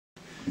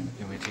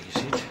You may take a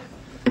seat.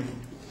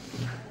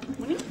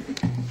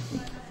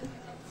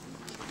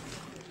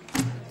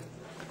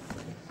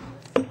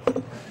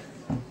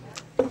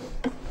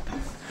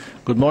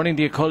 Good morning,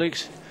 dear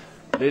colleagues,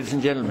 ladies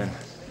and gentlemen.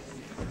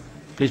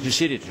 Please be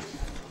seated.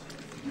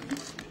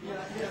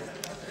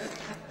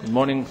 Good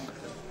morning.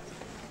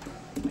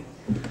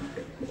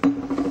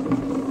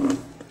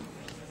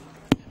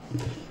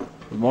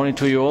 Good morning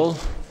to you all.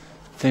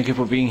 Thank you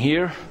for being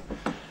here.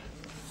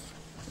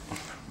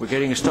 We're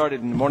getting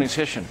started in the morning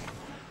session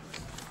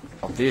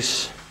of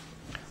this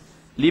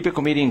LIBE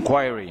Committee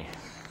inquiry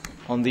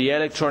on the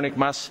electronic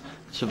mass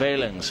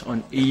surveillance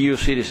on EU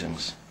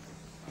citizens.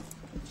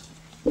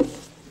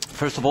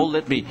 First of all,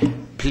 let me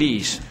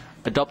please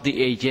adopt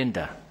the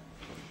agenda.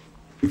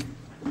 I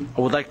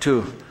would like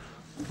to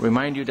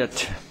remind you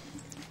that,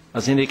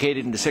 as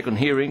indicated in the second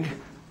hearing,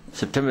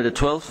 September the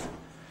 12th,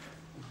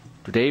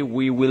 today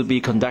we will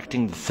be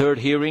conducting the third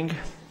hearing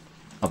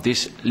of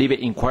this LIBE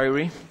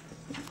inquiry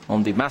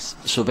on the mass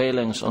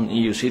surveillance on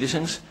EU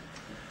citizens.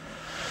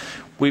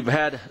 We've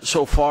had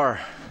so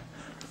far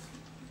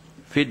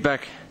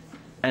feedback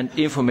and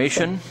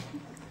information,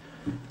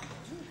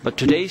 but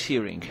today's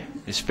hearing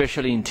is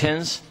especially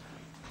intense.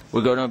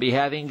 We're going to be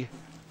having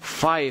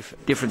 5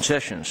 different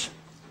sessions.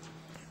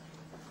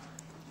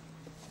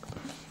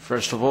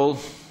 First of all,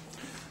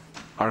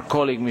 our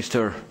colleague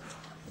Mr.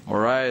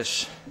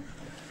 Moraes,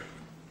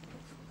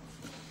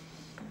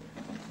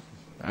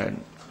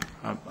 I'm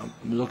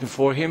looking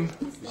for him.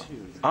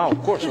 Oh,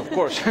 of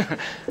course.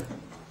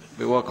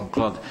 You're welcome,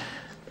 Claude.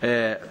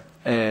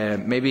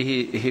 Maybe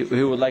he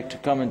would like to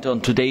comment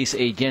on today's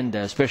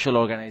agenda, special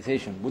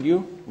organization. Would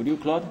you,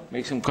 Claude,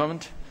 make some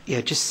comment?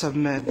 Yeah, just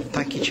some.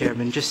 Thank you,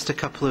 Chairman. Just a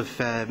couple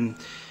of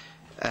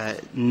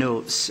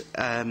notes.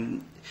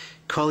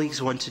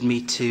 Colleagues wanted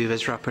me to,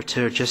 as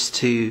rapporteur, just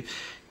to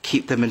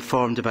keep them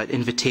informed about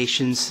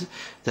invitations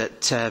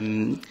that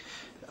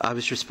I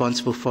was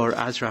responsible for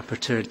as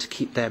rapporteur, to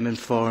keep them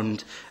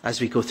informed as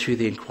we go through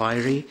the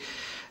inquiry.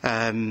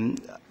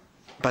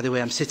 By the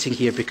way, I'm sitting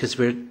here because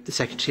the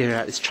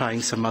Secretariat is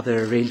trying some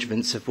other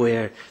arrangements of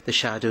where the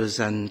shadows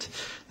and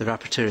the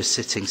rapporteur is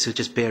sitting, so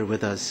just bear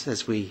with us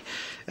as we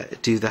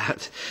do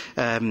that.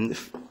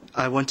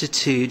 I wanted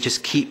to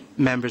just keep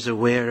members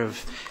aware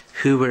of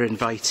who we're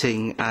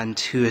inviting and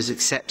who has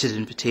accepted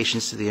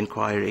invitations to the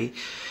inquiry.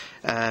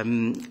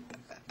 And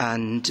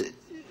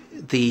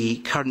the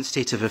current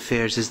state of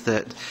affairs is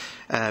that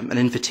an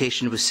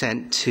invitation was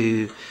sent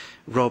to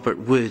Robert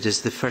Wood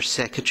as the first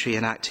Secretary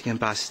and Acting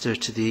Ambassador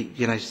to the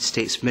United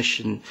States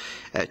mission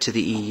to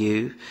the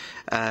EU,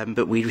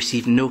 but we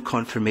received no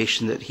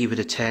confirmation that he would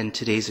attend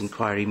today's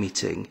inquiry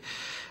meeting.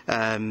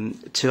 To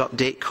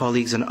update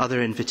colleagues on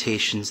other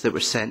invitations that were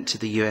sent to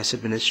the US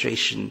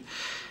administration,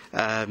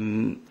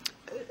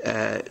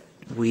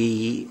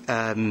 we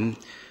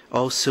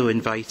also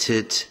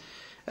invited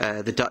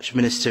the Dutch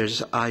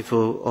ministers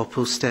Ivo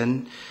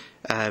Opstelten,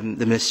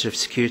 the Minister of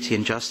Security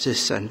and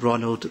Justice, and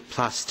Ronald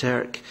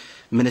Plasterk,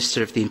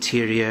 Minister of the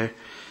Interior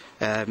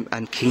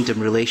and Kingdom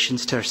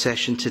Relations, to our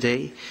session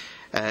today,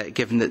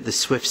 given that the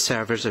SWIFT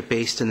servers are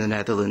based in the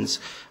Netherlands.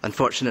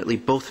 Unfortunately,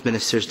 both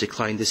ministers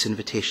declined this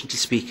invitation to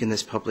speak in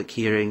this public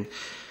hearing,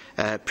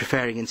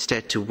 preferring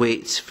instead to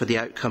wait for the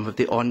outcome of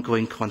the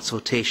ongoing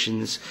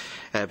consultations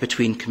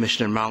between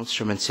Commissioner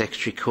Malmström and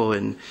Secretary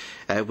Cohen,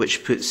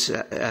 which puts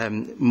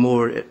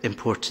more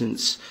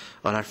importance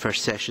on our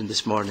first session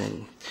this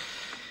morning.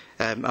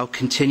 I'll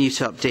continue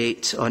to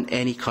update on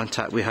any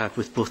contact we have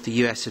with both the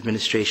US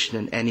administration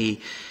and any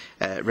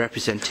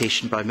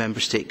representation by Member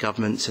State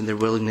governments and their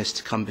willingness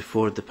to come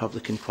before the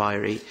public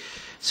inquiry.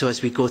 So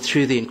as we go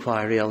through the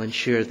inquiry, I'll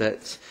ensure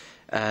that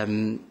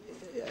I'm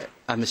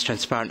as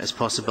transparent as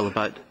possible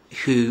about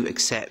who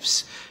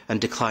accepts and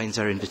declines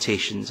our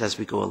invitations as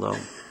we go along.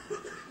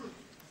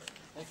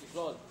 Thank you,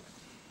 Claude.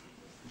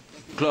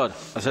 Claude,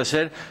 as I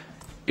said,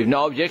 if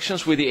no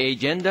objections with the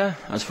agenda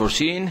as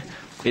foreseen,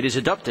 it is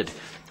adopted.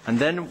 And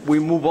then we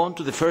move on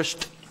to the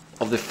first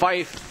of the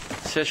 5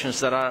 sessions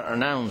that are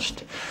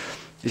announced.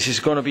 This is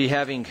going to be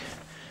having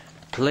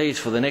place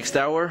for the next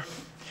hour.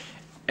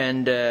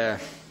 And the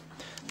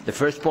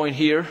first point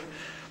here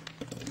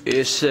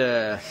is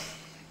the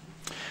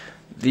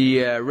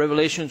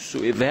revelations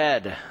we've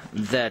had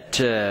that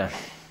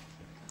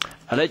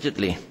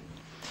allegedly,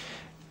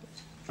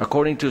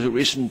 according to the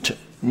recent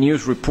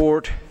news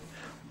report,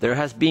 there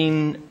has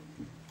been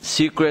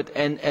secret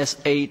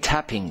NSA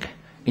tapping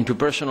into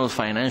personal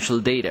financial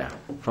data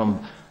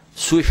from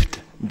Swift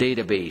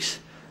database.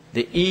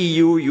 The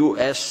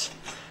EU-US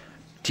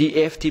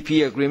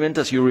TFTP agreement,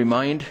 as you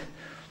remind,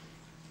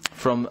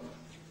 from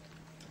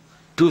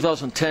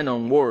 2010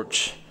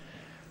 onwards,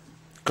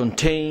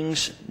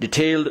 contains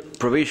detailed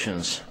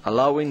provisions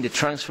allowing the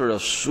transfer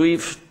of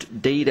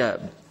SWIFT data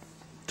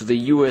to the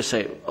US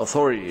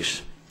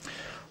authorities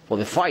for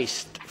the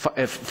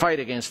fight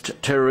against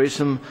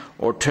terrorism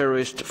or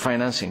terrorist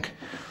financing.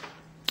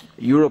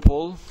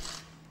 Europol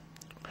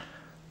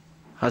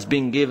has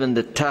been given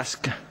the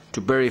task to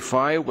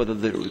verify whether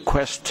the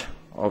request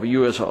of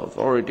US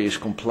authorities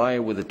comply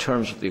with the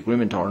terms of the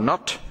agreement or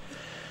not.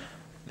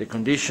 The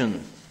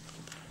condition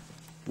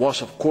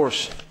was, of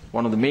course,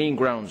 one of the main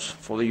grounds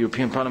for the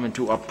European Parliament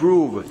to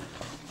approve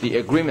the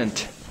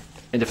agreement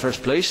in the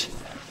first place.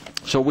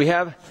 So we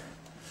have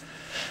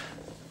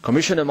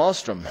Commissioner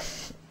Malmström,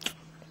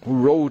 who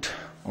wrote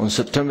on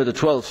September the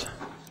 12th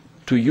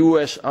to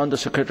US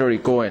Undersecretary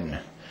Cohen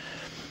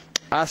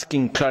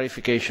asking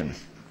clarification.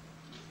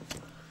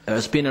 There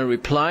has been a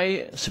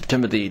reply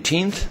September the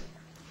 18th.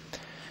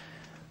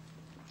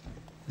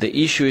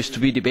 The issue is to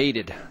be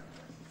debated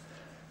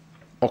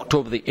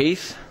October the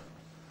 8th.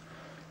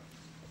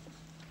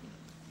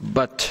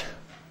 But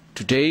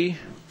today,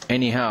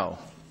 anyhow,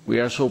 we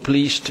are so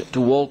pleased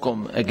to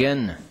welcome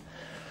again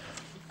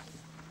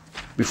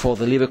before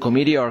the Libe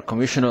Committee our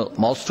Commissioner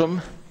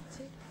Malmström,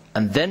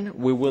 and then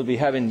we will be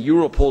having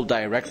Europol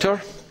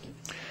Director,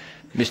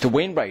 Mr.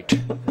 Wainwright,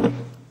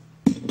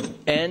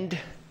 and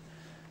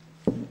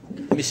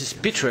Mrs.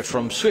 Petre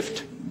from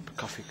Swift.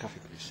 Coffee,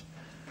 please.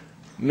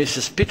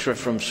 Mrs. Petre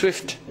from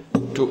Swift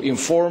to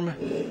inform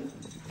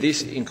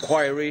this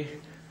inquiry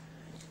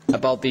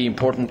about the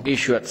important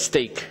issue at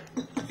stake.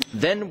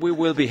 Then we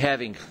will be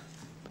having,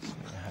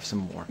 I have some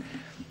more,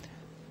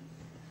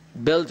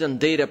 Belgian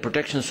Data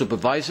Protection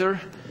Supervisor,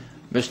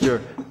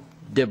 Mr.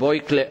 De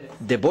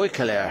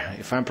Boykeler,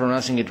 if I'm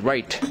pronouncing it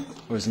right,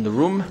 who is in the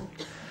room,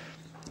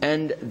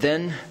 and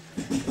then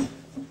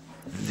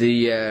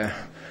the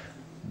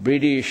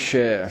British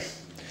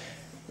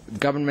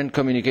Government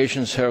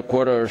Communications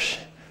Headquarters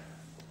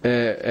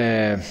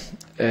will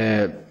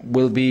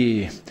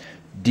be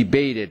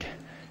debated,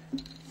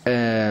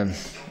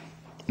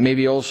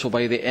 maybe also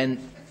by the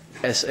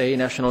NSA,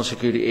 National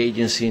Security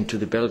Agency, into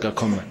the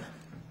Belgacom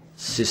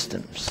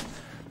systems.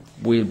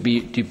 Will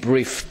be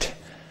debriefed.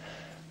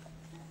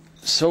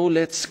 So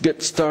let's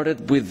get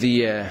started with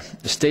the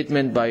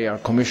statement by our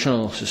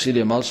Commissioner,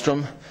 Cecilia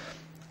Malmström.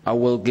 I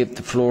will give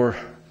the floor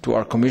to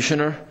our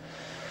Commissioner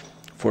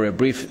for a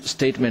brief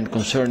statement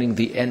concerning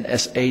the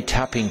NSA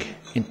tapping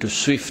into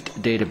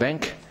SWIFT data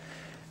bank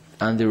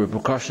and the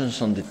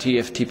repercussions on the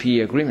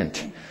TFTP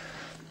agreement.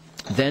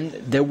 Then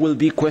there will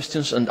be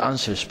questions and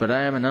answers, but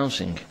I am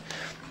announcing,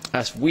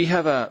 as we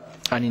have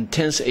an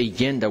intense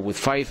agenda with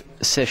 5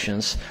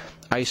 sessions,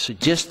 I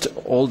suggest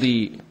all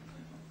the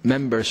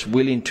members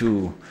willing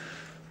to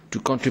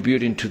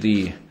contribute into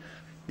the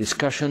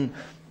discussion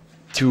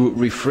to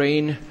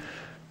refrain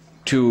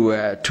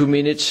to 2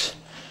 minutes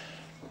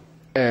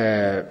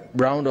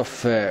round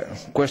of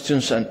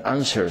questions and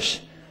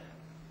answers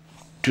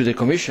to the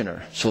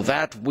Commissioner, so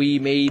that we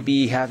may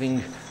be having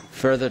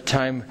further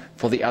time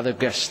for the other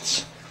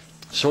guests.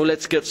 So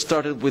let's get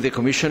started with the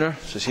Commissioner.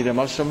 Cecilia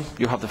Malmström,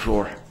 you have the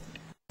floor.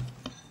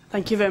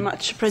 Thank you very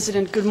much,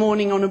 President. Good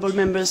morning, honourable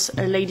members,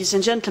 ladies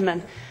and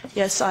gentlemen.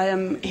 Yes, I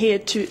am here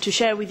to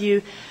share with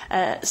you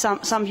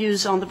some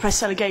views on the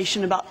press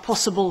allegation about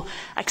possible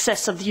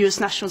access of the US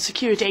National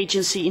Security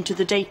Agency into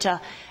the data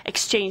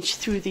exchange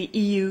through the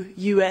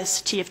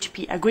EU-US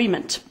TFTP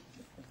agreement.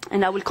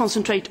 And I will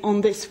concentrate on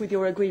this with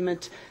your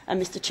agreement,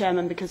 Mr.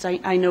 Chairman, because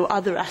I know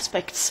other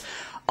aspects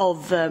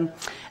of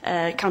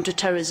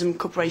counter-terrorism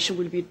cooperation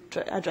will be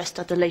addressed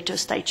at a later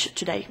stage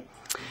today.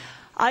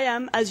 I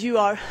am, as you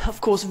are, of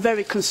course,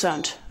 very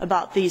concerned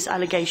about these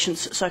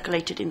allegations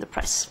circulated in the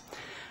press.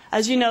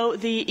 As you know,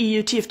 the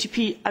EU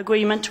TFTP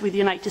agreement with the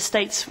United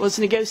States was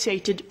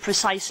negotiated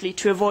precisely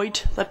to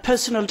avoid that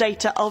personal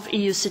data of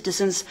EU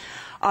citizens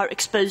are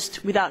exposed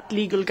without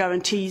legal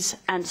guarantees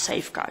and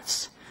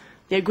safeguards.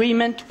 The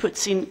agreement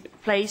puts in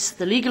place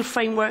the legal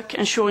framework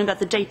ensuring that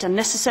the data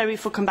necessary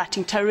for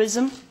combating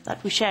terrorism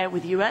that we share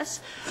with the US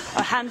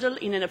are handled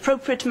in an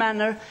appropriate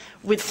manner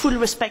with full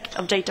respect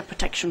of data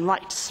protection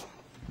rights.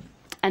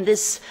 And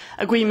this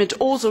agreement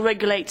also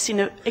regulates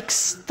in an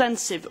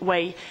extensive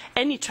way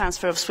any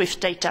transfer of SWIFT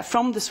data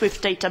from the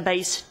SWIFT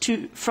database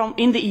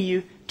in the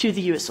EU to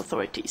the US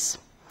authorities.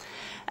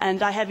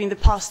 And I have in the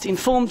past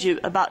informed you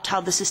about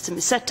how the system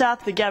is set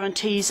up, the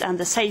guarantees and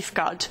the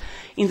safeguard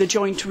in the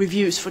joint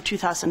reviews for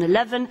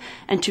 2011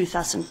 and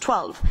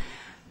 2012.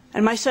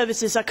 And my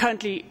services are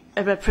currently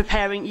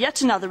preparing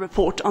yet another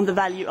report on the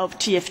value of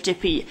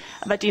TFTP,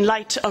 but in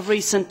light of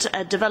recent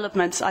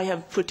developments I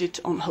have put it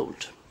on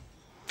hold.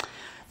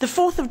 The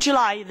 4th of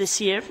July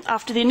this year,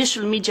 after the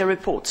initial media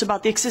reports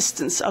about the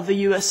existence of the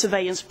US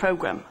surveillance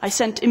programme, I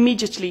sent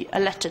immediately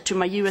a letter to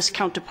my US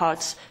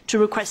counterparts to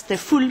request their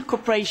full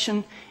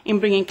cooperation in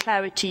bringing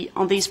clarity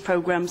on these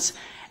programmes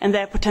and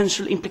their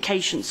potential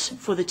implications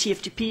for the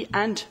TFTP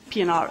and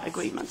PNR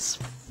agreements.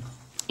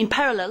 In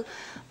parallel,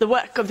 the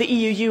work of the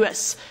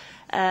EU-US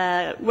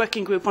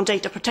Working Group on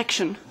Data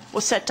Protection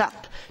was set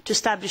up to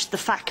establish the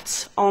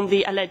facts on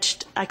the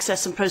alleged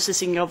access and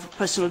processing of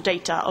personal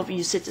data of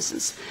EU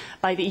citizens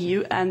by the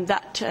EU and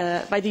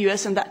by the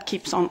US, and that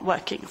keeps on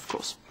working, of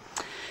course.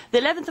 The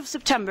 11th of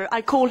September,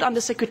 I called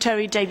Under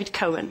Secretary David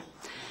Cohen.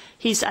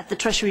 He's at the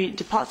Treasury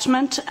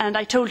Department, and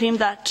I told him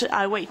that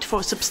I wait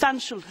for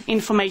substantial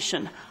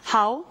information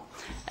how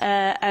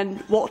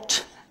and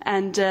what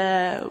and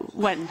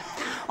when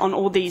on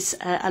all these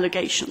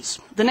allegations.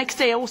 The next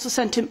day I also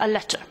sent him a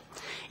letter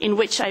in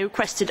which I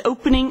requested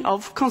opening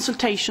of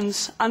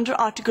consultations under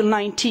Article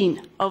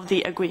 19 of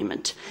the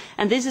agreement.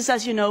 And this is,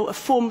 as you know, a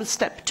formal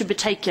step to be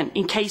taken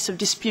in case of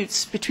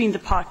disputes between the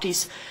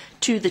parties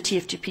to the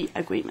TFTP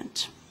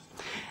agreement.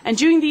 And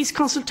during these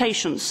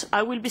consultations,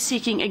 I will be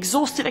seeking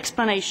exhaustive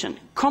explanation,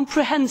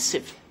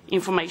 comprehensive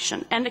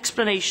information and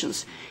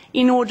explanations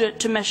in order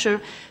to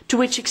measure to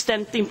which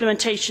extent the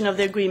implementation of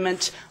the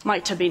agreement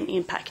might have been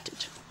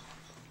impacted.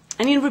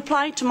 And in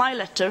reply to my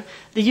letter,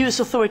 the US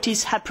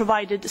authorities have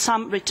provided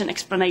some written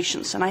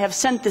explanations, and I have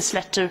sent this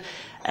letter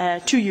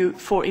to you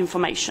for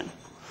information.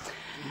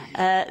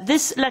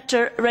 This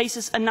letter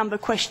raises a number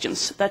of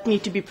questions that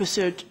need to be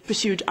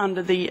pursued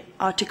under the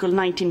Article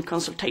 19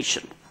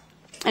 consultation.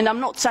 And I'm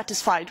not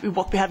satisfied with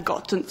what we have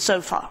gotten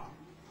so far.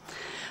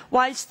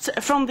 Whilst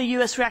from the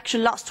US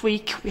reaction last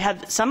week we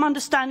have some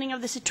understanding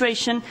of the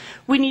situation,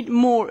 we need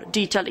more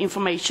detailed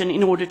information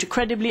in order to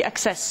credibly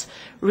assess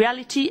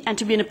reality and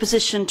to be in a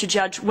position to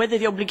judge whether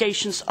the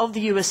obligations of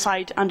the US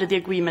side under the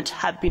agreement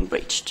have been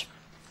breached.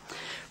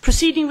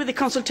 Proceeding with the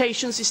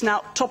consultations is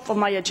now top of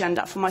my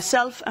agenda for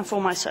myself and for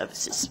my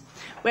services.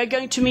 We are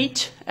going to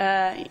meet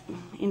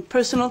in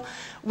person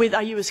with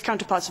our US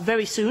counterparts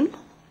very soon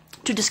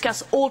to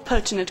discuss all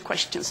pertinent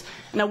questions,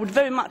 and I would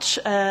very much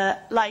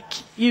like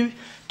you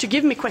to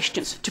give me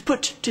questions to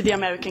put to the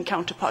American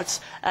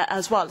counterparts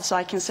as well, so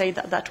I can say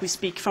that we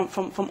speak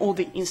from all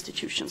the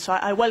institutions. So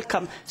I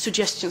welcome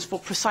suggestions for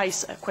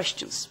precise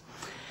questions.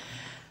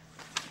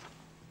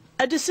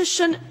 A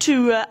decision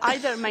to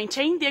either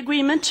maintain the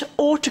agreement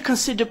or to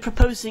consider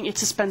proposing its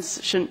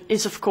suspension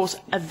is, of course,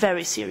 a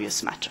very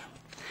serious matter.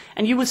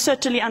 And you will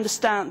certainly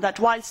understand that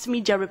whilst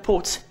media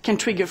reports can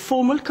trigger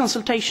formal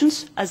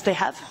consultations, as they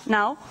have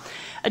now,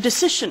 a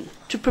decision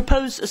to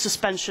propose a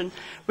suspension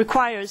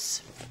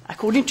requires,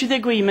 according to the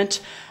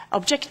agreement,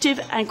 objective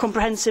and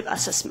comprehensive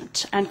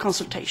assessment and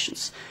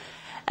consultations.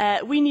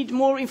 We need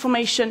more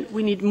information,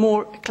 we need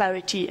more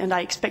clarity, and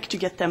I expect to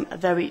get them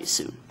very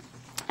soon.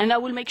 And I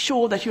will make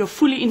sure that you are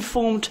fully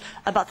informed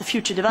about the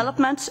future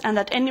developments and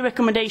that any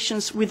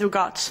recommendations with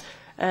regards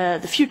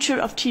the future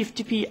of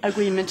TFTP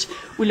agreement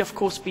will of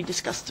course be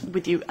discussed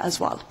with you as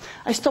well.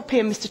 I stop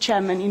here, Mr.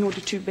 Chairman, in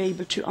order to be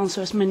able to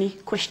answer as many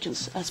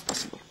questions as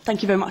possible.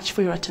 Thank you very much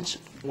for your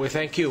attention. We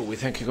thank you,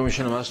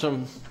 Commissioner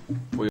Malmström.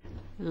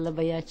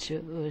 Labai ačiū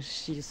už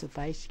jūsų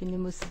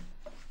paaiškinimus.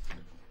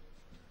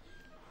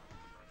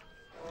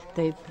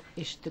 Taip,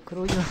 iš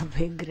tikrųjų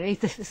labai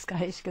greitai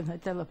viską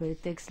aiškinote, labai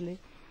tiksliai.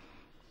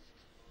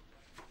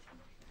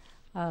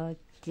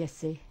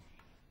 Tiesiai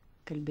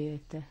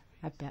kalbėjote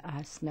apie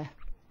esmę.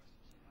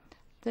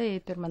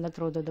 Taip, ir man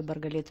atrodo, dabar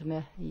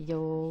galėtume jau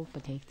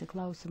pateikti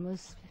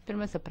klausimus.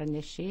 Pirmiausia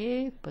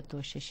pranešėjai, po to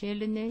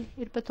šešėliniai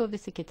ir po to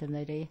visi kiti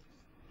nariai.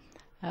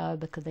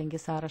 Bet kadangi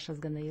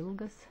sąrašas gana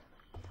ilgas,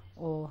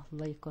 o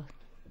laiko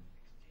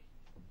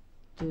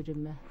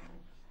turime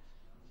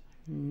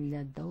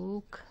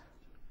nedaug,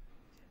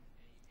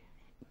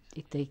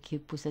 tik tai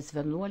iki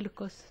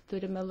 10:30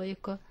 turime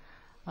laiko,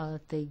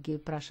 taigi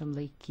prašom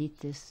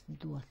laikytis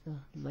duoto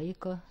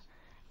laiko,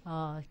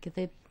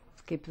 kitaip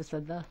kaip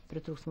visada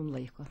pritrūks mums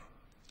laiko.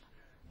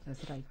 Tas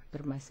yra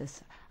pirmasis.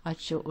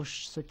 Ačiū už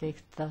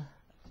suteiktą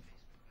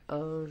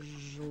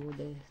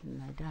žodį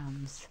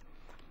nariams.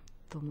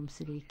 To mums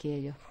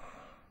reikėjo.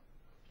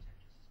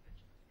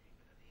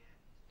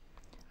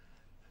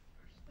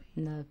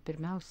 Na,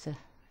 pirmiausia,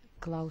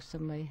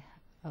 klausimai,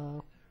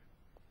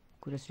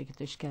 kuriuos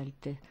reikėtų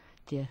iškelti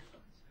tie,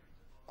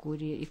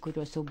 į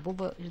kuriuos jau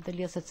buvo iš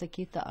dalies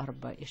atsakyta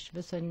arba iš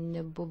viso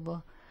nebuvo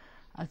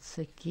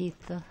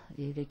atsakyta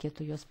ir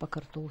reikėtų juos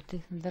pakartoti,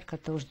 dar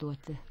kartą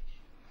užduoti.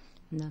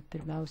 Na,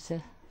 pirmiausia,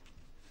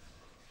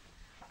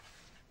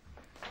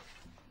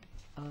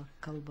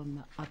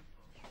 kalbame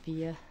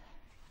apie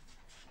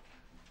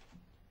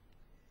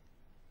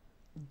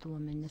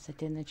duomenis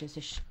ateinančius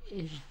iš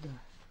iždo.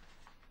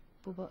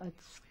 Buvo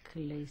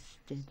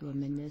atskleisti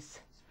duomenis.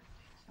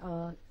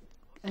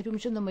 Ar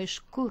jums žinoma, iš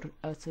kur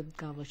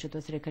atsigavo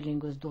šitos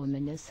reikalingus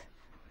duomenis?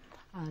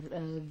 Ar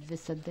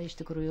visada iš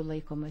tikrųjų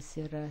laikomas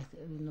yra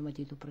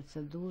numatytų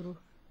procedūrų?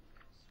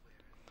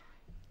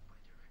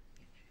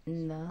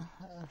 Na,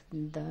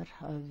 dar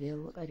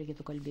vėl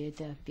reikėtų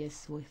kalbėti apie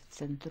Swift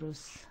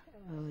centrus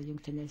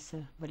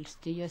Jungtinėse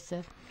valstijose.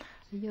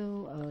 Jau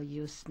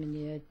jūs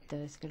minėjote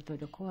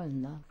sekretorių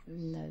Koeną,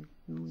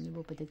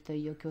 nebuvo pateikta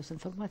jokios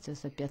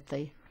informacijos apie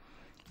tai.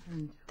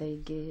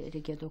 Taigi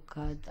reikėtų,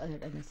 kad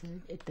NSA,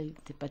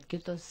 taip pat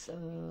kitos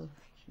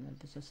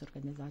visos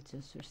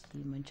organizacijos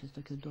užsiimančios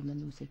tokių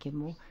duomenų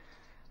siekimu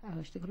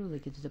iš tikrųjų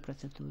laikytųsi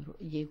procedūrų.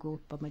 Jeigu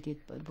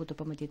būtų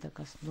pamatyta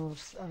kas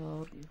nors,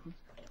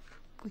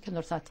 kokie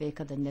nors atvejai,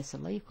 kada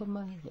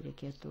nesilaikoma,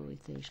 reikėtų į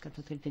tai iš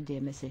karto atkreipti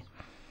dėmesį.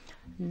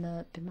 Na,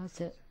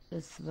 pirmiausia,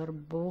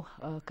 svarbu,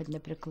 kad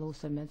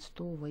nepriklausomi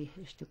atstovai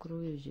iš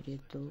tikrųjų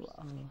žiūrėtų,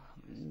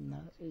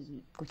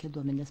 kokie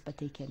duomenės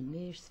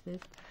pateikiami iš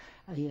Swift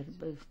ir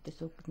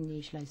tiesiog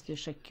neišleisti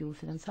iš akių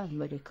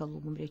finansavimo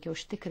reikalų. Mums reikia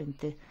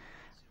užtikrinti,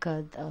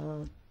 kad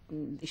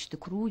iš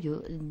tikrųjų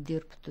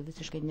dirbtų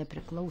visiškai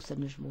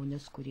nepriklausomi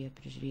žmonės, kurie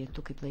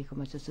prižiūrėtų, kaip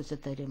laikomasi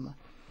susitarimą.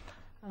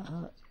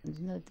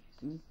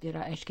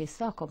 Yra aiškiai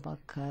sakoma,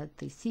 kad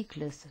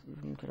taisyklės,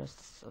 kurios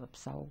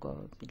apsaugo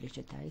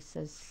piliečių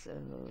teisės,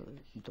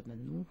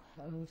 duomenų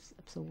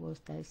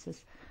apsaugos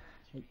teisės,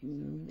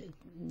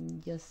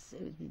 jas,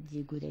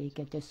 jeigu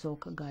reikia,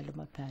 tiesiog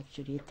galima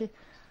peržiūrėti.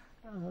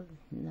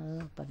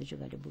 Pavyzdžiui,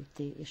 gali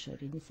būti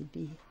išorinis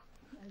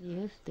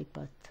ir taip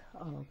pat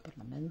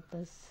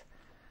parlamentas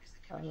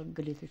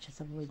galėtų čia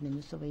savo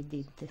vaidmenį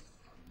suvaidinti.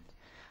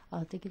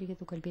 Taigi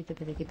reikėtų kalbėti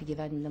apie tai, kaip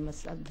įgyvendinamas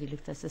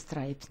 12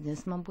 straipsnis.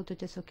 Man būtų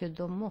tiesiog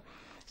įdomu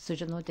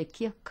sužinoti,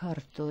 kiek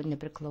kartų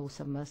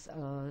nepriklausomas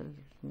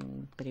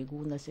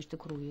pareigūnas iš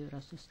tikrųjų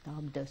yra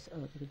sustabdęs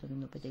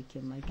duomenų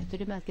pateikimą.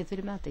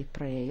 4 metai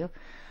praėjo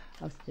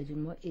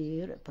sutarimo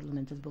ir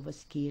parlamentas buvo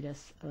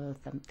skyręs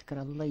tam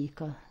tikrą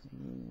laiką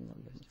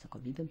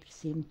atsakomybėm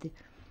prisimti.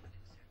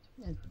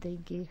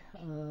 Taigi,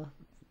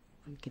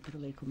 kaip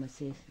ir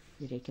laikomasi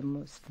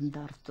reikiamų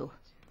standartų.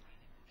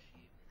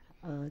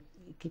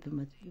 Kaip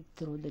jums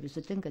atrodo, ar jūs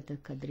sutinkate,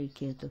 kad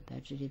reikėtų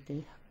peržiūrėti,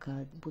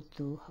 kad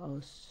būtų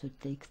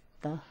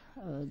suteikta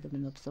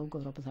duomenų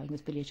apsauga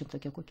ES piliečiams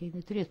tokia, kokia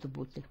jinai turėtų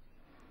būti?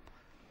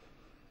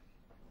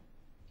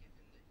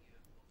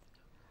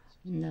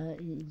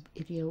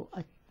 Ir jau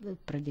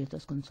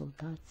pradėtos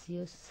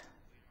konsultacijos.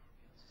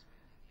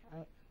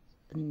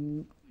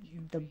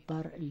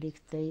 Dabar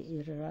lygtai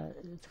yra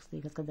toks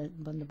laikas, kada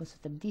bandoma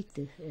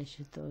sustabdyti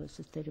šito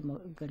susitarimo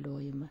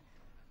galiojimą.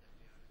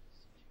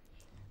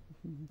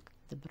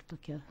 Dabar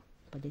tokia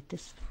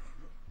padėtis.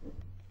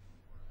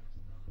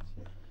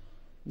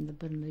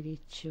 Dabar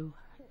norėčiau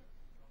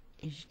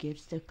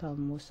išgirsti, ką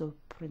mūsų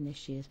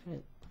pranešėjas.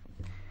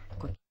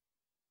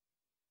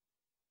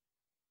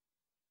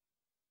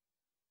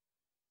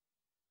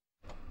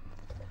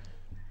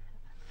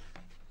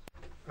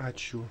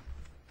 Ačiū,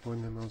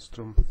 ponė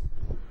Malmström,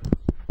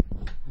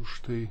 už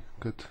tai,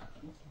 kad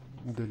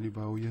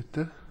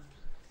dalyvaujate.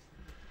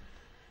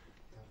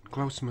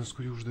 Klausimas,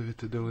 kurį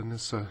uždavėte dėl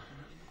NSA.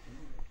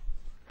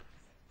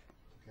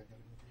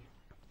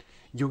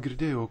 Jau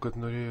girdėjau, kad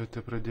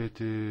norėjote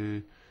pradėti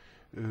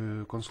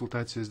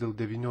konsultacijas dėl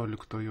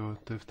 19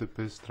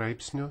 TFTP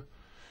straipsnio.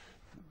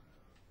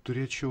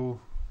 Turėčiau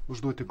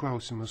užduoti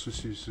klausimą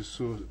susijusi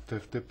su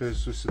TFTP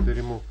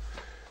susitarimu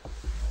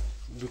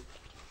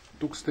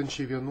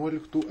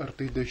 2011 ar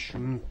tai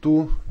 10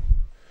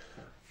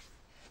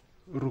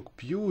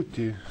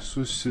 rugpjūtį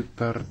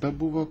susitarta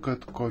buvo,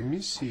 kad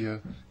komisija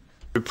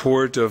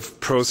report of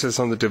process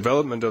on the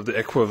development of the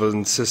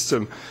equivalent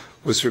system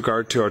with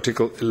regard to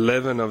Article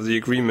 11 of the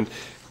agreement.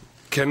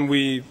 Can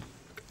we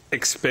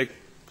expect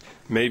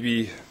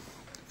maybe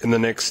in the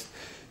next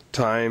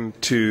time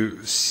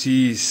to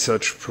see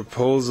such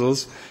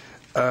proposals?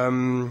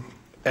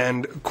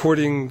 And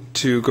according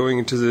to going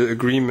into the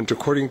agreement,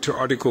 according to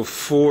Article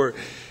 4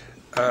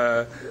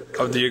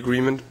 of the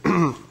agreement,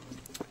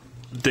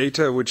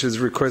 data which is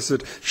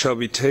requested shall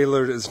be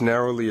tailored as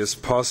narrowly as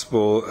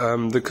possible.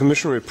 The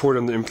Commission report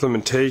on the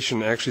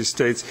implementation actually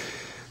states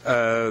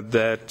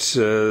that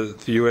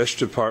the US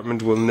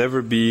Department will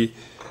never be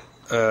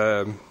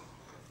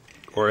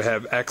or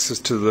have access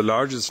to the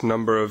largest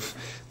number of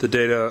the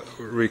data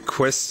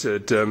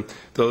requested. The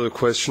other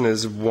question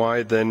is,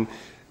 why then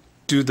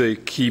do they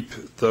keep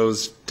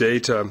those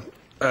data?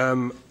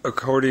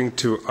 According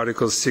to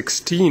Article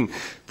 16,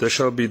 there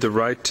shall be the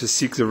right to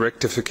seek the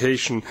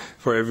rectification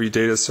for every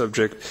data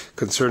subject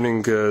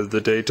concerning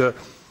the data.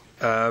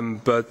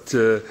 But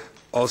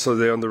also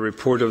there on the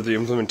report of the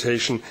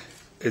implementation,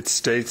 it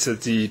states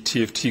that the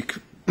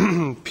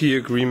TFTP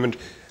agreement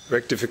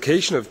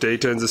rectification of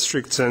data in the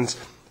strict sense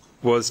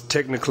was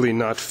technically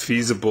not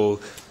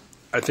feasible.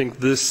 I think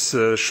this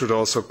should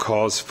also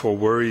cause for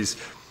worries.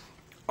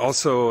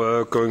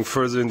 Also, going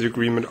further in the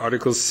agreement,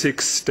 Article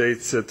 6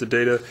 states that the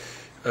data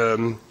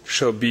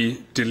shall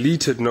be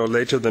deleted no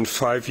later than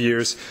 5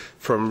 years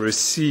from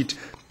receipt.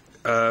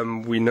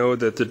 We know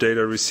that the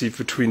data received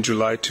between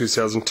July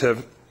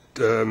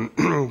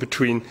 2010,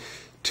 between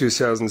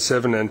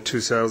 2007 and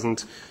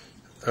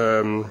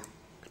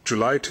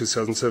July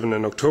 2007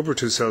 and October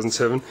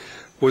 2007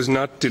 was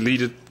not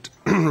deleted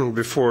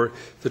before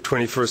the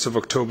 21st of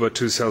October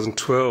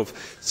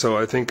 2012. So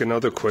I think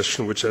another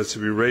question which has to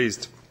be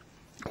raised.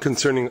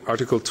 Concerning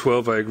Article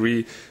 12, I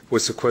agree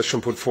with the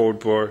question put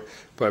forward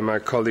by my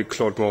colleague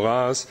Claude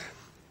Moraes.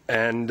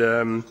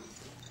 And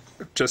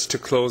just to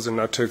close and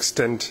not to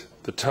extend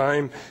the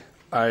time,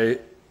 I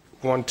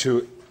want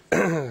to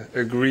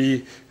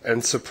agree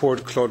and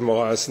support Claude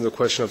Moraes in the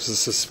question of the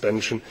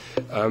suspension,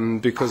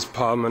 because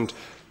Parliament,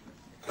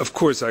 of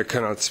course I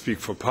cannot speak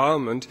for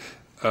Parliament,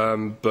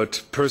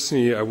 but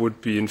personally I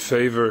would be in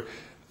favour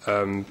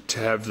to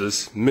have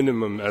this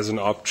minimum as an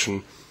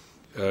option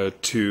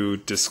to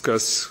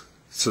discuss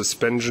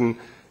suspension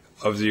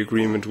of the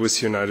agreement with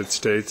the United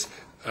States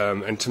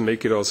and to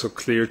make it also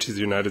clear to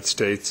the United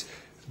States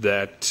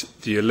that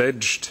the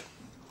alleged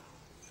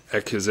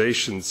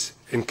accusations,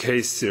 in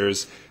case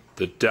there's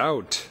the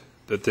doubt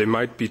that they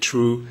might be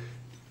true,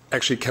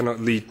 actually cannot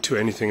lead to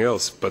anything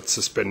else but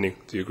suspending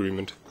the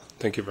agreement.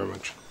 Thank you very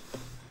much.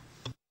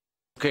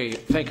 Okay,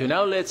 thank you.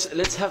 Now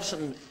let's have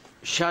some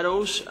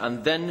shadows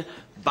and then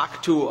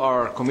back to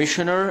our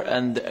commissioner,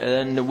 and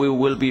then we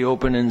will be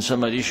opening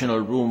some additional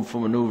room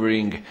for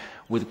manoeuvring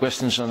with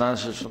questions and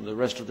answers from the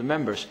rest of the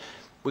members.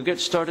 We get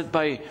started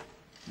by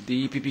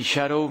the EPP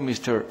shadow,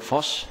 Mr.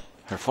 Voss,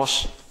 Herr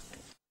Voss.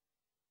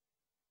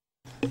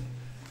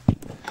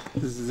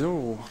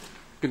 So,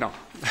 genau.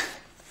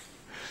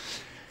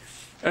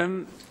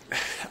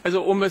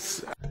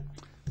 Also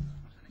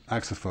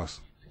Axel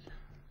Voss.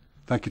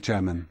 Thank you,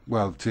 Chairman.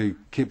 Well, to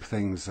keep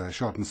things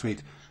short and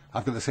sweet,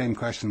 I've got the same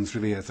questions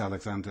really as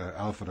Alexander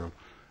Alvaro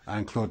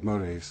and Claude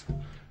Moraes.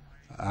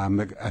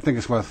 I think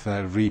it's worth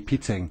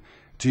repeating.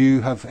 Do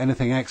you have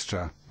anything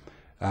extra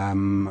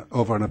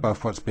over and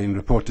above what's been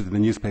reported in the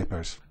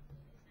newspapers?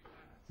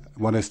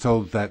 One is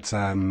told that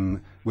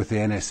with the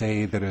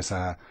NSA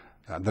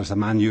there's a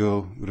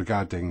manual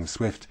regarding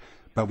SWIFT,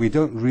 but we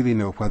don't really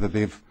know whether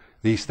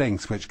these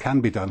things which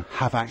can be done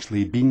have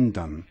actually been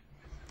done.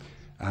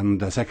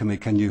 And secondly,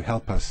 can you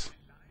help us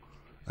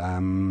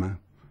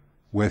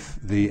with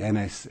the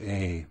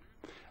NSA?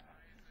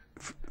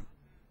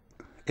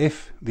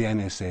 If the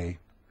NSA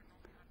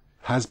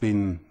has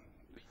been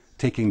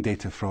taking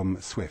data from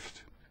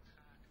SWIFT,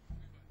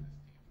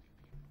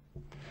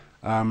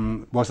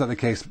 was that the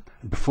case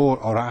before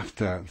or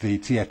after the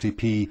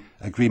TFTP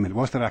agreement?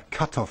 Was there a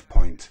cut-off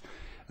point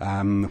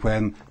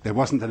when there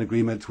wasn't an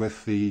agreement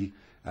with the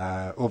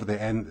over the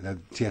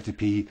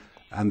TFTP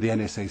and the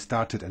NSA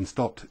started and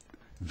stopped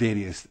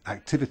various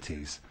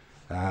activities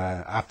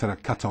after a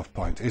cut-off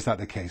point? Is that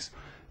the case?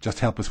 Just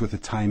help us with the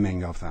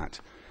timing of that.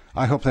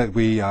 I hope that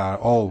we are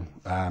all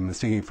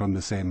singing from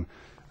the same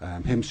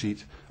hymn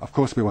sheet. Of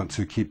course, we want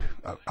to keep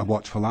a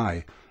watchful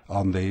eye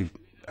on the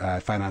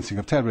financing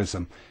of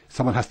terrorism.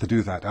 Someone has to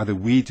do that. Either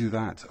we do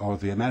that or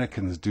the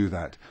Americans do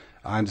that.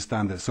 I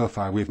understand that so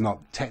far we've not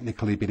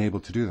technically been able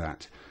to do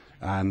that,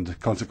 and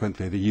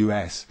consequently the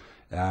US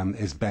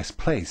is best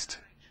placed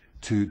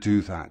to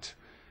do that.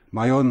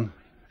 My own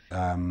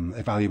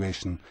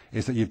evaluation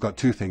is that you've got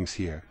two things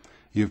here.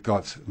 You've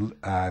got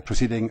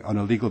proceeding on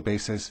a legal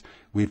basis.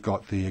 We've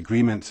got the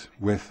agreement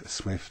with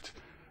SWIFT,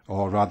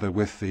 or rather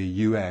with the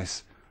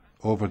US,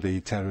 over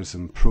the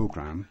terrorism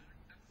program.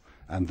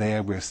 And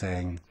there we're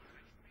saying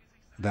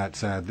that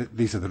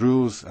these are the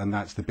rules and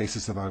that's the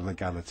basis of our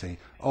legality.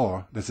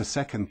 Or there's a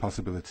second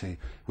possibility,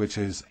 which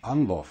is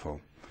unlawful.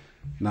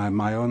 Now,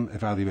 my own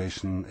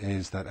evaluation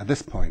is that at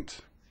this point,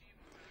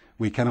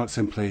 we cannot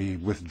simply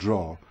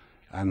withdraw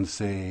and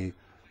say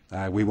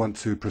we want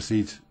to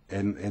proceed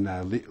on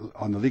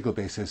a legal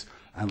basis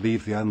and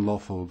leave the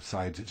unlawful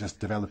side just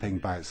developing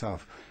by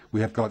itself.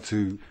 We have got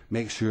to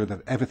make sure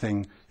that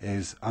everything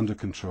is under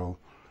control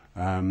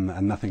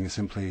and nothing is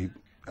simply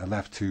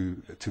left to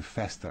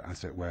fester,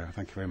 as it were.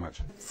 Thank you very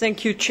much.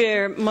 Thank you,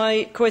 Chair.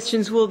 My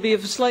questions will be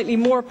of a slightly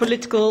more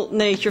political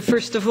nature.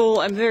 First of all,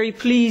 I'm very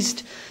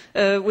pleased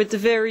with the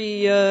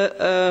very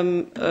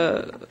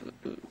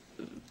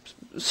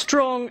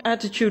strong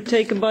attitude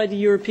taken by the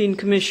European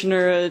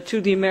Commissioner to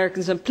the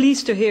Americans. I'm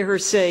pleased to hear her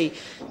say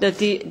that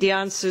the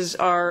answers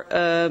are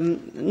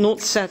not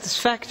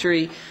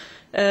satisfactory.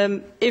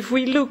 If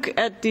we look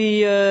at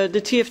the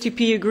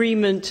TFTP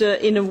agreement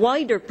in a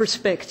wider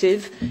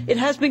perspective, it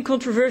has been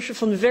controversial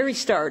from the very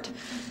start.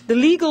 The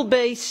legal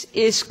base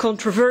is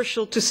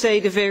controversial, to say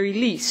the very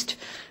least.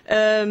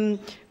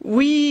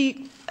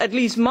 At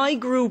least my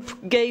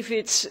group gave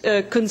its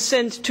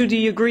consent to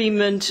the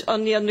agreement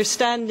on the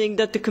understanding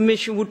that the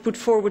Commission would put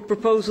forward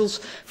proposals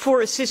for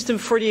a system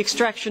for the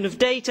extraction of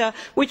data,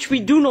 which we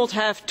do not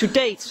have to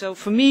date. So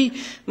for me,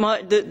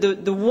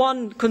 the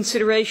one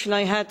consideration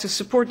I had to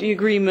support the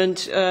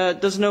agreement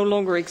does no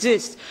longer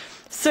exist.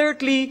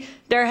 Thirdly,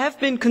 there have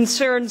been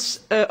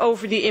concerns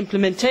over the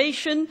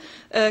implementation.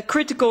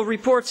 Critical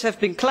reports have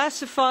been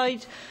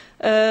classified.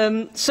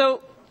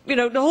 So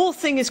the whole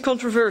thing is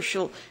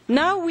controversial.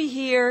 Now we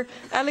hear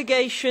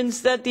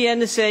allegations that the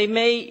NSA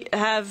may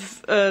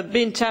have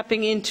been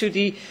tapping into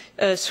the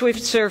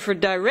SWIFT server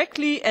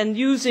directly and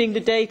using the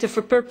data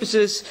for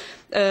purposes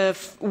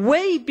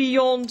way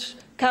beyond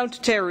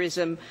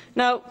counterterrorism.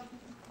 Now,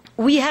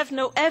 we have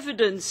no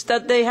evidence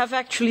that they have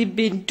actually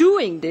been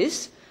doing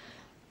this,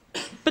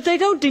 but they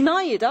don't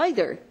deny it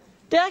either.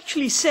 They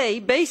actually say,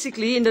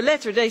 basically in the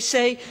letter, they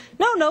say,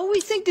 no,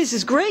 we think this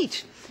is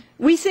great.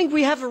 We think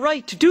we have a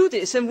right to do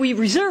this and we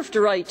reserve the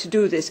right to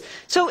do this.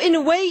 So in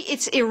a way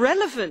it's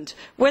irrelevant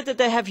whether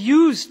they have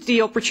used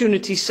the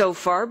opportunity so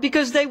far,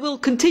 because they will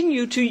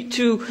continue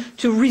to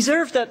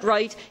reserve that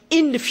right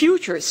in the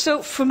future.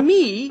 So for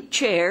me,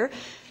 Chair,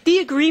 the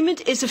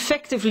agreement is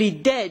effectively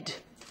dead.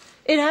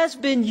 It has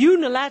been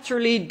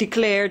unilaterally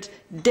declared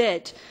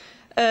dead.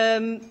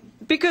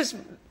 Because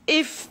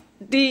if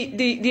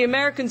the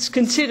Americans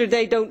consider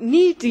they don't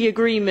need the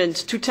agreement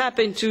to tap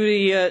into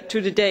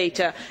the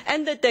data,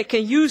 and that they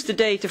can use the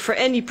data for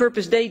any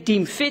purpose they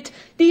deem fit,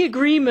 the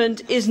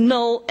agreement is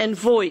null and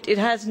void. It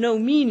has no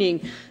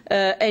meaning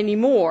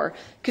anymore.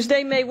 Because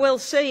they may well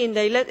say in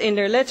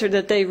their letter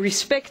that they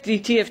respect the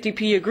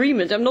TFTP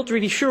agreement. I'm not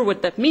really sure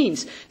what that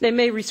means. They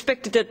may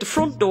respect it at the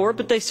front door,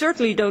 but they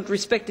certainly don't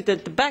respect it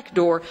at the back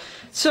door.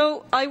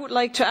 So I would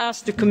like to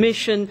ask the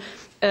Commission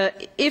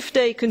if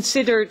they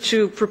consider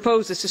to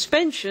propose a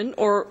suspension,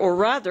 or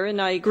rather,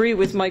 and I agree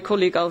with my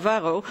colleague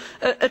Alvaro,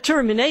 a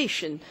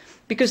termination.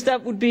 Because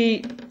that would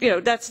be,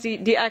 that's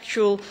the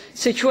actual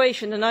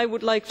situation. And I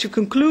would like to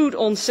conclude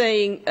on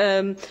saying,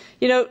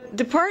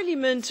 the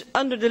Parliament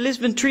under the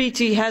Lisbon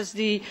Treaty has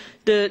the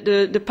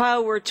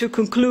power to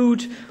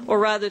conclude, or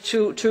rather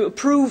to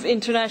approve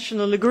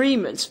international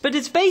agreements. But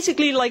it's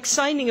basically like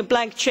signing a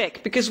blank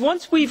cheque, because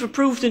once we've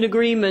approved an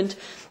agreement,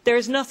 there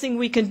is nothing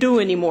we can do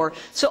anymore.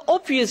 So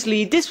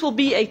obviously this will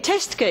be a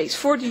test case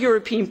for the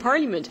European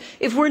Parliament.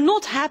 If we're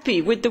not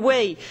happy with the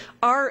way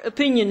our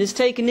opinion is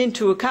taken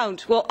into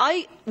account, well,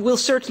 I will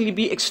certainly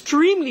be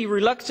extremely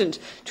reluctant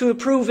to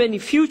approve any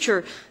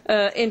future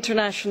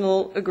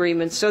international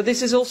agreements. So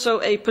this is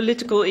also a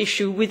political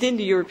issue within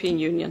the European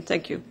Union.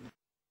 Thank you.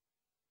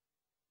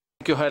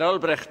 Thank you, Herr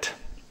Albrecht.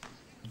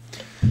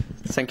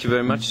 Thank you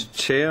very much,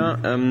 Chair.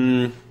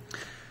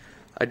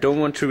 I don't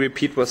want to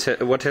repeat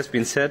what has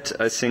been said.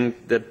 I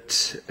think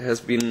that has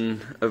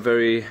been a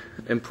very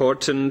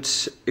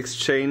important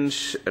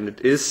exchange, and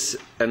it is.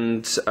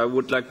 And I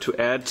would like to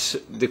add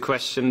the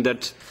question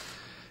that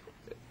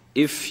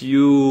if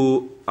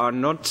you are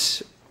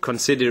not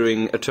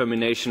considering a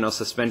termination or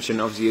suspension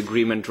of the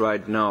agreement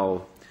right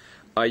now,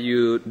 are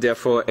you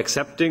therefore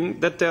accepting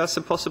that there is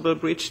a possible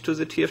breach to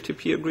the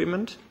TFTP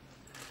agreement?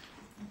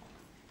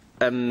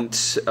 And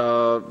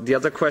the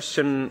other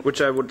question which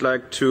I would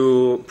like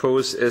to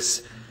pose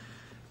is,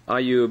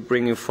 are you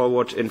bringing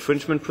forward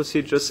infringement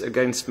procedures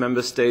against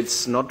member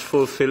states not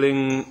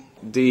fulfilling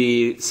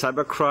the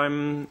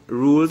cybercrime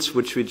rules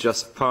which we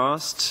just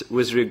passed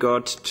with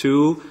regard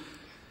to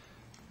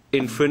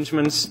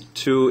infringements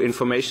to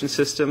information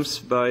systems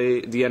by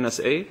the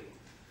NSA?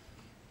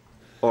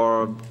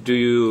 Or do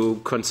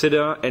you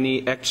consider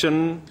any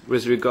action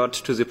with regard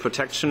to the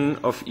protection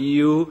of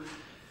EU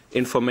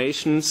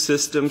information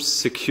systems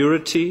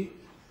security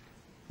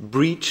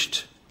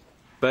breached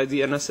by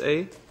the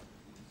NSA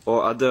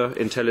or other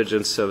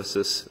intelligence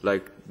services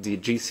like the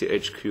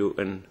GCHQ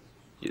in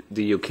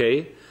the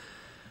UK,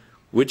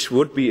 which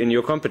would be in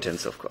your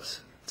competence, of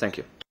course? Thank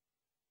you.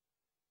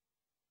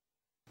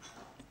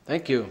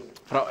 Thank you.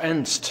 Frau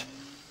Ernst.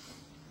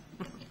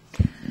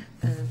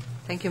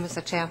 Thank you,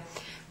 Mr. Chair.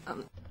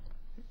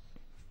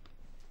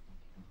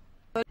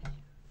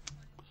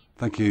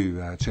 Thank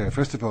you, Chair.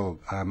 First of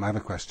all, I have a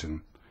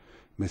question.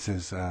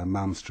 Mrs.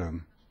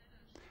 Malmström,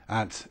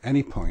 at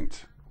any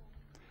point,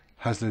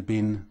 has there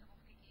been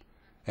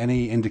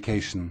any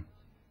indication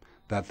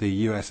that the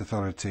US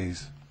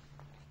authorities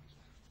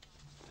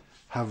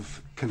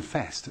have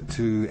confessed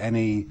to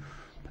any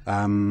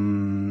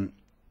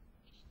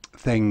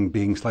thing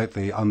being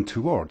slightly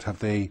untoward? Have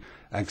they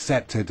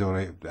accepted or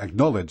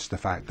acknowledged the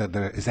fact that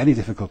there is any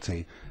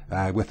difficulty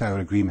with our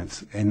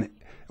agreements, in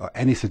or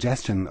any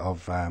suggestion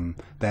of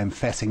them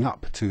fessing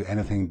up to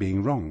anything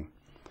being wrong?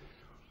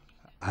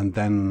 And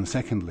then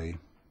secondly,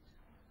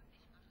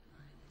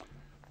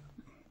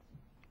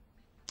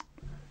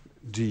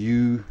 do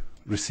you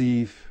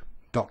receive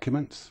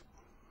documents?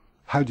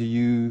 How do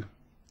you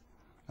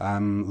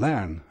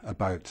learn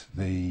about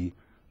the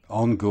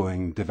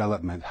ongoing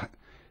development?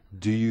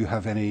 Do you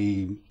have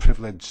any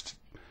privileged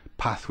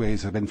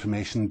pathways of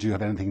information? Do you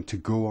have anything to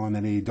go on,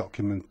 any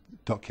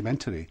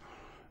documentary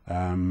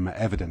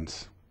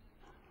evidence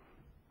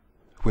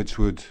which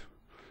would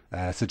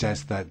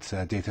suggest that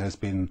data has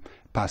been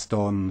passed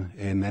on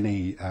in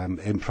any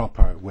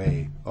improper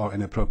way or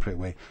inappropriate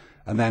way?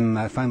 And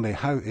then finally,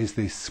 how is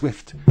the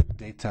SWIFT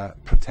data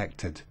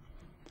protected?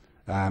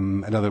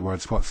 In other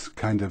words, what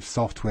kind of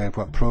software,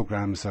 what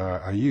programs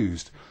are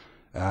used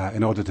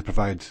in order to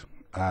provide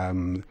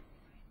a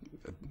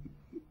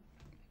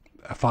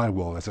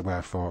firewall, as it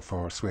were,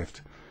 for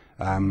SWIFT?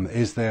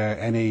 Is there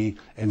any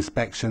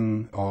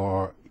inspection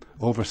or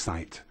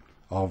oversight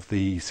of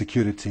the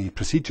security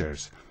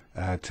procedures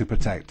to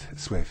protect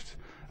SWIFT?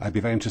 I'd be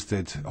very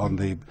interested on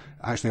the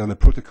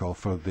protocol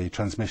for the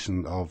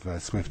transmission of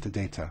SWIFT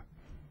data.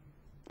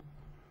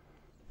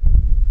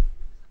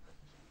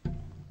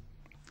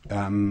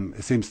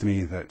 It seems to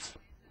me that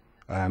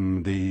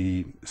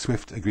the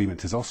SWIFT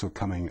agreement is also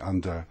coming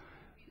under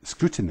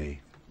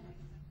scrutiny.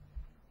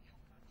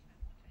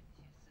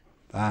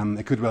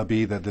 It could well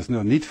be that there's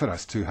no need for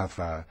us to have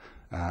a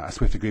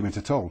SWIFT agreement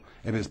at all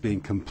if it's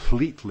being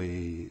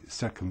completely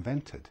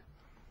circumvented.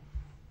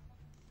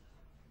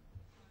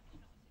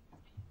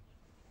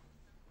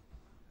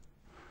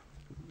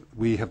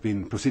 We have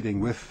been proceeding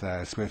with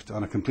SWIFT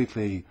on a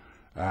completely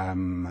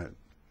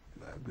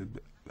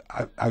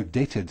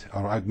outdated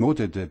or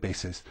outmoded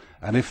basis,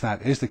 and if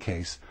that is the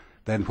case,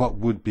 then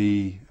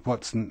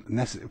what's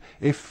necessary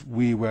if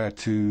we were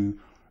to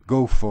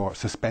go for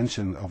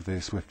suspension of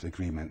the SWIFT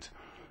agreement,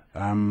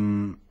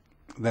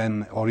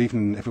 then, or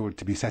even if it were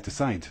to be set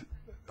aside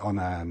on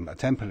a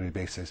temporary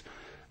basis,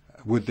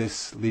 would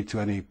this lead to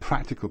any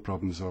practical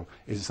problems, or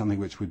is it something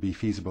which would be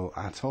feasible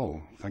at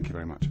all? Thank you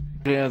very much.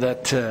 Yeah,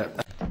 that,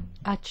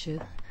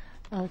 Ačiū.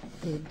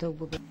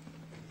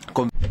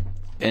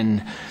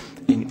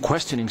 in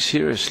questioning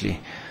seriously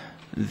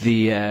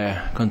the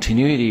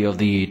continuity of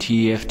the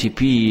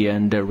TFTP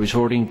and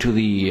resorting to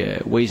the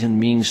ways and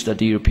means that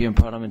the European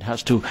Parliament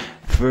has to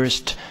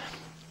first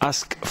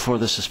ask for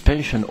the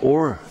suspension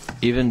or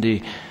even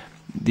the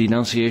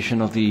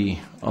enunciation of the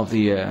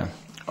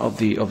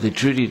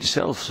treaty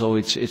itself. So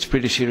it's a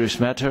pretty serious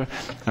matter.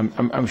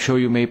 I'm sure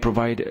you may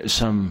provide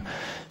some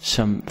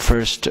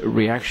first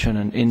reaction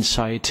and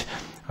insight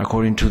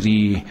according to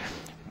the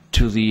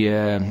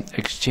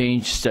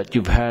exchange that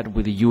you've had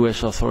with the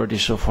US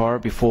authorities so far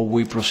before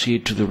we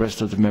proceed to the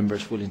rest of the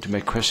members willing to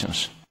make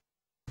questions.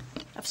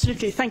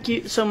 Absolutely. Thank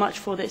you so much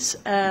for this.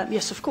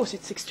 Yes, of course,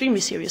 it's an extremely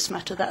serious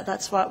matter.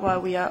 That's why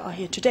we are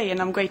here today, and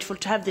I'm grateful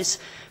to have this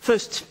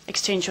first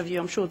exchange of you.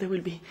 I'm sure there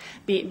will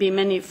be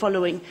many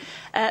following.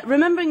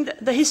 Remembering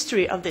the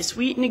history of this,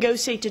 we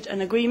negotiated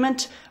an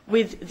agreement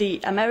with the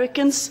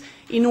Americans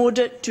in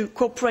order to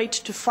cooperate,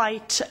 to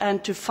fight,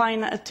 and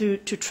to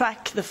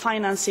track the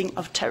financing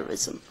of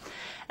terrorism.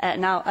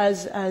 Now,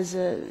 as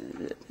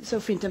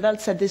Sophie in 't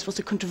Veld said, this was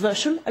a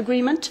controversial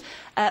agreement,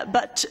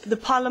 but the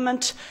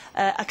Parliament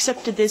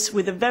accepted this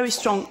with a very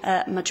strong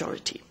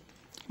majority.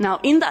 Now,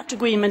 in that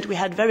agreement, we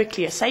had very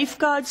clear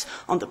safeguards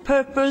on the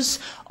purpose,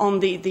 on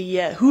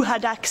who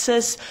had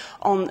access,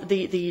 on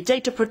the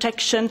data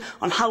protection,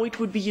 on how it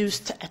would be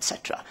used,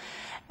 etc.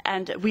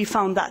 And we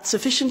found that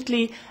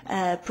sufficiently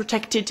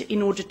protected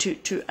in order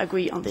to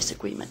agree on this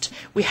agreement.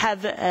 We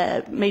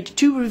have made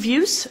 2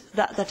 reviews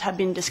that have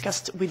been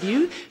discussed with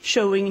you,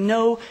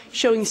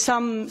 showing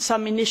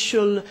some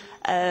initial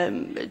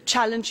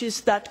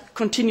challenges that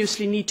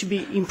continuously need to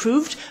be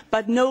improved,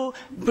 but no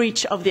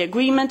breach of the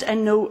agreement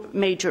and no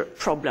major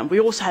problem. We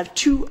also have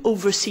 2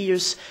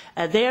 overseers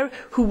there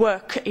who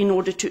work in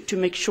order to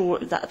make sure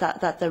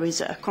that there is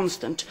a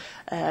constant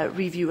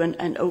review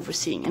and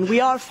overseeing. And we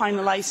are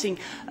finalising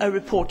a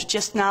report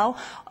just now,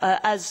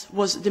 as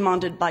was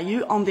demanded by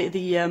you, on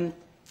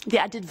the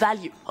added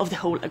value of the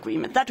whole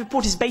agreement. That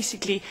report is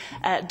basically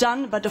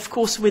done, but of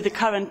course with the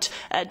current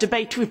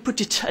debate we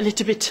put it a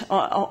little bit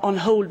on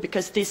hold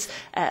because this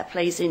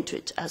plays into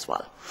it as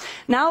well.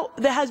 Now,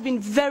 there has been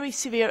very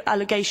severe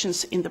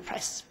allegations in the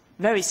press,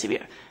 very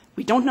severe.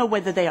 We don't know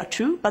whether they are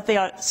true, but they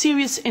are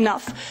serious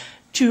enough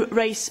to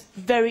raise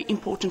very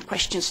important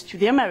questions to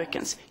the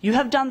Americans. You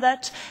have done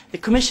that, the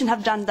Commission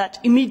have done that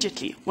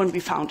immediately when we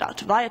found out,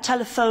 via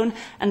telephone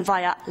and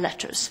via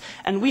letters.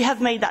 And we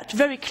have made that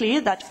very clear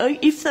that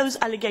if those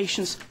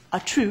allegations are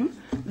true,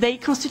 they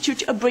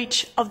constitute a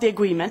breach of the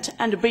agreement,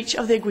 and a breach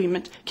of the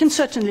agreement can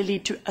certainly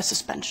lead to a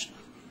suspension.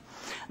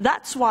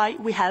 That's why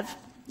we have,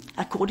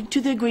 according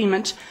to the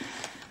agreement,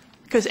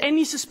 because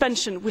any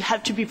suspension will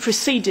have to be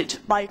preceded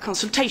by a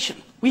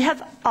consultation, we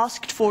have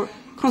asked for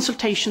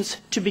consultations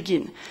to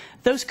begin.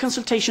 Those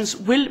consultations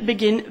will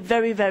begin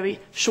very, very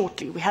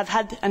shortly. We have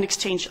had an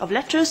exchange of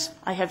letters.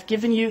 I have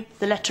given you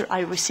the letter I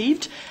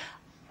received.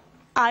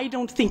 I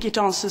don't think it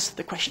answers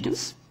the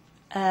questions.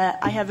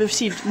 I have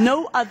received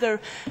no other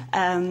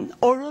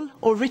oral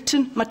or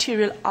written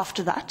material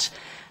after that.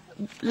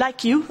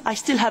 Like you, I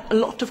still have a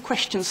lot of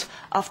questions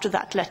after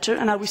that letter,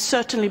 and I will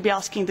certainly be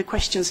asking the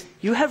questions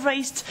you have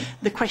raised,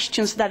 the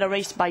questions that are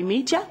raised by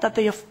media, that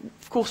they of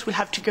course will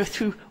have to go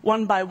through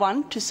one by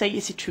one to say,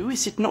 is it true,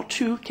 is it not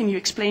true, can you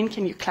explain,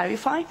 can you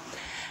clarify,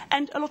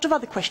 and a lot of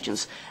other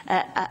questions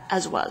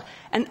as well.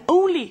 And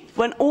only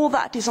when all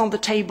that is on the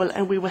table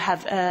and we will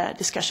have a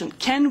discussion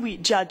can we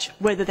judge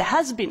whether there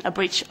has been a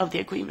breach of the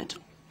agreement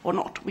or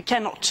not. We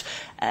cannot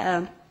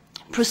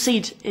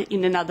proceed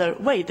in another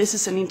way. This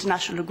is an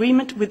international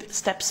agreement with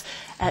steps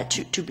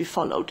to be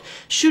followed.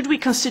 Should we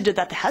consider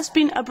that there has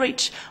been a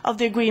breach of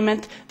the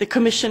agreement, the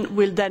Commission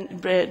will then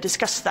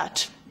discuss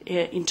that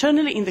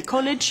internally in the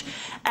College,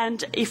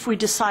 and if we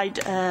decide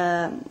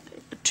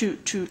to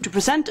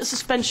present a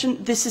suspension,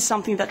 this is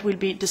something that will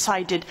be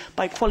decided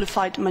by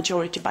qualified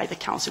majority by the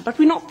Council. But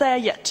we are not there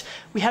yet.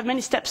 We have many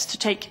steps to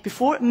take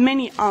before,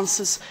 many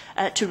answers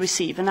to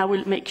receive, and I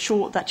will make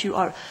sure that you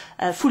are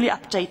fully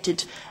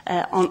updated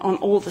on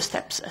all the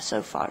steps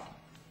so far.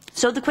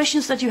 So the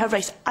questions that you have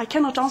raised, I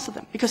cannot answer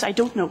them because I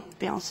don't know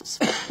the answers.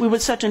 We will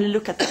certainly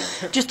look at them.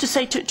 Just to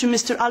say to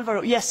Mr.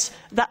 Alvaro, yes,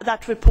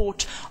 that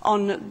report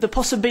on the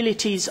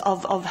possibilities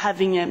of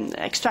having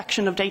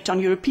extraction of data on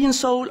European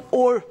soil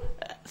or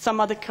some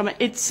other comment,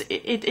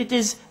 it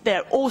is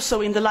there.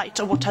 Also in the light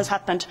of what has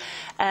happened,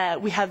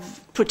 we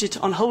have put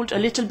it on hold a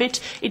little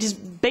bit. It is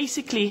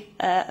basically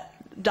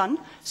done,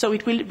 so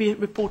it will be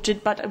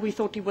reported, but we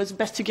thought it was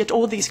best to get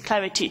all these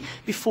clarity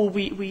before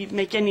we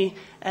make any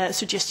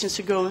suggestions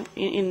to go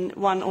in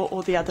one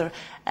or the other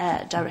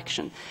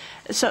direction.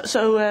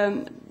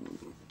 So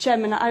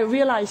Chairman, I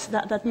realise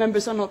that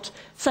members are not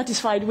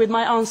satisfied with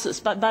my answers,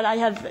 but I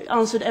have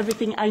answered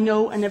everything I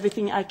know and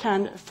everything I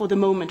can for the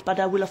moment, but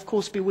I will of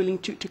course be willing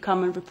to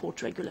come and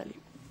report regularly.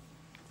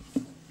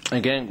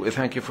 Again, we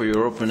thank you for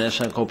your openness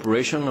and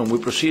cooperation, and we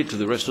proceed to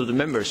the rest of the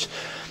members.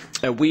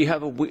 We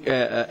have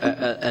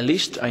a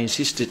list. I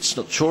insist it's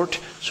not short,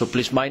 so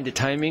please mind the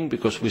timing,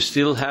 because we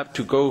still have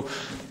to go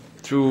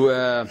through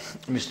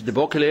Mr. de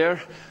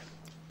Bockelaer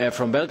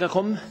from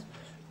Belgacom,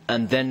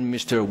 and then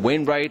Mr.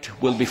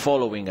 Wainwright will be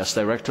following as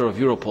Director of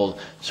Europol.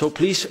 So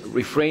please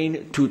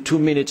refrain to 2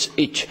 minutes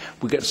each.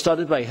 We get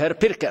started by Herr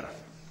Pirker.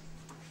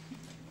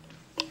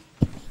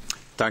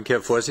 Danke, Herr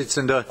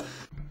Vorsitzender.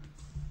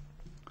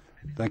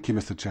 Thank you,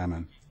 Mr.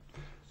 Chairman.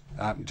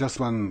 Just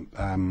one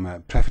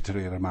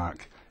prefatory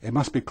remark. It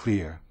must be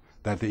clear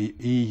that the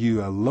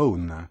EU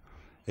alone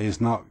is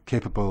not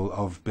capable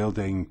of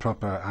building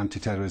proper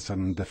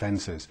anti-terrorism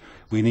defences.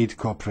 We need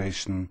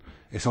cooperation.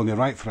 It's only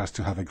right for us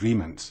to have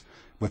agreements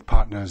with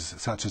partners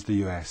such as the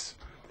US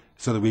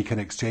so that we can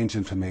exchange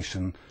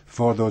information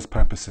for those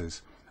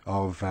purposes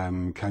of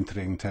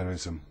countering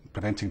terrorism,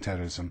 preventing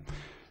terrorism.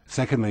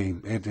 Secondly,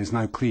 it is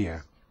now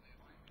clear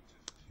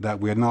that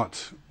we are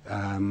not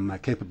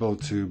capable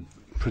to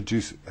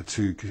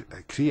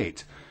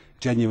create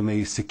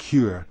genuinely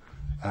secure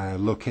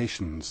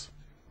locations.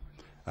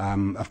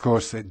 Of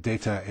course,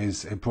 data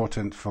is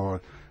important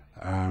for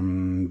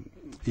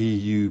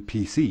EU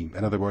PC,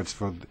 in other words,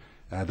 for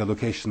the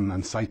location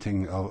and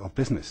siting of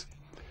business.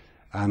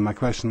 And my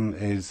question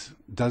is,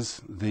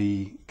 does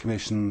the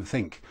Commission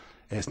think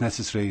it's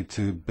necessary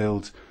to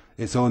build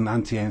its own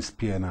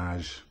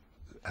anti-espionage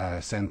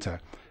centre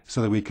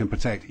so that we can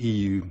protect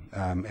EU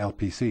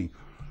PLC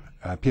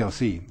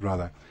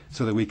rather,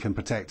 so that we can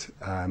protect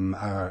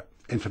our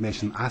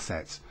information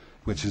assets,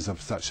 which is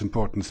of such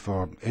importance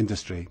for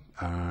industry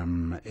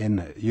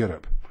in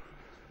Europe?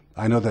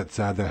 I know that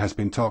there has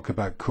been talk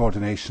about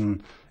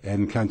coordination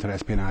in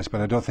counter-espionage,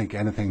 but I don't think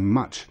anything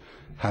much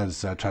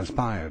has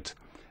transpired.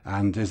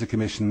 And is the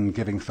Commission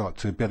giving thought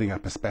to building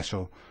up a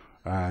special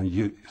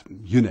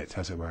unit,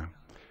 as it were?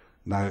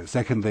 Now,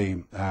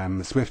 secondly,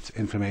 SWIFT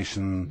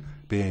information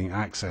being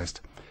accessed.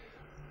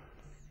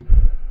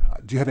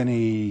 Do you have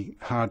any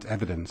hard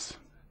evidence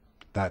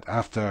that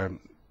after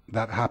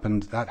that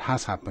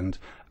has happened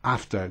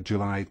after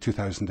July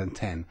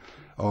 2010,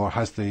 or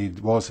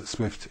was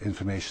SWIFT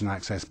information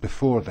accessed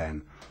before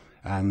then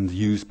and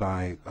used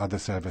by other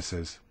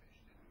services?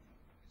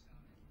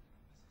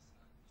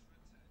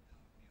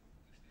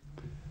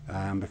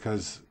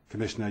 Because,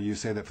 Commissioner, you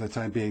say that for the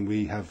time being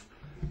we have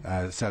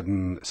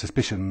certain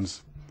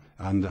suspicions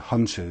and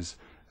hunches,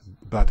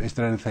 but is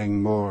there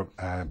anything more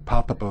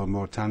palpable,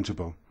 more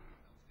tangible?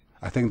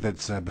 I think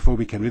that before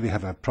we can really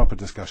have a proper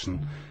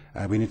discussion,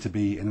 we need to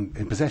be in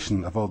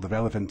possession of all the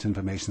relevant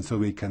information so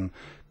we can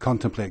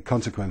contemplate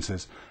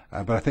consequences.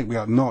 But I think we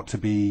ought not to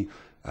be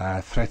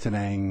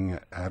threatening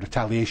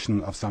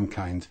retaliation of some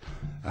kind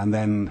and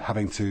then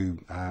having to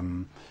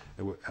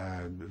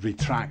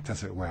retract,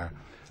 as it were.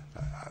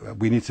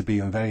 We need to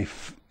be on very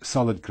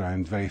solid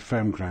ground, very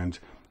firm ground,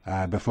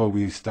 before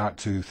we start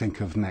to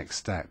think of next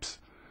steps.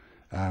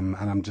 And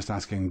I'm just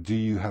asking, do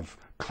you have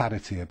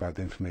clarity about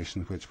the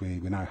information which we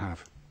now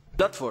have?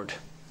 Ludford.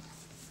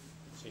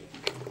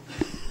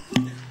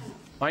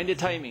 Mind the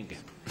timing.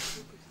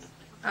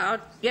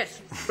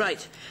 Yes,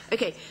 right.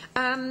 Okay.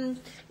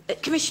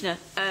 Commissioner,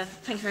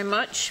 thank you very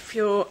much for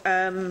your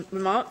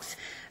remarks.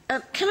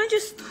 Can I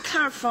just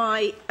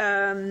clarify,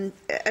 and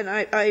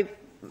I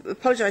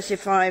apologise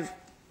if I've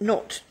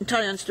not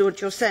entirely understood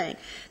what you're saying.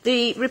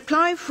 The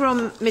reply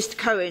from Mr.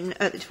 Cohen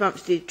at the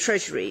Department of the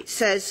Treasury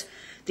says,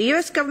 the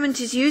US government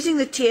is using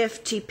the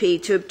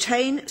TFTP to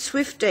obtain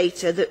SWIFT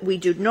data that we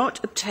do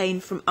not obtain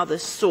from other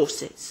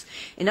sources.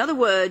 In other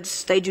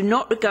words, they do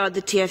not regard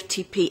the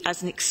TFTP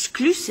as an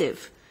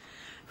exclusive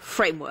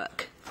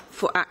framework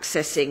for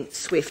accessing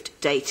SWIFT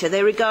data.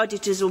 They regard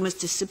it as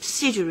almost a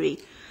subsidiary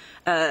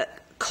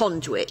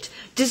conduit.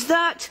 Does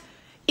that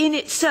in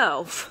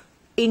itself,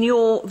 in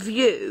your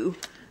view,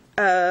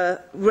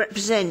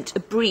 represent a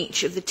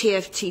breach of the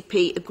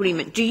TFTP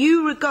agreement? Do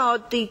you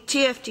regard the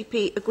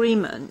TFTP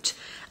agreement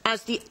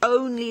as the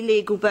only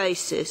legal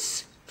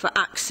basis for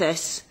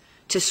access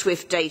to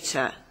SWIFT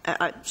data?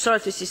 Sorry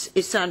if this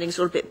is sounding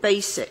sort of a bit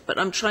basic, but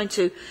I'm trying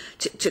to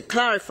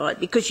clarify,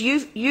 because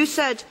you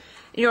said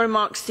in your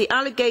remarks the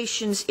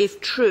allegations,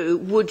 if true,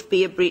 would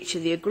be a breach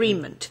of the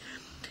agreement.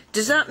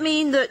 Does that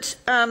mean that,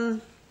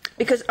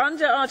 because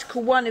under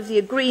Article 1 of the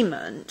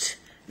agreement,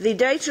 the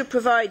data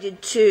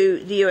provided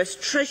to the US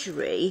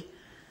Treasury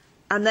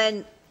and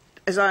then,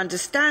 as I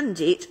understand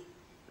it,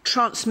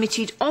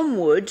 transmitted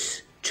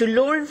onwards to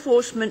law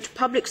enforcement,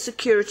 public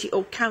security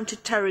or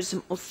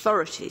counter-terrorism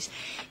authorities.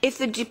 If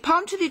the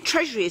Department of the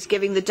Treasury is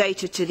giving the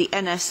data to the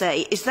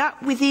NSA, is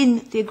that within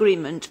the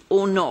agreement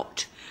or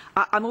not?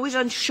 I'm always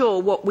unsure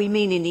what we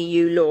mean in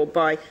EU law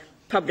by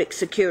public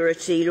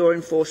security, law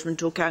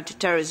enforcement or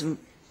counter-terrorism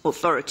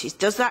authorities.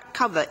 Does that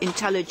cover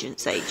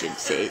intelligence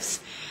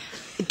agencies?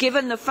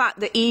 Given the fact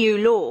that EU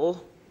law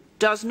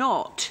does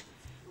not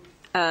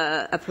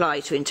apply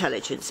to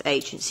intelligence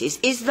agencies.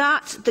 Is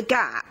that the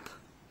gap?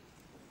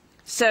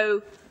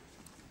 So,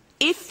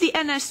 if the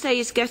NSA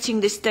is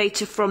getting this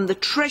data from the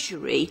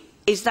Treasury,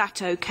 is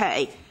that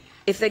okay?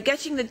 If they're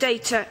getting the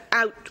data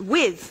out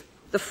with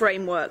the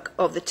framework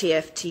of the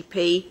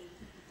TFTP,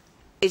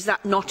 is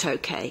that not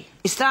okay?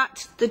 Is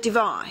that the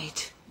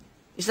divide?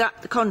 Is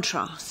that the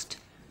contrast?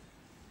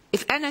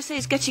 If NSA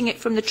is getting it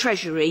from the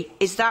Treasury,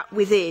 is that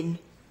within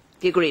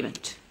the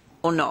agreement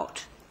or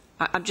not?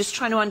 I'm just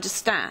trying to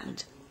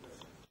understand.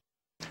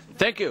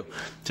 Thank you.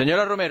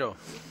 Señora Romero.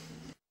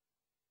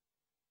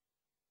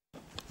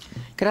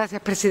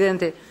 Gracias,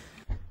 Presidente.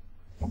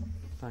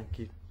 Thank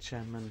you,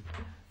 Chairman.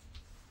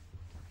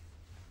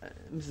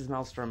 Mrs.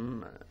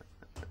 Malmström,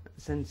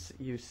 since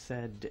you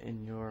said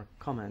in your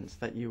comments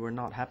that you were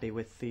not happy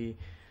with the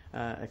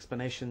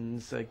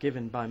explanations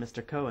given by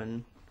Mr.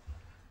 Cohen,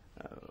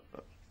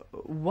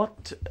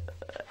 what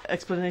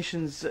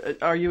explanations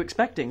are you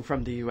expecting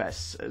from the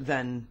US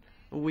then?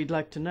 We'd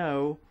like to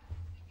know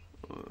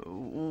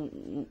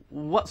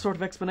what sort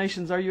of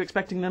explanations are you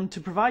expecting them to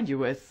provide you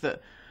with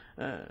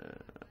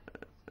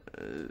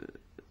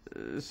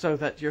so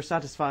that you're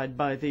satisfied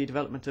by the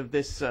development of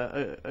this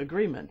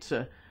agreement.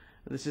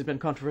 This has been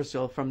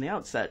controversial from the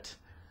outset.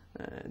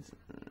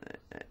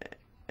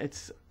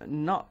 It's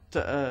not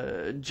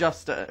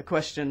just a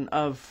question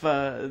of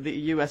the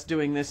US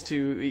doing this to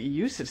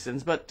EU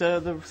citizens, but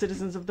the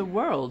citizens of the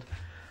world.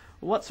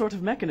 What sort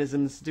of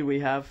mechanisms do we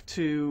have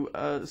to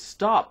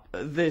stop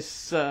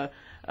this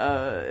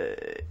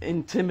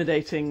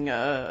intimidating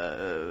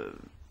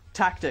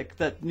tactic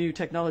that new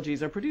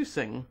technologies are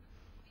producing?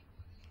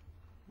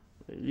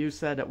 You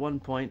said at one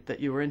point that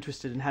you were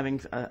interested in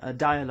having a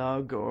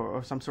dialogue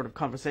or some sort of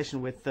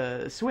conversation with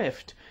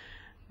Swift.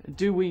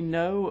 Do we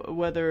know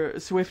whether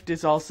Swift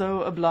is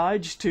also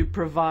obliged to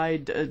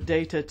provide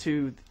data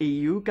to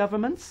EU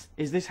governments?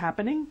 Is this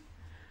happening?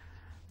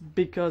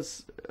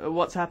 Because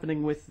what's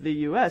happening with the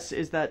US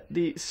is that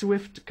the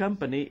Swift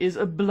company is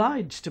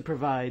obliged to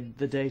provide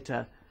the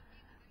data.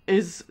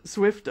 Is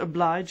Swift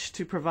obliged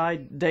to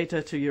provide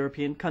data to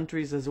European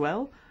countries as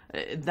well?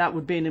 That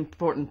would be an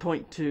important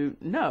point to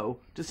know,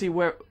 to see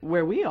where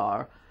we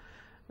are.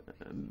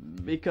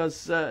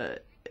 Because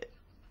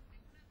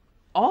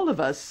all of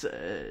us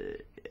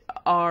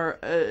are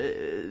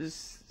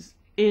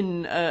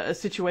in a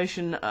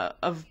situation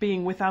of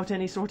being without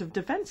any sort of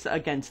defense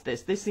against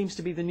this. This seems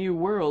to be the new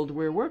world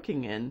we're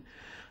working in.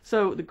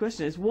 So the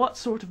question is, what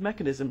sort of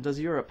mechanism does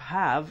Europe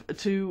have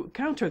to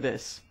counter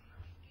this?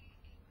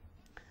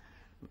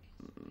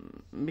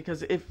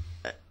 Because if...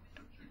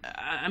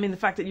 I mean, the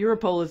fact that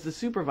Europol is the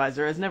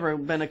supervisor has never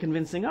been a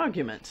convincing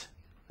argument.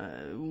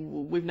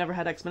 We've never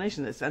had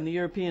explanation of this. And the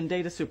European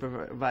data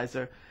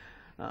supervisor,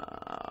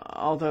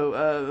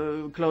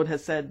 although Claude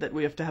has said that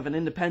we have to have an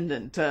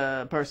independent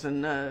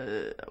person,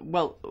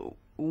 well,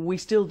 we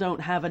still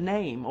don't have a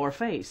name or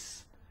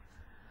face.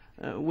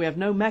 We have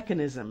no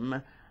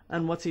mechanism.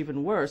 And what's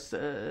even worse,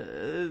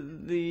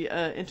 the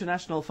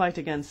international fight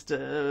against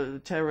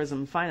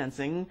terrorism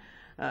financing,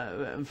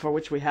 for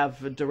which we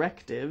have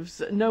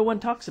directives, no one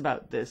talks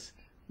about this,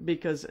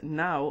 because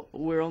now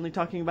we're only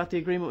talking about the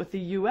agreement with the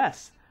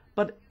US.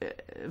 But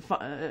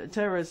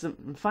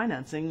terrorism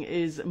financing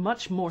is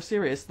much more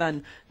serious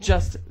than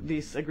just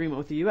this agreement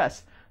with the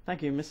US.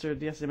 Thank you, Mr.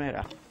 Díaz de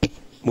Mera.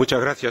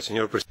 Muchas gracias,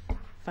 señor presidente.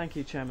 Thank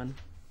you, Chairman.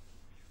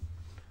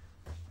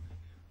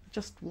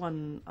 Just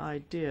one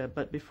idea,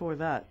 but before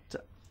that,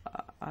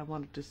 I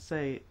wanted to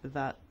say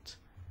that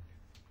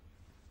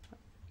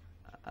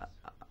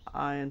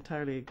I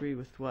entirely agree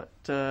with what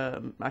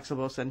Axel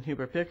Voss and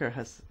Hubert Pirker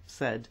has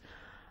said.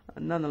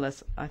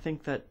 Nonetheless, I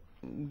think that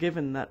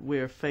given that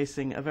we're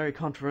facing a very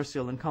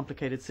controversial and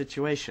complicated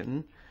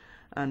situation,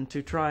 and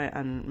to try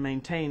and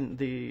maintain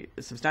the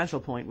substantial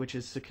point, which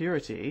is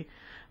security,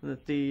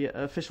 that the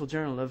official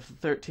journal of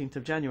 13th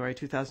of January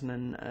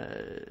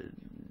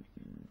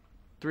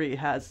 2003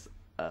 has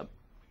a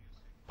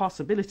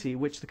possibility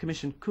which the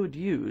Commission could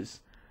use.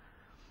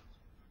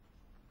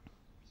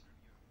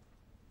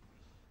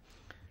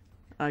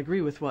 I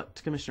agree with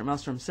what Commissioner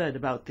Malmström said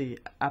about the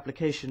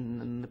application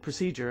and the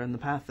procedure and the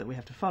path that we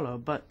have to follow,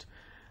 but,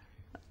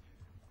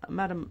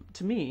 Madam,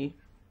 to me,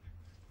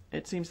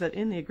 it seems that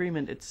in the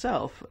agreement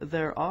itself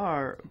there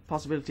are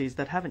possibilities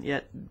that haven't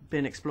yet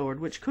been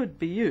explored which could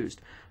be used.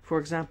 For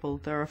example,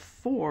 there are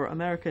 4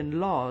 American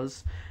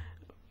laws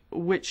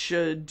which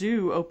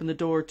do open the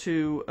door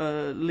to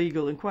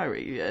legal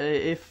inquiry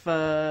if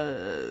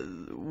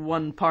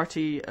one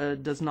party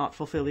does not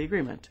fulfill the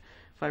agreement.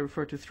 If I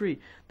refer to 3,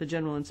 the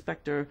General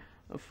Inspector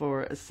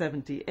for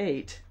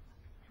 78,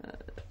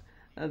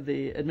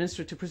 the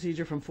Administrative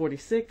Procedure from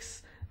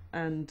 46,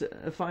 and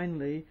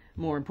finally,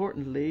 more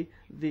importantly,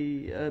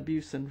 the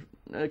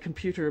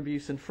computer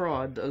abuse and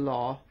fraud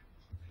law,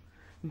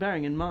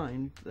 bearing in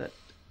mind that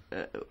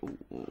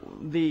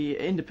the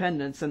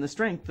independence and the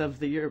strength of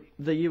the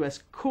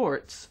U.S.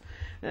 courts,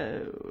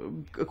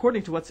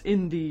 according to what's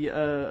in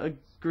the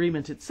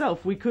agreement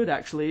itself, we could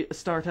actually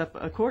start up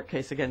a court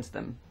case against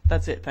them.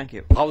 That's it. Thank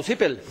you.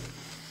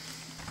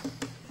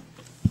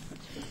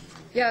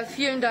 Ja,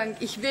 vielen Dank.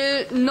 Ich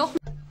will noch...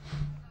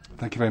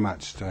 Thank you very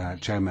much,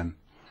 Chairman.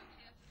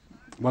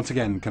 Once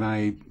again, can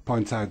I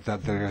point out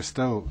that there is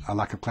still a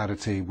lack of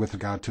clarity with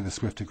regard to the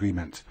SWIFT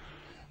agreement.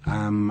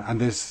 And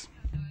this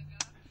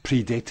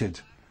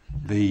predated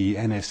the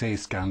NSA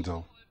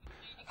scandal.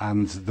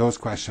 And those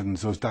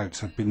questions, those doubts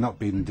have not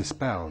been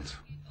dispelled.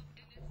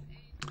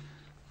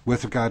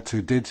 With regard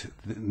to did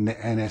the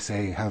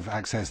NSA have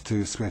access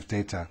to SWIFT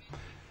data,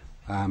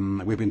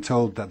 we've been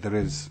told that there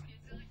is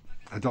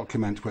a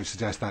document which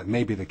suggests that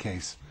may be the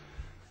case.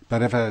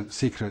 But if a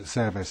secret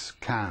service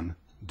can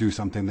do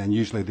something, then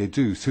usually they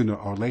do, sooner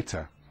or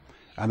later.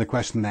 And the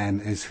question then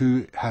is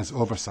who has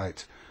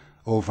oversight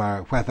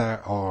over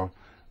whether or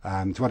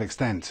to what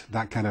extent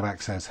that kind of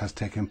access has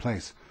taken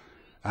place.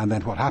 And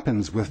then what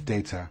happens with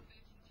data,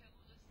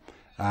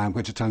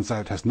 which it turns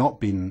out has not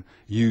been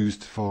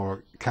used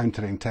for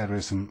countering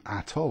terrorism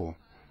at all.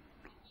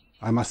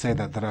 I must say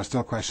that there are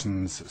still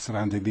questions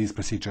surrounding these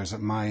procedures.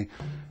 My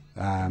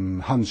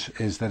hunch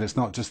is that it's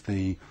not just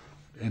the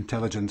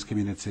intelligence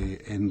community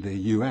in the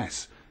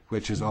US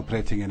which is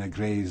operating in a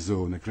grey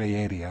zone, a grey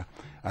area.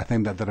 I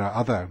think that there are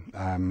other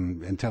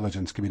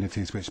intelligence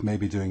communities which may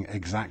be doing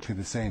exactly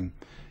the same.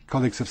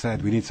 Colleagues have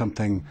said we need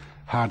something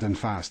hard and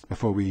fast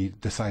before we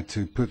decide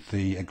to put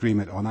the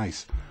agreement on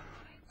ice.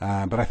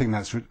 But I think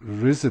that's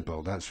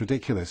risible, that's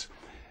ridiculous.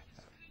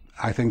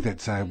 I think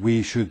that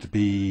we should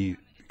be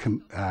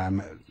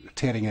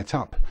tearing it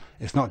up.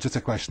 It's not just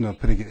a question of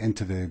putting it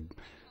into the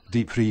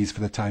deep freeze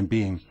for the time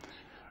being.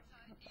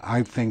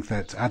 I think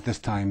that at this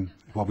time,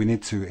 what we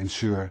need to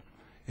ensure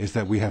is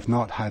that we have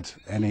not had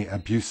any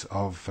abuse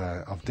of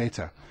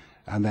data.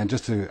 And then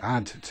just to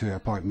add to a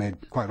point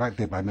made quite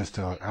rightly by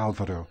Mr.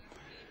 Alvaro,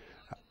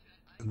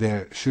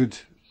 there should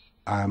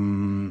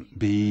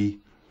be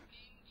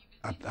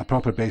a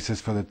proper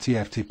basis for the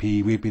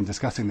TFTP. We've been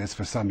discussing this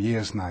for some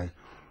years now.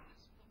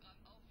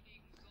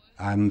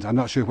 And I'm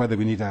not sure whether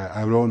we need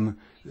our own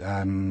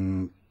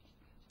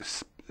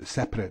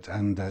separate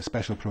and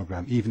special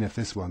programme, even if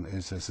this one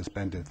is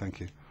suspended. Thank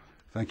you.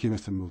 Thank you,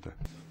 Mr. Mulder.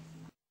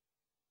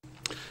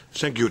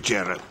 Thank you,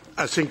 Chair.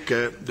 I think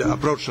the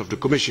approach of the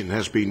Commission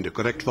has been the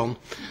correct one.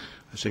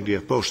 I think they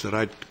have posed the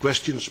right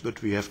questions,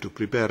 but we have to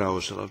prepare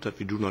ourselves that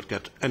we do not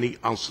get any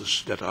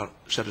answers that are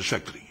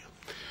satisfactory.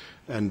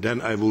 And then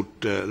I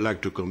would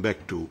like to come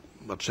back to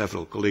what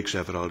several colleagues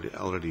have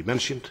already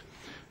mentioned.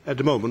 At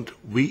the moment,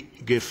 we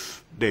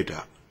give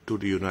data to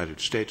the United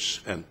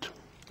States, and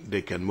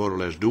they can more or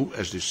less do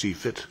as they see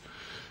fit.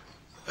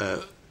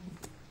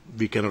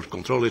 We cannot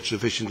control it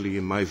sufficiently,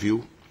 in my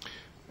view.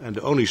 And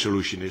the only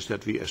solution is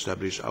that we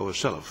establish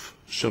ourselves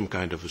some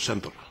kind of a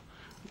center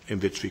in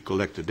which we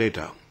collect the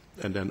data.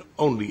 And then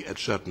only at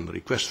certain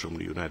requests from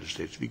the United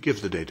States we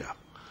give the data.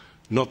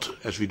 Not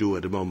as we do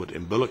at the moment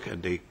in bulk,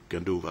 and they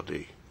can do what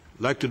they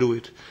like to do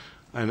it.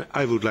 And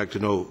I would like to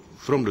know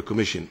from the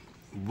Commission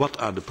what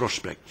are the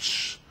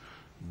prospects,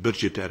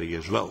 budgetary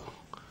as well,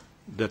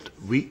 that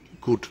we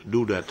could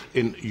do that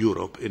in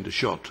Europe in the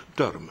short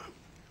term.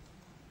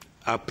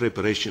 Are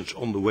preparations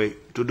on the way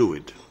to do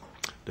it?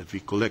 That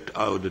we collect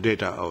the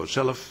data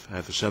ourselves,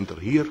 have a center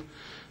here,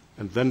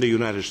 and when the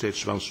United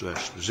States wants to have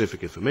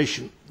specific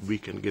information, we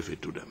can give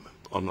it to them,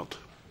 or not.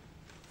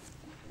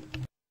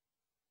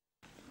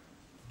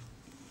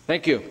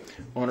 Thank you.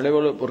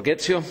 Onorevole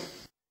Borghezio.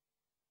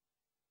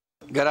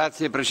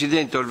 Grazie,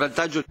 Presidente. Il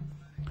vantaggio...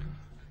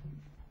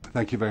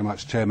 Thank you very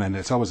much, Chairman.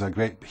 It's always a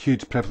great,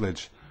 huge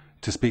privilege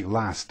to speak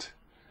last.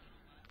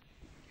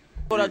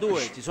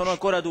 Ci sono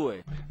ancora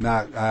due.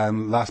 Now,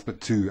 last but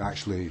two,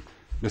 actually.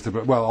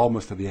 Well,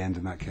 almost at the end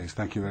in that case.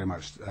 Thank you very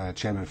much,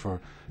 Chairman, for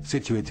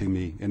situating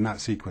me in that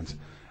sequence.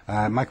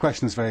 My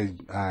question is very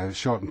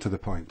short and to the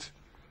point.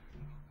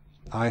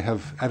 I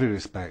have every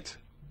respect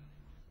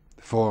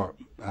for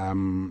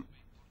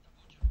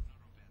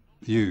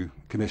you,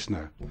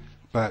 Commissioner,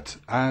 but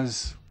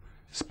as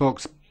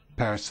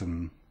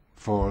spokesperson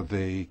for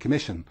the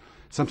Commission,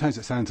 sometimes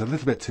it sounds a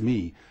little bit to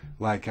me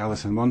like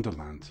Alice in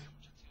Wonderland.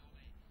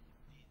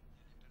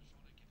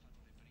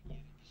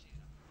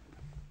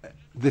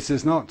 This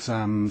is not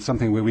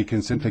something where we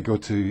can simply go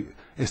to,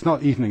 it's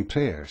not evening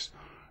prayers.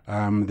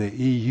 The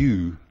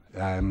EU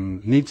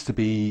needs to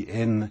be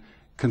in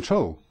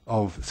control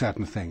of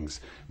certain things.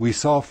 We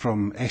saw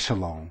from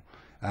Echelon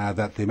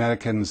that the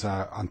Americans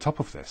are on top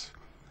of this,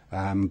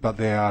 but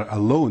they are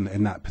alone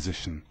in that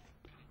position.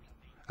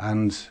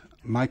 And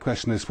my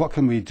question is, what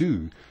can we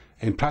do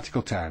in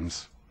practical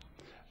terms?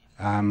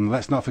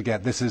 Let's not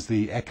forget, this is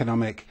the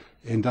economic,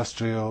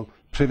 industrial,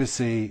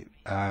 privacy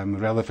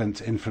relevant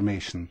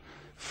information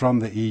from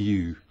the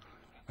EU,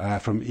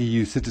 from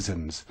EU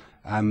citizens,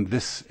 and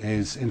this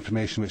is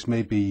information which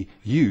may be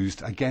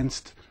used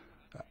against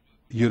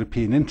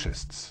European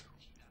interests.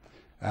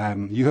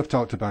 You have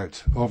talked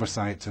about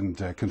oversight and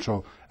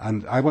control,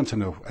 and I want to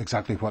know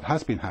exactly what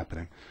has been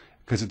happening,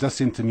 because it does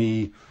seem to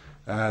me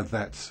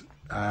that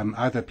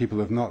either people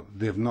have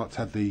not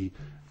had the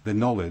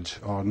knowledge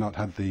or not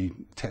had the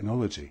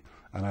technology,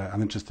 and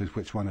I'm interested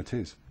which one it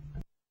is.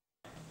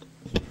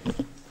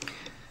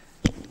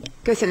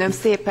 Köszönöm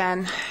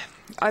szépen.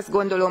 azt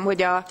gondolom,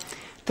 hogy a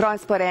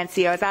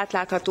transzparencia, az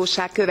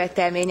átláthatóság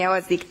követelménye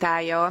az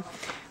diktálja,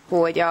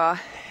 hogy a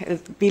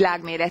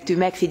világméretű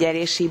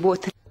megfigyelési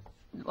botrány.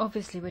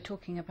 Obviously, we're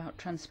talking about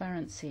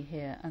transparency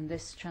here, and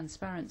this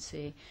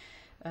transparency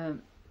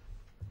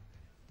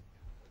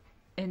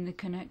in the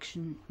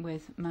connection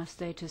with mass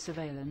data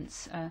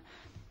surveillance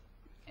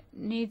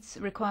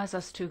requires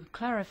us to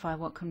clarify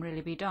what can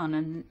really be done,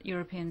 and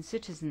European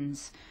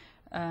citizens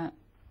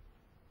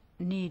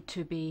need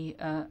to be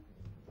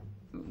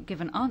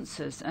given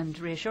answers and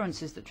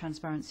reassurances that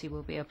transparency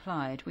will be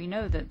applied. We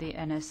know that the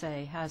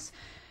NSA has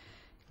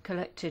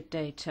collected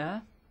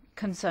data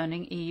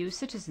concerning EU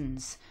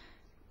citizens,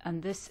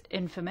 and this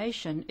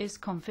information is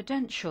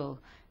confidential.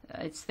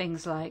 It's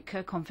things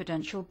like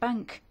confidential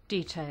bank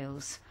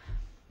details.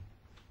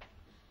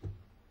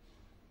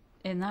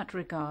 In that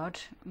regard,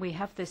 we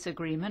have this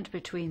agreement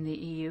between the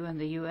EU and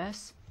the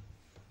US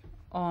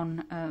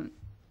on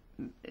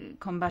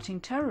combating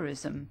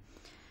terrorism.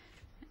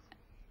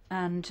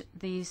 And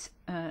these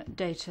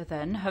data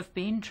then have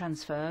been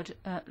transferred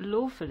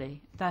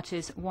lawfully. That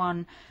is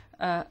one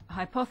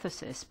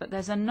hypothesis. But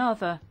there's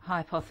another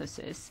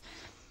hypothesis.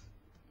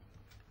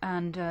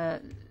 And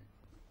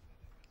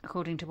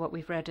according to what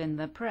we've read in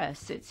the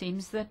press, it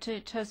seems that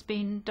this has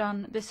been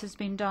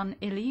done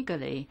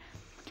illegally.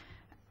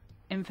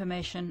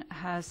 Information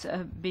has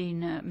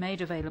been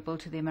made available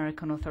to the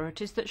American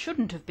authorities that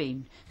shouldn't have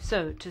been.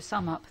 So, to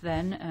sum up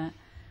then,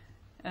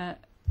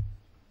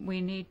 we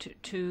need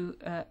to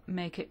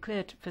make it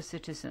clear for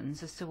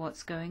citizens as to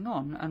what's going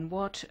on and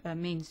what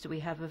means do we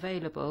have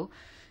available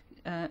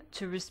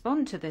to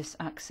respond to this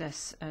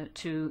access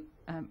to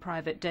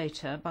private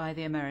data by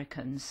the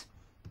Americans.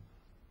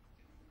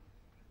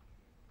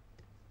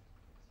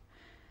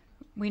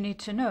 We need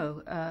to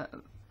know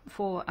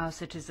for our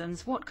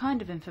citizens what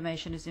kind of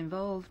information is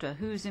involved,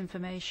 whose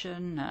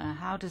information,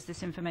 how does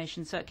this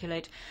information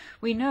circulate.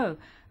 We know,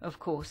 of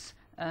course,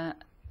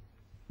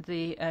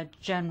 the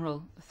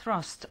general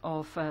thrust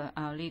of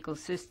our legal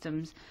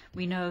systems.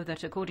 We know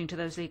that according to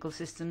those legal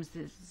systems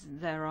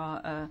there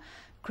are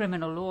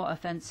criminal law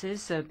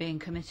offences being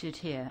committed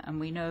here, and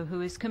we know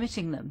who is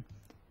committing them.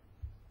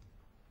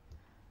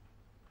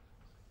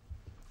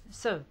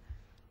 So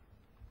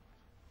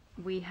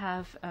we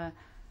have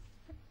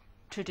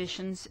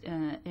traditions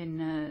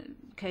in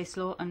case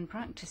law and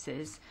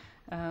practices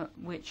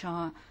which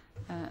are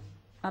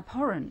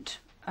abhorrent,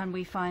 and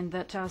we find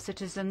that our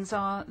citizens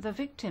are the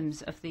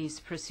victims of these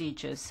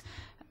procedures,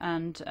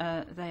 and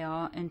they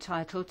are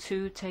entitled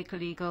to take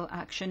legal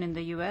action in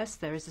the US.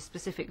 There is a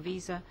specific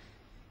visa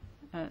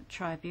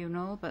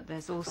tribunal, but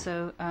there's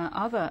also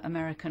other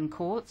American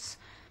courts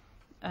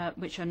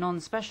which are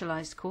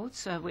non-specialized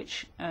courts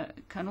which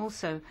can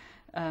also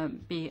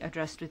be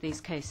addressed with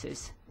these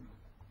cases.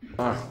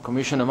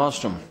 Commissioner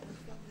Malmström.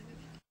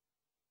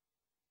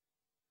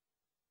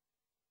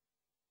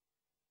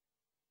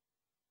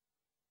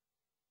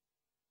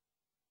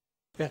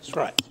 Yes,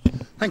 right.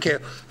 Thank you.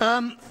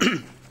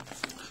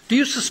 Do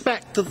you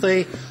suspect that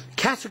the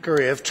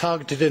category of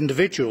targeted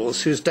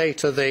individuals whose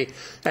data the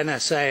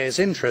NSA is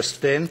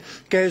interested in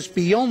goes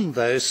beyond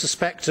those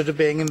suspected of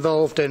being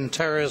involved in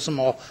terrorism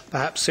or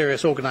perhaps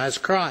serious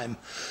organised crime?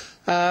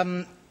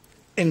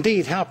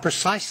 Indeed, how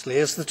precisely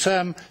is the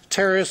term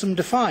terrorism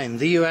defined?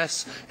 The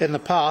US in the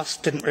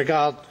past didn't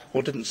regard,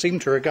 or didn't seem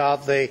to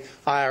regard, the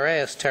IRA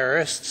as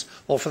terrorists,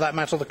 or for that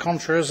matter the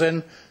Contras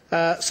in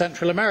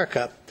Central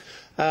America.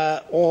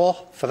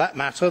 Or, for that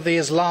matter, the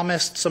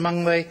Islamists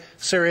among the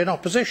Syrian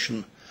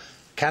opposition.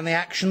 Can the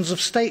actions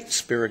of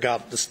states be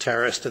regarded as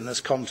terrorist in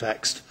this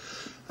context?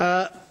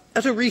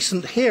 At a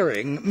recent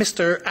hearing,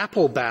 Mr.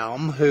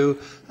 Applebaum, who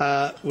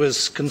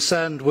was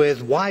concerned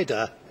with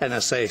wider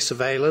NSA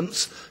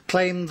surveillance,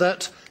 claimed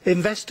that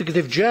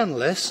investigative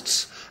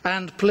journalists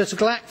and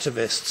political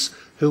activists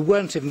who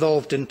weren't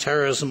involved in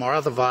terrorism or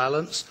other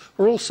violence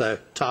were also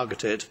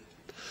targeted.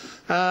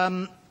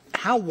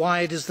 How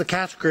wide is the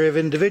category of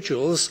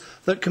individuals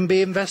that can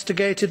be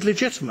investigated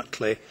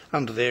legitimately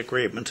under the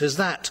agreement? Is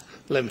that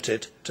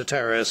limited to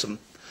terrorism?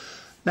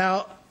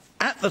 Now,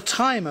 at the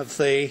time of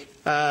the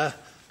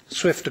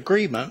Swift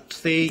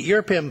agreement, the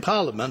European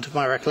Parliament, if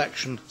my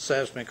recollection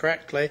serves me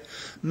correctly,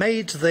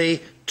 made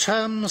the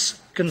terms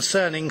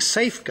concerning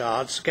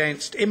safeguards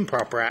against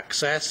improper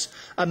access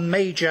a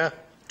major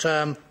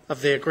term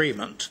of the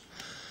agreement.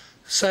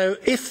 So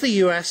if the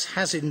US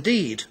has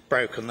indeed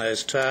broken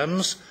those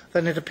terms,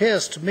 then it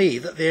appears to me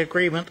that the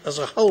agreement as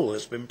a whole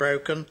has been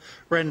broken,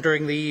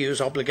 rendering the EU's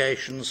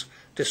obligations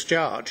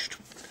discharged.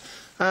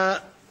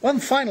 One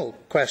final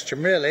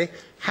question, really.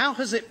 How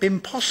has it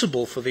been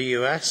possible for the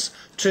US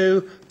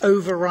to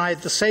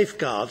override the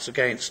safeguards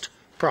against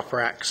proper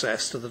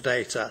access to the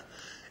data?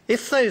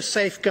 If those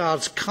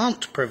safeguards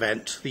can't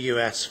prevent the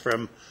US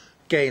from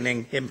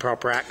gaining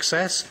improper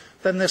access,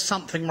 then there's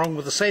something wrong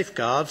with the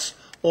safeguards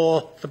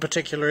or the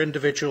particular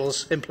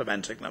individuals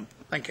implementing them.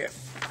 Thank you.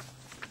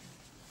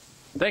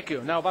 Thank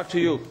you. Now back to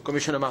you,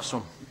 Commissioner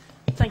Malmström.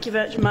 Thank you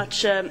very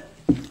much.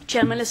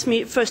 Chairman, let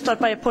me first start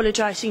by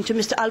apologising to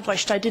Mr.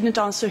 Albrecht. I didn't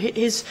answer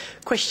his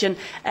question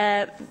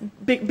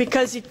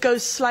because it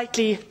goes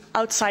slightly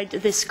outside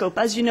this scope.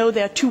 As you know,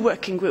 there are two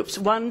working groups,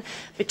 one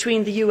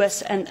between the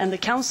US and the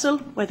Council,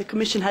 where the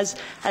Commission has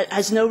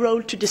no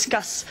role to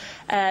discuss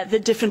the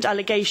different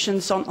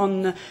allegations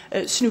on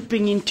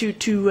snooping into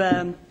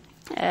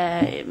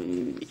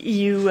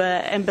EU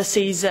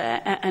embassies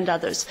and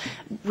others.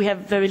 We have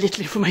very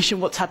little information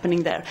on what's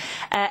happening there.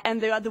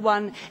 And the other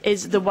one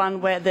is the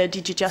one where the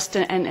DG Just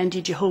and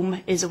DG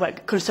Home is aware,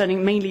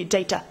 concerning mainly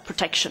data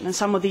protection. And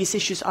some of these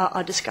issues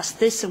are discussed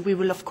this, and we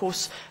will of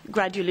course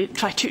gradually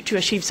try to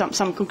achieve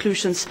some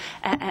conclusions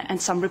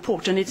and some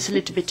report. And it's a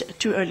little bit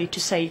too early to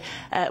say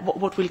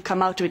what will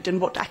come out of it and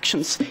what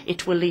actions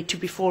it will lead to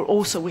before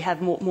also we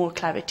have more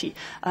clarity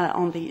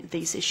on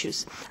these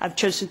issues. I've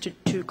chosen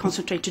to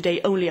concentrate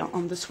today only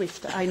on the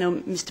SWIFT. I know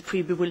Mr.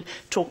 Priebe will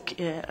talk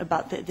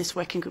about this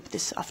working group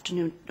this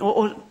afternoon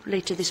or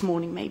later this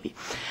morning maybe.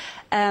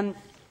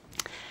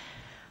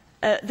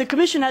 The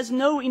Commission has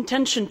no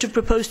intention to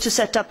propose to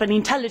set up an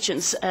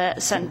intelligence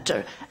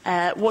centre.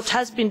 What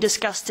has been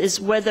discussed is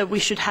whether we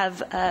should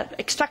have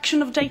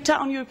extraction of data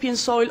on European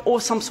soil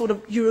or some sort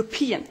of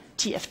European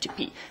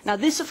TFTP. Now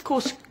this of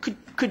course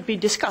could be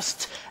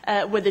discussed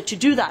whether to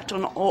do that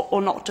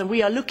or not, and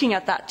we are looking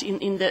at that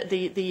in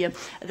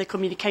the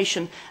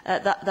communication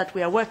that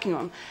we are working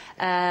on.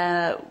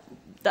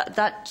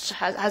 That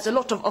has a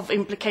lot of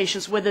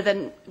implications, whether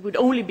then it would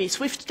only be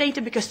SWIFT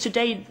data, because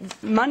today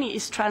money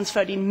is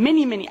transferred in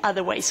many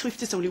other ways.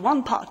 SWIFT is only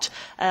one part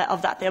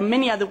of that. There are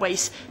many other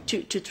ways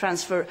to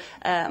transfer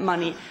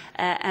money,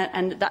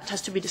 and that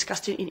has to be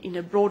discussed in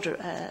a broader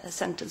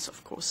sentence,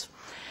 of course.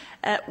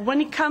 When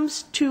it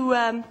comes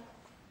to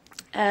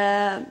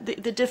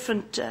the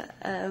different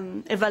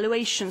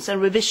evaluations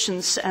and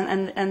revisions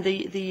and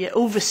the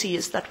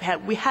overseers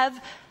that we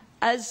have,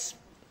 as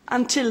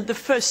until the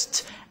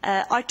first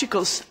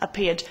articles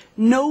appeared,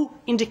 no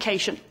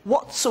indication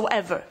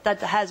whatsoever that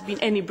there has been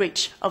any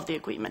breach of the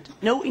agreement.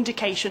 No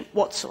indication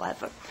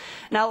whatsoever.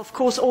 Now, of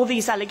course, all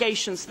these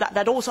allegations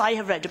that also I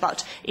have read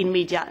about in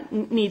media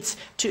needs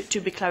to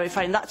be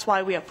clarified, and that's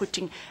why we are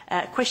putting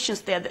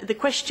questions there. The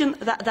question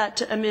that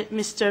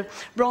Mr.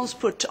 Brons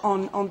put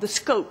on the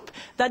scope,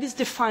 that is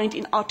defined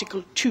in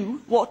Article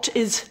 2, what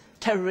is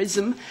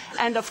terrorism,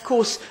 and of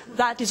course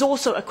that is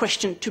also a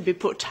question to be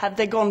put. Have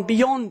they gone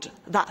beyond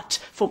that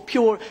for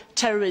pure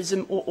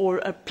terrorism or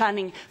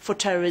planning for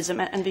terrorism?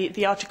 And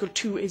the Article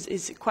 2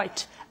 is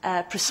quite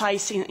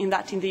precise in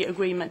the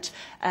agreement,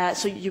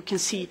 so you can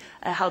see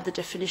how the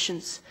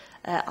definitions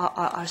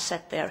are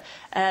set there.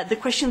 The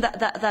question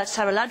that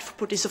Sarah Ladford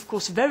put is of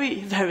course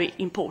very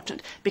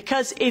important,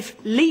 because if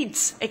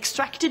leads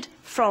extracted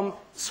from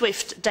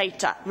SWIFT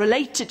data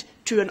related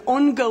to an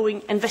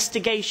ongoing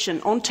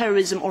investigation on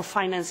terrorism or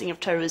financing of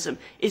terrorism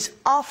is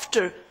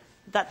after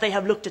that they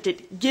have looked at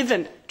it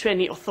given to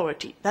any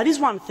authority, that is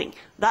one thing.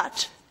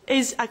 That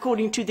is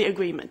according to the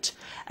agreement.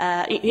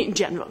 In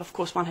general, of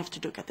course, one has to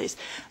look at this.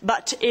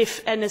 But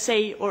if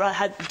NSA or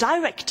had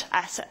direct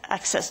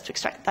access to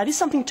extract, that is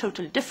something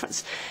totally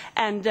different.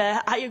 And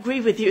I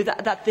agree with you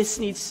that this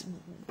needs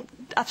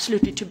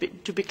absolutely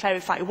to be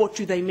clarified. What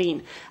do they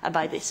mean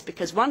by this?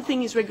 Because one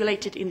thing is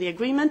regulated in the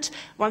agreement,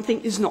 one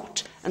thing is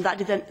not, and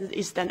that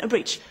is then a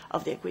breach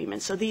of the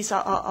agreement. So these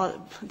are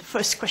the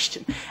first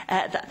question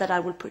that I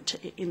will put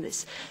in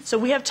this. So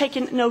we have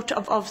taken note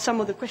of some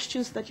of the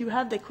questions that you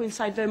had. They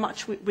coincide very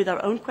much with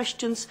our own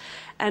questions,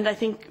 and I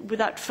think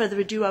without further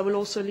ado I will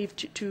also leave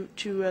to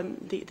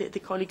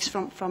the colleagues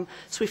from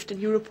SWIFT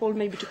and Europol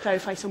maybe to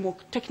clarify some more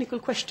technical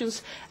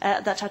questions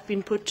that have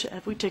been put.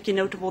 We've taken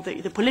note of all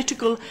the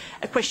political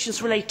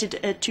questions related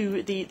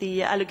to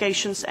the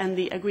allegations and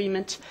the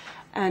agreement,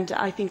 and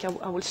I think I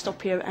will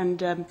stop here,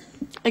 and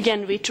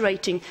again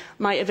reiterating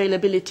my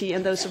availability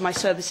and those of my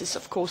services,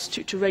 of course,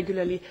 to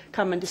regularly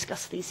come and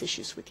discuss these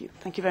issues with you.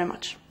 Thank you very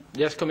much.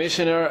 Yes,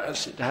 Commissioner,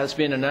 as it has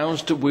been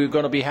announced, we're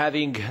going to be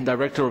having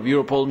Director of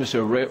Europol,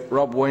 Mr.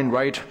 Rob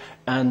Wainwright,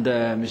 and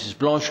Mrs.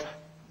 Blanche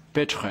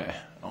Petre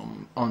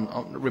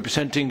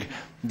representing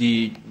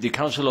the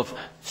Council of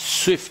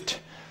Swift,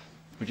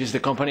 which is the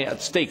company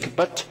at stake.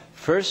 But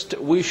first,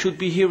 we should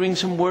be hearing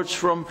some words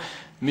from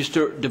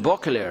Mr. De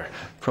Bockeler,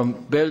 from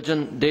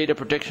Belgian Data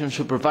Protection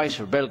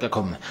Supervisor,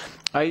 Belgacom.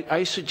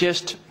 I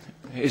suggest,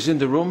 he's in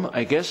the room,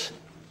 I guess.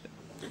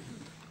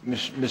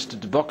 Mr.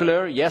 De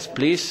Bockeler, yes,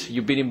 please,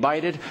 you've been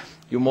invited.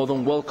 You're more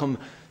than welcome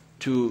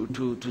to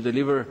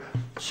deliver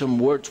some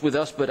words with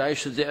us, but I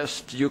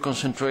suggest you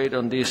concentrate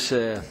on this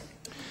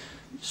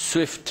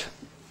SWIFT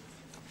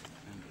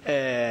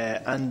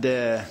and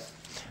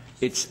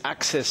its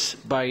access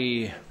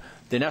by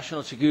the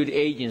National Security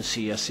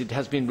Agency, as it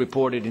has been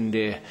reported in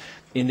the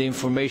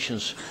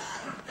informations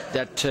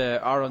that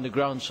are on the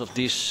grounds of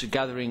this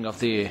gathering of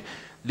the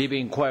Libe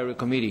Inquiry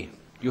Committee.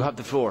 You have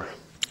the floor.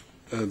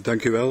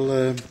 Dank u wel,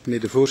 meneer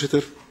de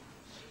voorzitter.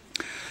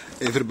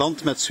 In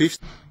verband met SWIFT.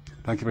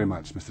 Thank you very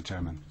much, Mr.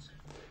 Chairman.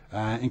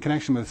 In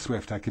connection with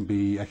SWIFT, I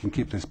can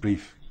keep this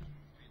brief.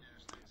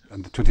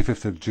 On the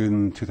 25th of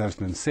June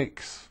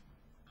 2006,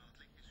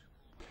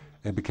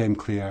 it became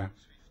clear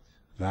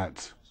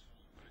that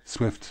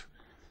SWIFT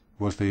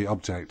was the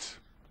object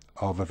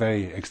of a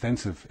very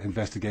extensive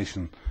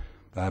investigation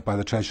by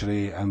the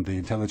Treasury and the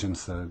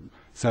intelligence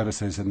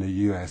services in the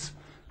US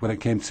when it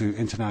came to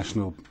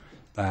international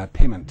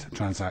payment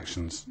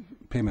transactions,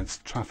 payments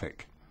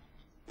traffic.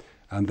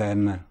 And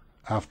then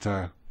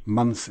after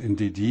months,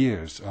 indeed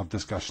years of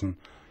discussion,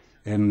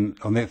 on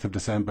the 8th of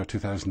December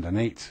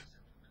 2008,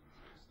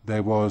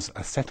 there was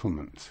a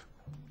settlement,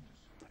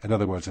 in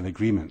other words, an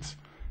agreement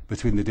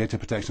between the data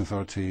protection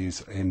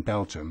authorities in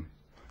Belgium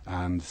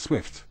and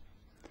SWIFT,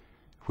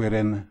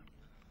 wherein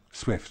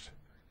SWIFT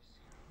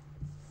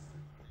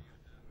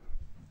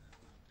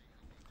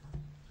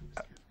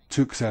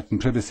took certain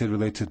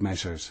privacy-related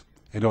measures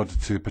in order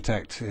to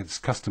protect its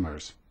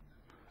customers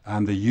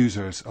and the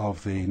users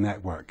of the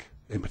network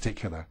in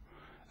particular,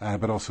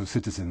 but also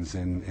citizens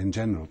in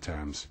general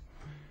terms.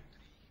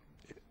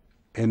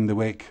 In the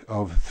wake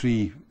of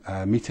 3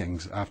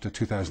 meetings after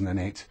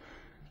 2008,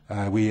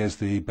 we as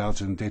the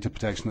Belgian Data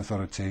Protection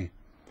Authority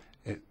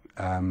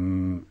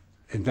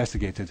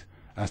investigated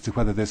as to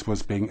whether this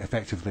was being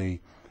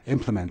effectively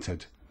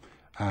implemented.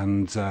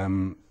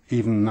 And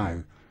even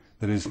now,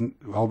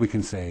 all we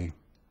can say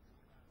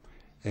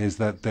is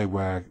that there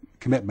were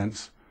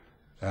commitments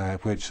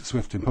which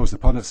SWIFT imposed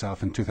upon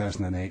itself in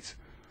 2008,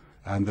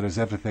 and there is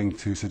everything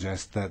to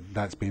suggest that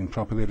that's been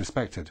properly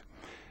respected.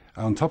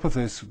 On top of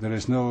this, there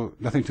is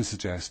nothing to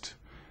suggest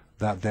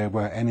that there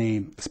were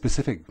any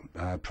specific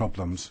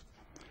problems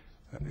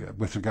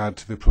with regard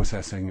to the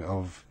processing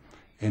of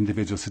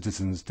individual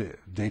citizens'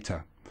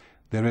 data.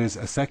 There is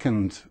a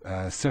second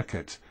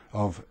circuit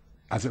of,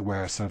 as it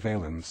were,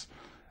 surveillance,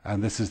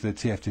 and this is the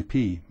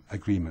TFTP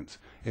agreement.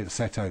 It's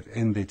set out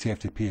in the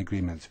TFTP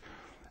agreement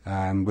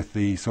with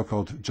the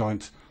so-called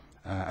joint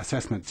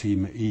assessment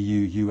team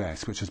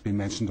EU-US, which has been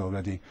mentioned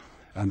already,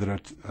 and there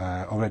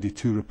are already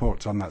 2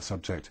 reports on that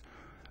subject.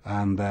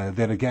 And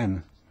there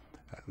again,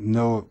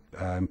 no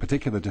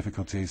particular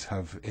difficulties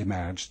have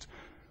emerged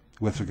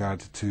with regard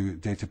to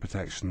data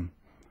protection,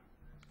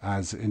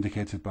 as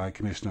indicated by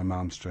Commissioner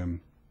Malmström.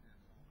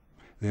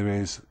 There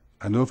is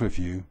an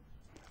overview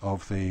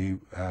of the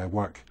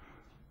work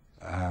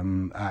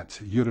at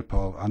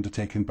Europol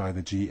undertaken by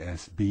the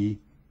GSB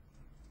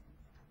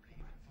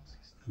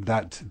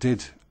that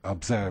did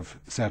observe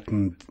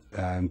certain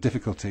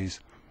difficulties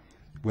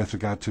with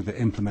regard to the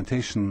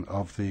implementation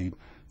of the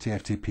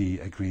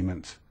TFTP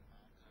agreement,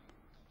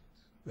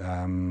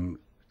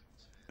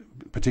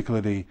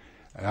 particularly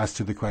as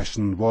to the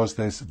question, was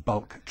this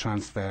bulk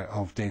transfer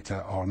of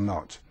data or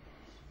not?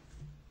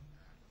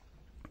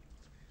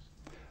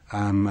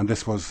 And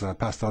this was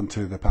passed on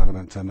to the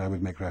Parliament, and I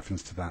would make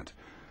reference to that.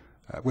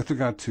 With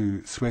regard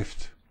to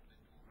SWIFT,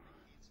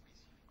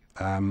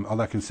 all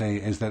I can say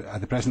is that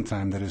at the present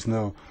time there is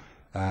no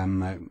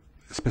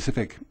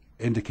specific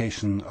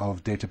indication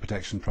of data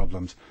protection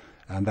problems,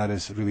 and that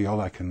is really all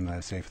I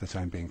can say for the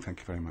time being. Thank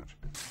you very much.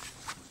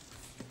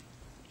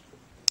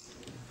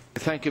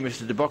 Thank you,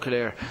 Mr. de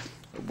Bocquelaire.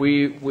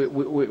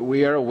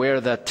 We are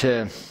aware that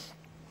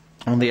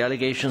on the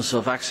allegations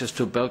of access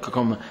to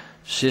Belgacom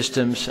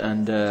systems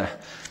and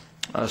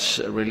as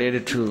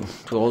related to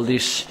all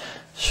this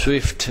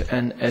SWIFT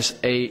and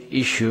NSA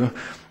issue,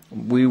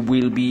 we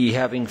will be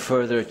having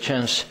further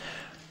chance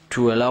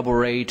to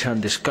elaborate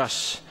and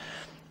discuss,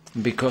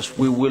 because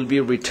we will be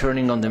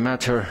returning on the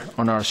matter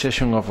on our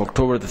session of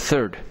October the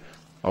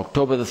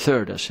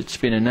 3rd, as it's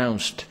been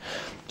announced.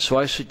 So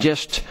I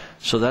suggest,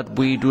 so that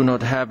we do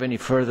not have any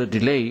further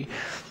delay,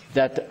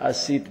 that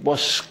as it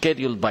was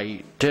scheduled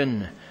by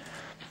 10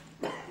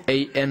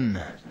 a.m.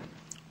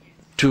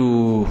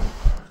 to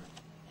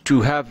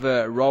have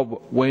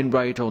Rob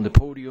Wainwright on the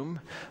podium,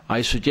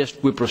 I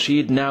suggest we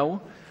proceed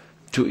now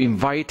to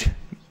invite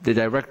the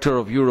Director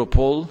of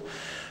Europol,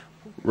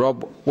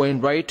 Rob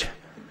Wainwright,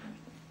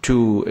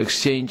 to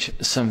exchange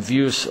some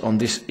views on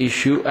this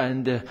issue,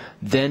 and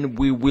then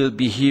we will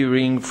be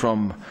hearing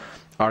from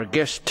our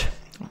guest,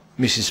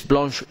 Mrs.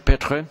 Blanche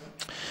Petre,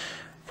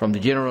 from the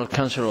General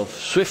Council of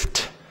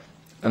Swift,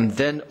 and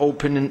then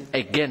opening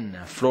again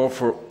floor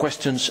for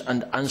questions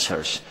and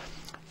answers.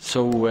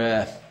 So,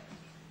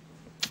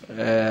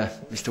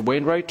 Mr.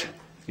 Wainwright,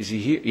 is he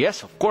here?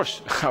 Yes, of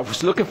course. I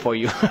was looking for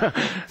you.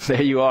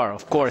 There you are,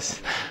 of course.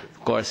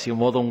 Of course, you're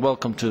more than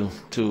welcome to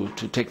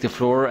take the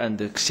floor and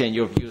exchange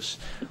your views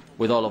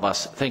with all of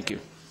us. Thank you.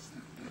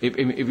 If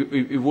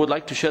you would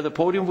like to share the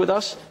podium with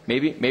us,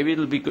 maybe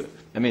it'll be good.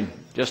 I mean,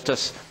 just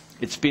as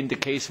it's been the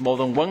case more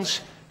than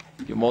once,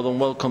 you're more than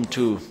welcome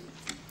to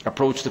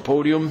approach the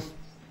podium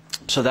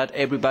so that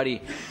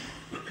everybody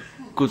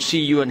could see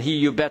you and hear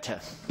you better.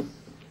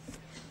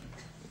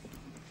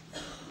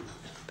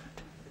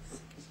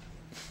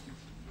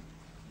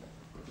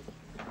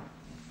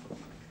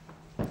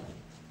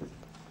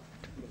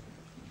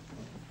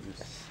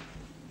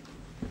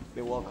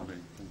 You're welcome.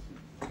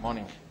 Good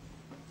morning.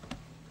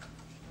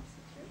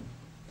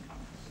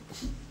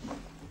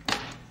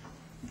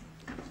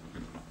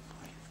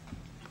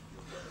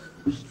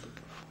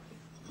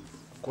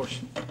 Of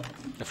course.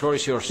 The floor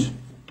is yours.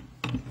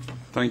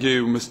 Thank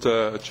you,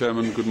 Mr.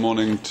 Chairman. Good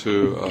morning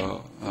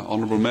to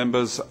honourable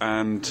members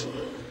and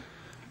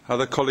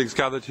other colleagues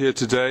gathered here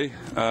today.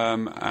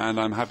 And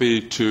I'm happy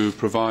to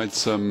provide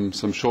some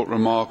short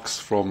remarks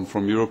from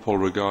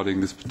Europol regarding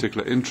this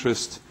particular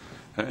interest,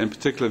 in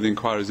particular the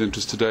inquiry's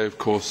interest today, of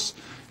course,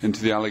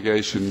 into the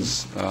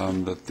allegations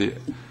that the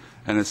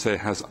NSA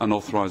has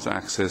unauthorised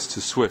access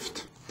to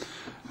SWIFT.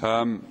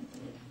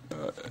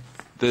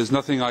 There's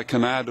nothing I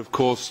can add, of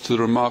course, to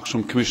the remarks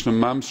from Commissioner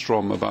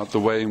Malmström about the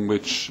way in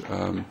which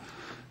the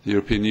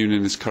European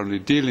Union is currently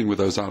dealing with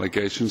those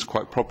allegations.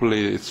 Quite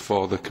properly, it's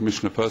for the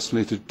Commissioner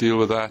personally to deal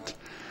with that.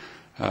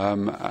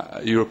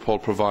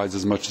 Europol provides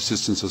as much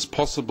assistance as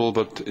possible,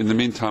 but in the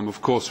meantime,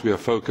 of course, we are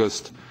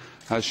focused,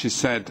 as she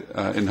said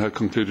in her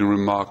concluding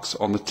remarks,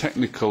 on the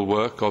technical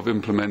work of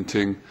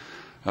implementing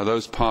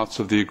those parts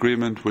of the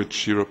agreement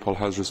which Europol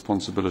has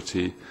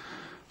responsibility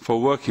for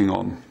working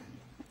on.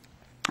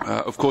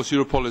 Of course,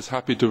 Europol is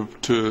happy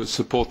to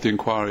support the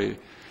inquiry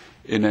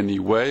in any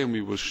way,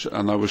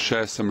 and I will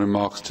share some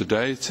remarks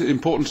today. It's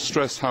important to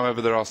stress,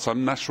 however, there are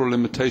some natural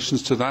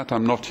limitations to that.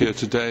 I'm not here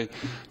today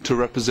to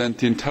represent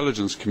the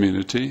intelligence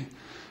community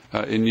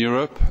in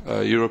Europe.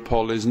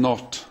 Europol is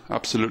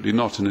absolutely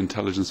not an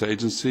intelligence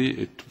agency.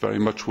 It very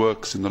much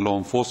works in the law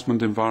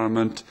enforcement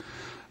environment,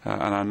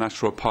 and our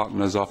natural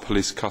partners are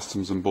police,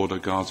 customs and border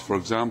guards, for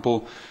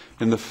example,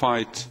 in the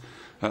fight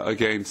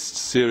against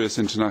serious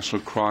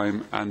international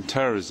crime and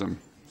terrorism.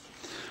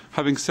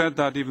 Having said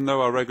that, even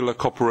though our regular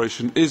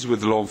cooperation is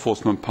with law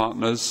enforcement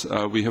partners,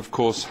 we of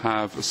course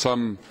have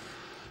some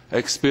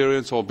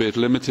experience, albeit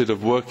limited,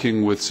 of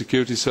working with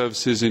security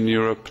services in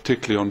Europe,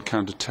 particularly on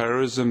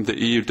counter-terrorism. The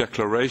EU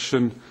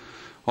declaration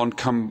on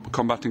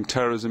combating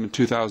terrorism in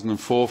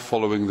 2004,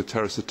 following the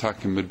terrorist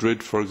attack in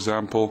Madrid, for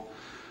example,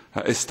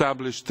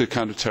 established the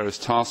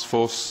counter-terrorist task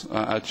force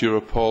at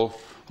Europol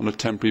on a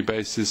temporary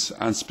basis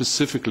and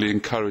specifically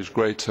encourage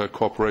greater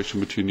cooperation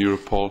between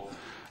Europol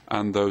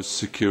and those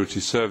security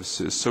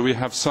services. So we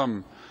have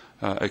some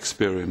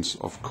experience,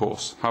 of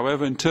course.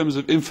 However, in terms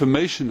of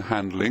information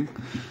handling,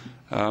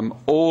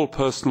 all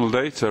personal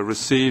data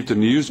received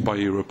and used by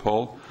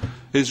Europol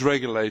is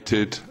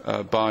regulated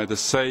by the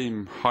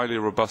same highly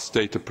robust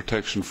data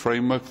protection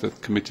framework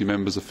that committee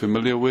members are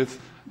familiar with,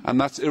 and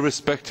that's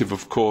irrespective,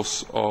 of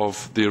course,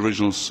 of the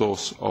original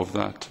source of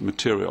that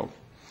material.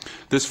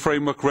 This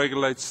framework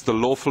regulates the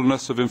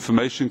lawfulness of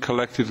information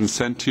collected and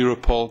sent to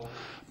Europol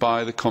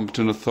by the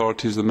competent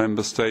authorities of the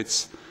Member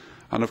States,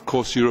 and of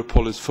course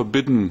Europol is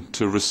forbidden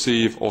to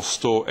receive or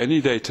store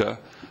any data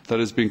that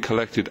has been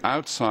collected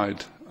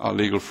outside our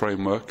legal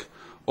framework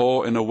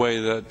or in a way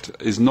that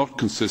is not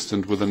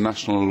consistent with the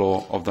national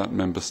law of that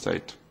Member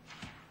State.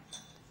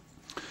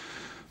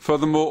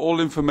 Furthermore,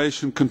 all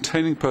information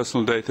containing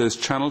personal data is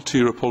channelled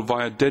to Europol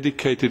via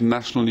dedicated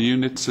national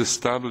units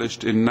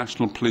established in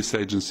national police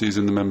agencies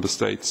in the Member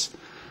States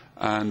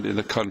and in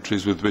the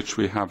countries with which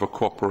we have a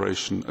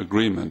cooperation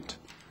agreement.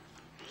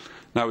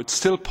 Now, it's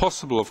still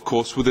possible, of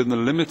course, within the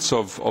limits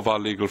of our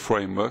legal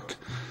framework,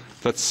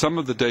 that some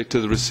of the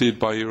data received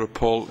by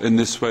Europol in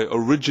this way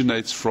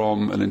originates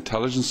from an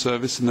intelligence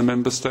service in the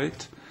Member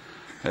State,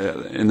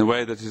 in the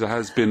way that it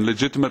has been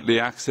legitimately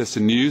accessed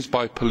and used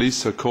by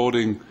police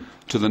according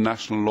to the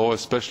national law,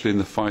 especially in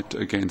the fight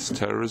against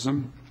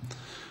terrorism,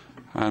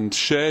 and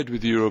shared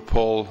with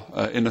Europol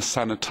in a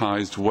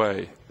sanitised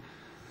way.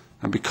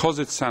 And because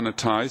it's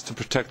sanitised, to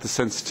protect the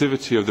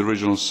sensitivity of the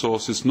original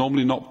source, it's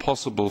normally not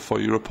possible for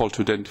Europol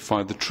to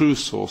identify the true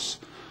source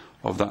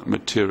of that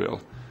material.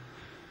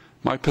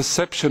 My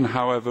perception,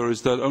 however,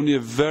 is that only a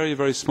very,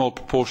 very small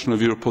proportion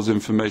of Europol's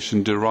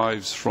information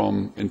derives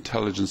from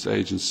intelligence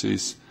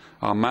agencies.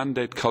 Our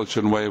mandate, culture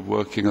and way of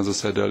working, as I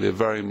said earlier,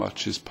 very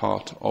much is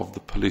part of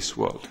the police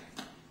world.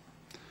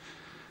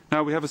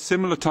 Now, we have a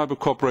similar type of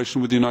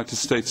cooperation with the United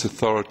States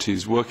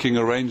authorities. Working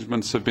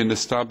arrangements have been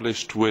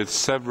established with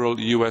several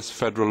US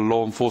federal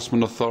law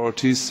enforcement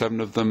authorities. 7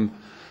 of them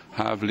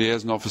have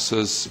liaison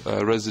officers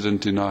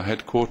resident in our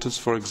headquarters,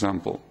 for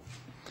example.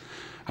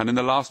 And in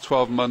the last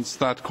 12 months,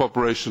 that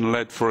cooperation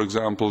led, for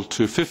example,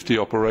 to 50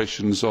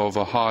 operations of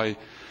a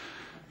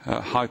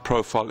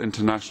high-profile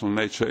international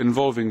nature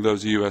involving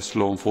those US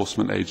law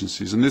enforcement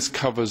agencies. And this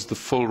covers the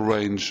full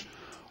range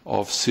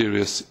of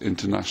serious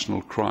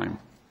international crime.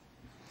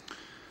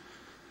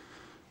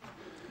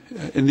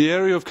 In the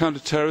area of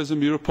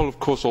counter-terrorism, Europol, of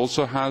course,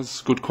 also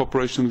has good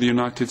cooperation with the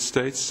United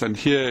States, and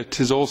here it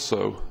is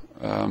also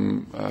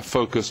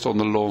focused on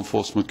the law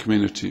enforcement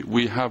community.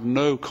 We have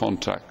no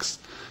contacts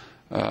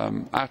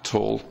at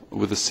all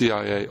with the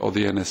CIA or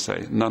the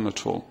NSA, none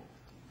at all.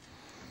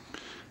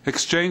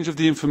 Exchange of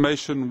the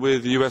information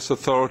with US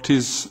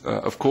authorities,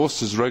 of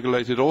course, is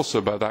regulated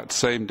also by that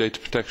same data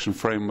protection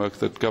framework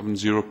that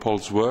governs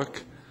Europol's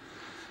work.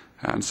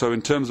 And so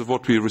in terms of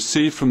what we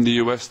receive from the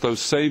US, those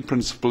same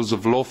principles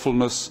of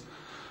lawfulness,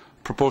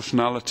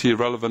 proportionality,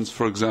 relevance,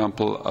 for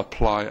example,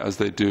 apply as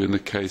they do in the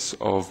case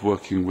of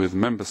working with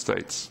member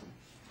states.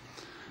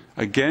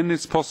 Again,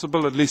 it's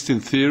possible, at least in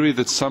theory,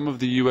 that some of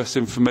the US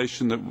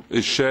information that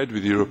is shared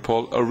with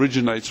Europol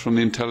originates from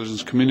the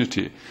intelligence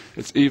community.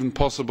 It's even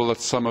possible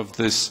that some of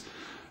this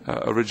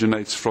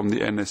originates from the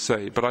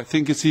NSA. But I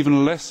think it's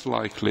even less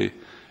likely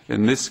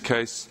in this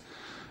case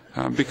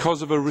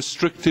because of a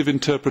restrictive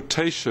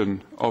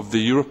interpretation of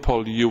the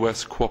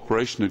Europol-US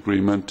cooperation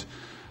agreement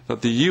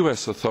that the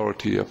US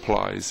authority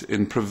applies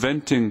in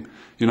preventing the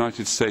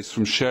United States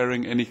from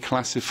sharing any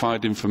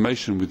classified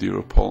information with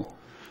Europol,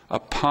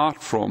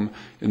 apart from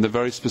in the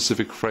very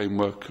specific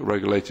framework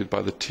regulated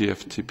by the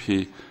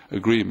TFTP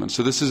agreement.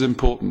 So this is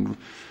important.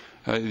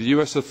 The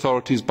US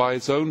authorities, by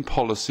its own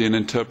policy and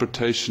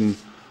interpretation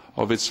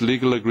of its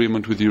legal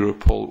agreement with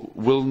Europol,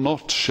 will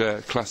not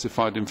share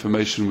classified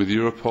information with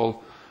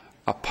Europol,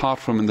 apart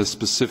from in the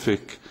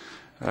specific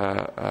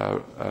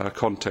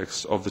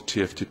context of the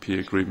TFTP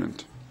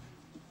agreement.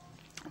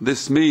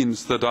 This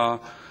means that our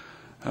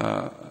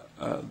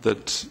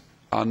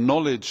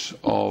knowledge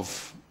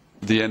of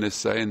the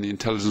NSA and the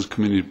intelligence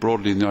community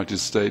broadly in the United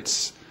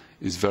States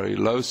is very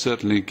low,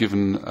 certainly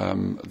given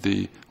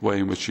the way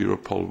in which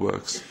Europol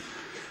works.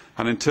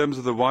 And in terms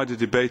of the wider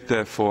debate,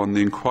 therefore, on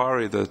the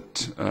inquiry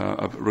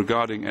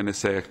regarding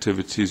NSA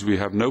activities, we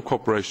have no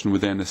cooperation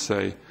with the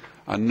NSA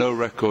and no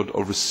record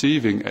of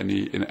receiving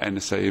any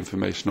NSA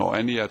information, or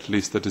any at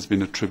least that has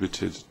been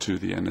attributed to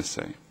the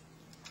NSA.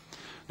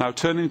 Now,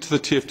 turning to the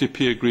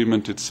TFTP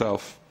agreement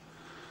itself,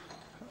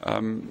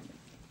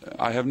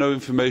 I have no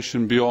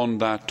information beyond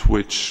that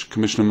which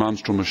Commissioner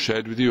Malmström has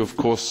shared with you. Of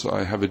course,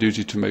 I have a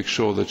duty to make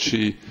sure that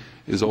she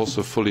is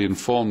also fully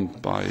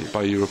informed by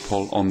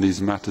Europol on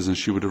these matters, and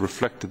she would have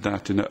reflected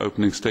that in her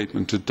opening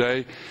statement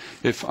today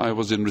if I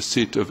was in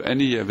receipt of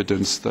any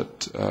evidence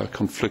that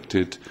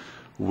conflicted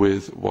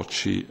with what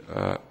she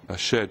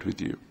shared with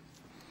you.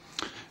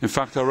 In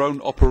fact, our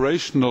own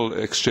operational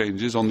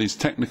exchanges on these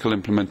technical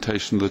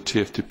implementation of the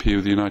TFTP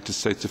with the United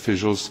States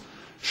officials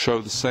show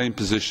the same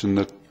position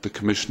that the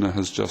Commissioner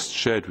has just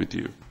shared with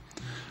you.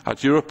 At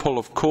Europol,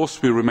 of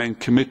course, we remain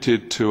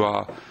committed to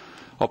our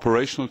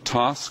operational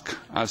task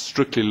as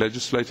strictly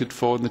legislated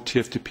for in the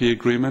TFTP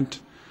agreement.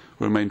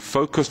 We remain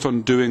focused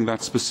on doing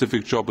that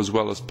specific job as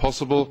well as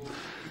possible,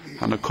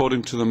 and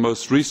according to the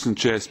most recent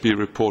JSB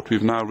report, we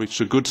have now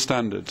reached a good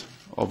standard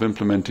of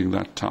implementing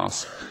that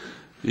task,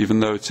 even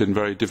though it's in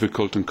very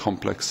difficult and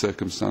complex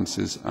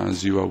circumstances,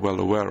 as you are well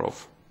aware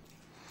of.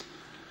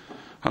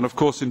 And of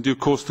course, in due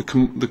course, the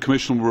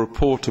Commission will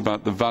report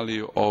about the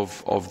value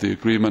of the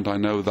agreement. I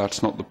know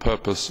that's not the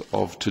purpose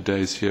of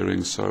today's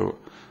hearing, so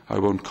I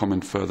won't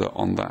comment further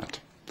on that.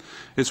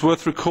 It's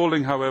worth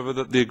recalling, however,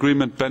 that the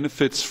agreement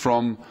benefits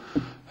from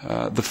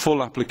the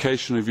full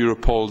application of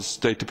Europol's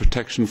data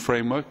protection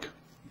framework,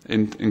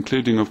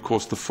 including, of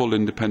course, the full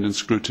independent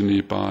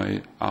scrutiny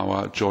by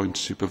our joint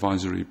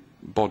supervisory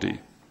body,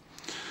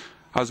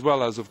 as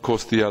well as, of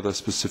course, the other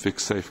specific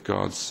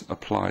safeguards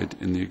applied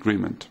in the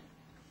agreement.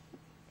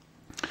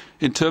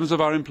 In terms of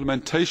our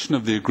implementation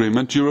of the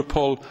agreement,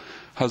 Europol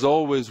has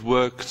always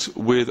worked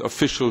with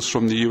officials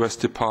from the US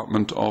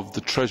Department of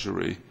the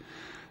Treasury.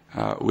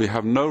 We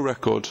have no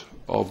record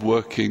of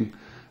working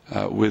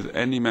with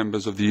any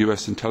members of the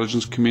US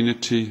intelligence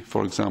community,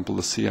 for example,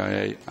 the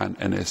CIA and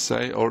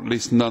NSA, or at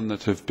least none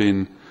that have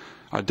been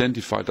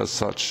identified as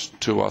such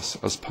to us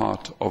as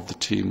part of the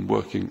team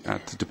working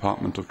at the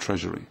Department of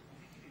Treasury.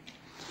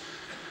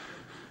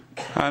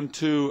 And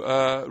to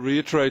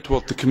reiterate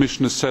what the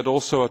Commissioner said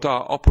also at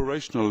our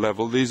operational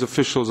level, these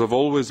officials have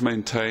always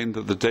maintained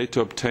that the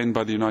data obtained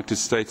by the United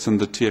States and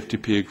the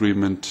TFTP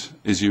agreement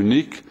is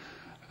unique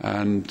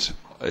and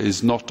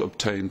is not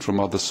obtained from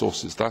other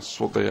sources. That's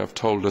what they have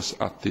told us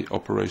at the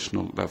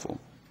operational level.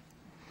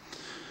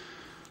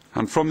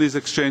 And from these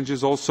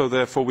exchanges also,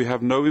 therefore, we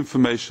have no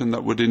information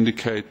that would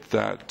indicate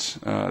that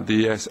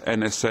the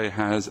NSA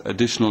has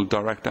additional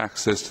direct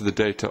access to the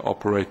data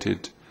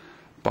operated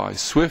by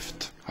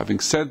SWIFT. Having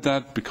said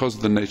that, because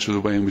of the nature of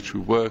the way in which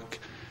we work,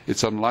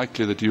 it's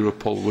unlikely that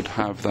Europol would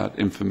have that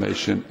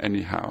information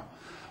anyhow.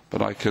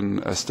 But I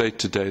can state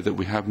today that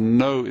we have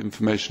no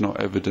information or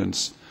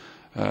evidence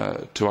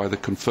to either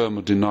confirm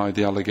or deny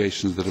the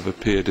allegations that have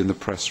appeared in the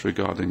press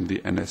regarding the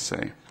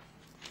NSA.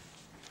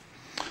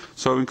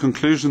 So in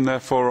conclusion,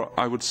 therefore,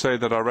 I would say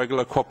that our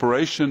regular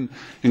cooperation,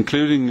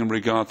 including in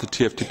regard to the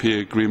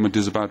TFTP agreement,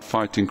 is about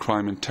fighting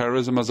crime and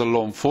terrorism as a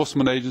law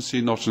enforcement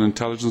agency, not an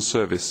intelligence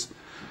service.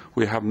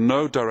 We have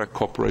no direct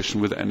cooperation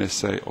with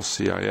NSA or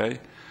CIA.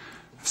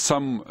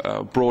 Some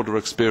broader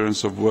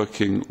experience of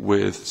working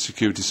with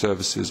security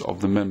services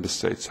of the Member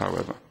States,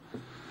 however.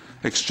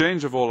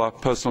 Exchange of all our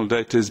personal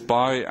data is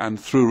by and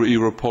through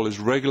Europol is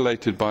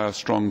regulated by our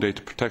strong data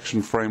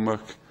protection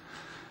framework.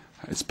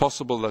 It's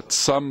possible that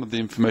some of the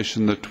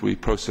information that we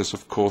process,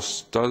 of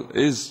course,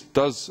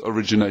 does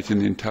originate in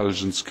the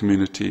intelligence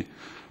community,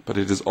 but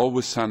it is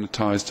always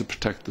sanitized to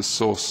protect the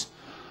source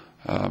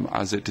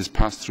as it is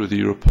passed through the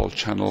Europol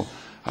channel,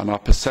 and our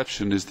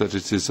perception is that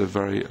it is a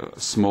very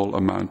small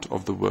amount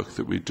of the work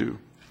that we do.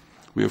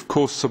 We, of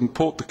course,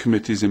 support the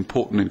committee's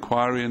important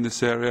inquiry in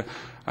this area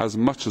as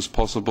much as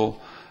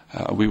possible,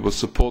 We will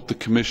support the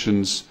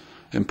Commission's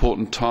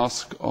important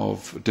task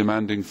of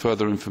demanding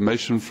further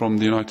information from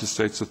the United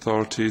States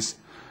authorities,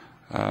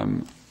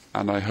 and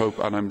I hope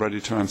and I'm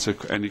ready to answer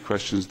any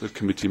questions that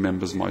committee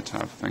members might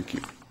have. Thank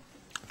you.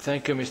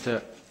 Thank you,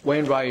 Mr.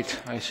 Wainwright.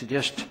 I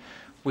suggest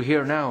we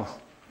hear now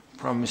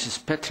from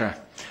Mrs. Petre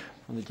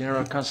from the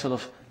General Council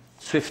of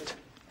Swift.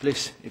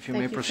 Please, if you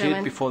may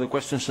proceed before the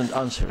questions and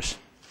answers.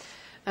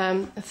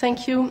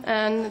 Thank you,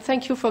 and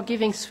thank you for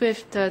giving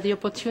SWIFT the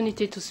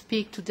opportunity to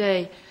speak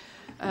today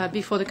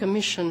before the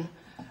Commission.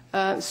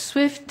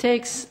 SWIFT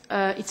takes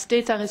its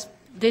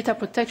data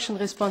protection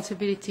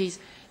responsibilities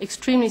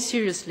extremely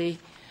seriously,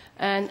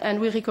 and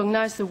we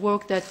recognize the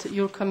work that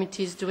your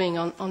committee is doing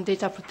on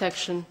data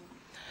protection.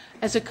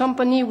 As a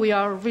company, we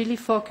are really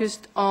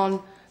focused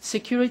on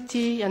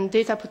security and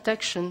data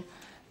protection,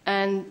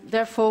 and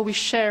therefore we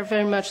share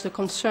very much the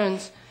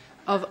concerns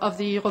of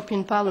the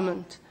European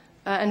Parliament.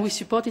 And we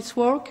support its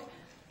work,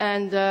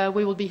 and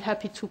we will be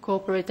happy to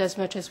cooperate as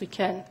much as we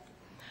can.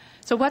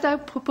 So what I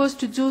propose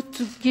to do,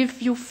 to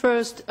give you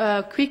first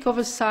a quick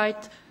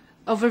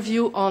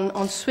overview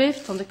on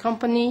SWIFT, on the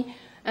company,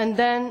 and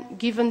then,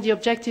 given the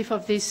objective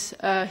of this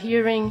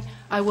hearing,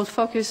 I will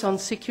focus on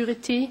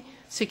security,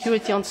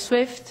 security on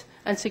SWIFT,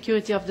 and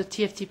security of the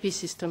TFTP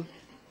system.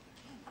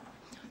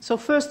 So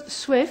first,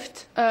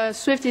 SWIFT.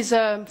 SWIFT is,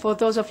 for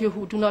those of you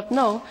who do not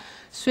know,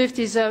 SWIFT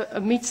is a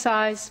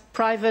mid-sized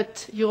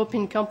private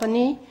European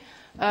company.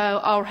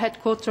 Our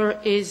headquarters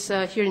is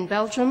here in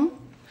Belgium.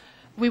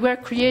 We were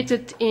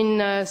created in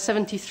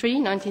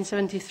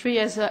 1973,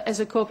 as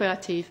a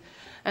cooperative.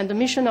 And the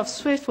mission of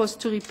SWIFT was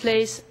to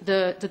replace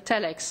the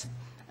telex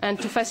and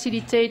to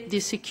facilitate the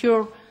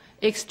secure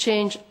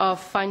exchange of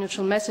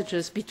financial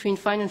messages between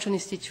financial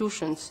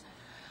institutions.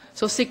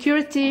 So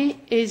security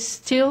is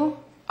still,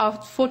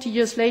 40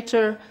 years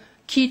later,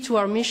 key to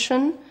our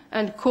mission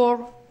and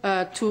core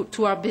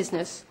to our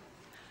business,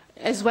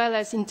 as well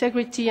as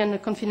integrity and the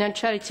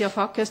confidentiality of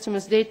our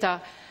customers'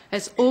 data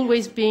has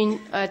always been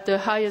at the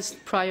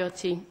highest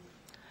priority.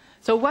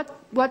 So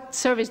what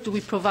service do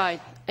we provide?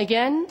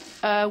 Again,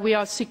 we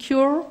are a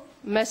secure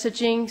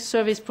messaging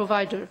service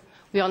provider.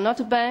 We are not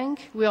a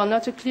bank. We are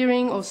not a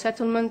clearing or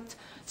settlement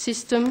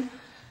system.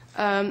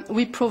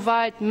 We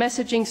provide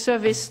messaging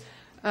service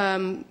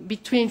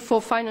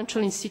for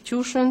financial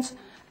institutions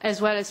as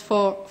well as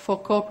for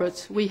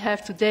corporates. We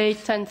have today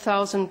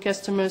 10,000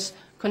 customers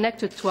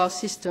connected to our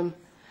system.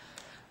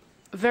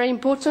 Very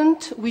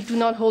important, we do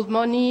not hold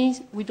money,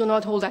 we do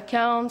not hold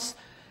accounts,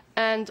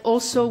 and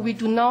also we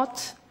do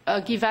not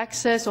give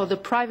access, or the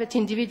private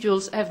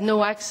individuals have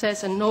no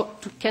access and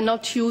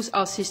cannot use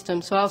our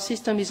system. So our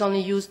system is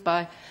only used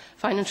by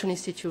financial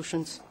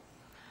institutions.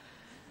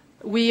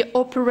 We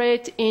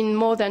operate in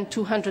more than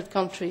 200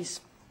 countries.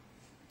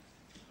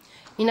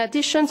 In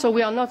addition, so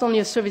we are not only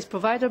a service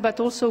provider, but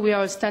also we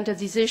are a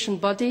standardization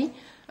body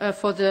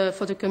for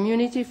the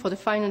community, for the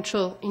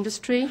financial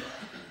industry.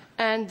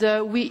 And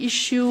we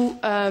issue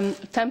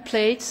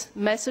templates,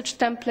 message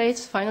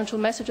templates, financial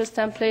messages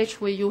templates,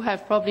 where you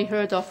have probably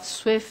heard of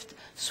SWIFT,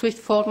 SWIFT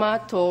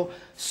format, or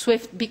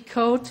SWIFT big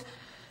code.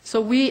 So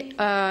we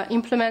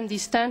implement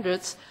these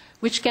standards,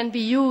 which can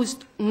be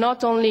used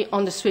not only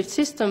on the SWIFT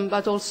system,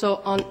 but also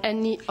on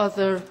any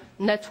other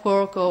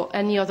network or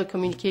any other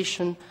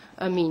communication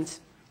means.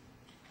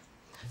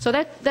 So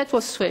that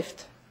was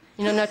SWIFT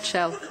in a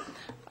nutshell.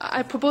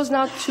 I propose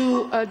now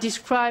to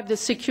describe the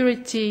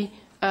security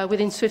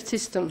within SWIFT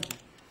system.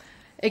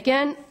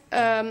 Again,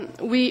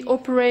 we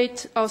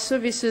operate our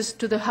services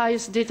to the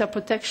highest data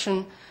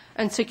protection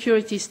and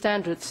security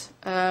standards.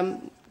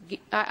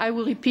 I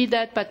will repeat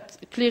that, but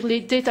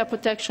clearly data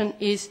protection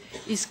is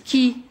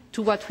key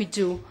to what we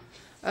do.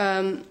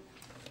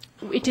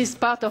 It is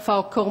part of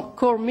our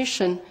core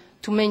mission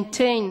to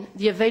maintain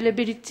the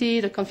availability,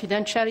 the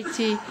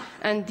confidentiality,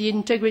 and the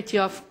integrity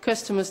of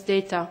customers'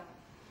 data.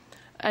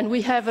 And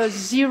we have a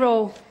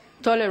zero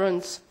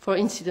tolerance for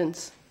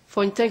incidents,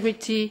 for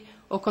integrity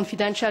or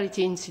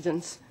confidentiality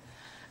incidents.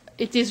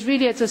 It is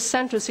really at the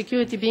center,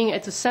 security being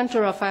at the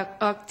center of our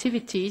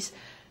activities.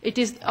 It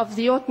is of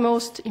the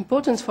utmost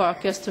importance for our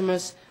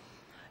customers.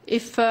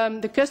 If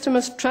the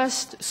customers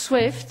trust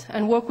SWIFT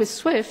and work with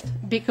SWIFT,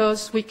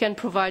 because we can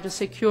provide a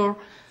secure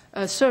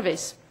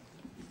service.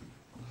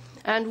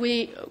 And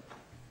we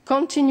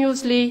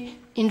continuously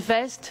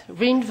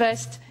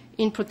reinvest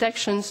in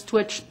protections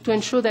to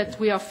ensure that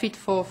we are fit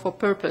for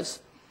purpose.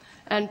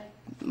 And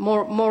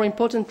more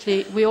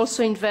importantly, we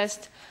also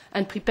invest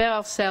and prepare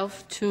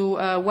ourselves to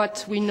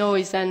what we know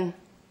is an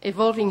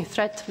evolving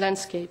threat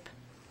landscape.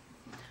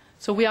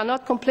 So we are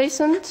not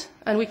complacent,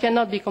 and we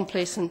cannot be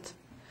complacent.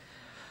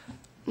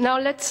 Now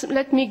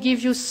let me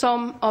give you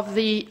some of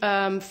the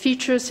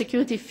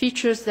security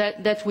features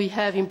that we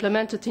have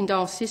implemented in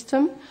our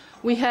system.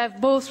 We have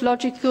both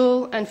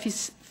logical and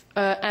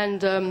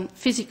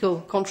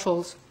physical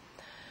controls.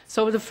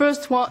 So the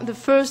first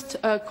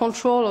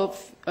control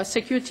of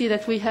security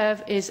that we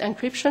have is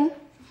encryption.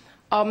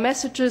 Our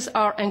messages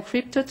are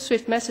encrypted,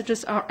 SWIFT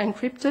messages are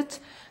encrypted,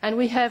 and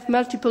we have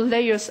multiple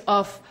layers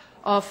of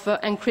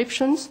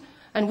encryptions.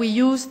 and we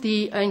use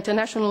the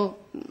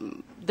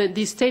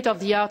the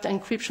state-of-the-art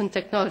encryption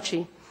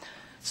technology.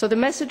 So the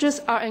messages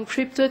are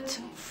encrypted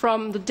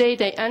from the day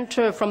they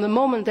enter, from the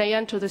moment they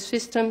enter the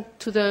system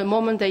to the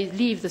moment they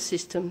leave the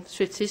system,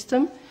 SWIFT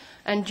system,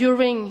 and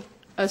during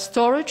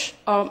storage,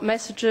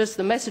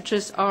 the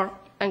messages are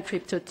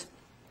encrypted.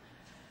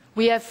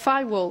 We have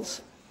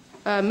firewalls,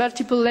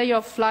 multiple layer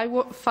of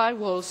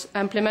firewalls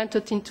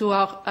implemented into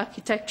our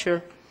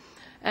architecture,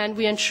 and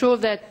we ensure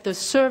that the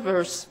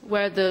servers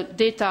where the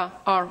data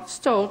are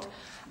stored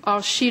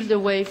are shielded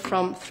away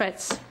from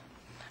threats.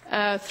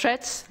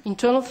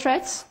 Internal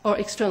threats or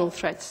external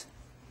threats.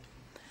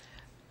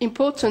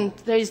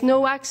 Important, there is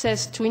no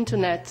access to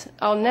internet.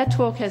 Our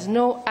network has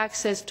no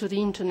access to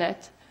the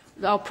internet.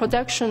 Our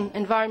production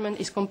environment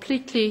is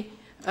completely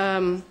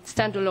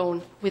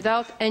standalone,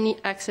 without any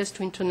access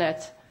to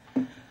internet.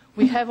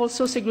 We have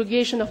also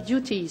segregation of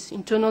duties.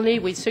 Internally,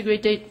 we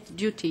segregate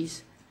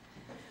duties.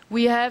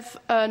 We have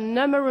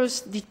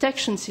numerous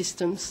detection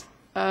systems.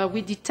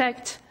 We do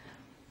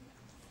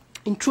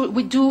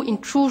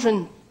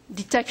intrusion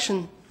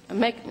detection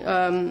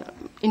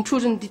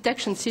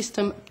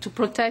system to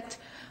protect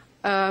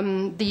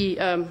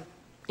the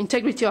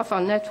integrity of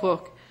our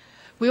network.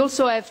 We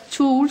also have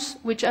tools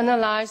which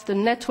analyze the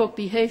network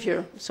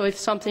behavior. So if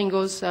something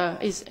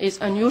is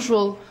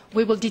unusual,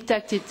 we will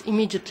detect it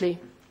immediately.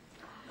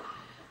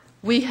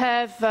 We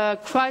have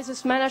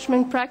crisis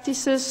management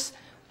practices.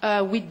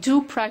 We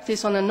do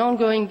practice on an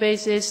ongoing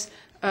basis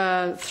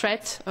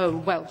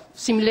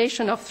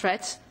simulation of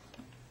threats.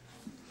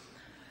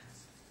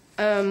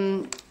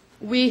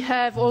 We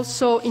have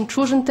also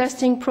intrusion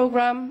testing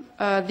program.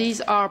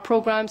 These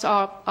programs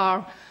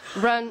are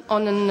run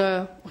on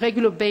a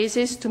regular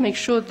basis to make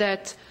sure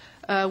that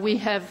we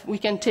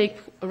can take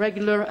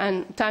regular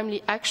and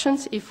timely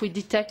actions if we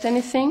detect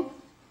anything.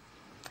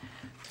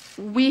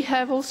 We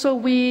have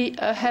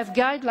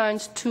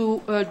guidelines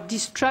to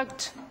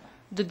destruct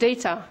the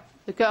data,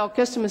 our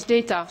customers'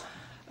 data,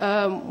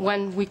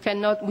 when we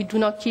do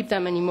not keep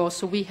them anymore.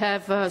 So we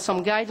have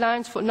some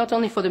guidelines not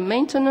only for the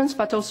maintenance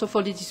but also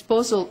for the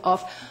disposal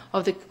of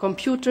the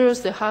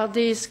computers, the hard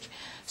disk,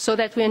 so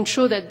that we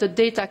ensure that the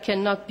data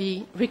cannot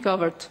be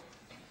recovered.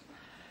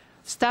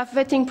 Staff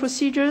vetting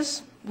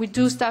procedures. We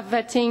do staff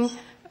vetting.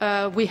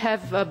 We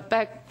have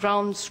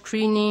background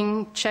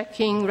screening,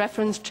 checking,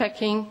 reference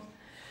checking.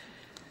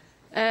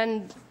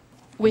 And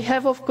we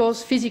have, of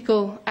course,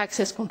 physical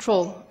access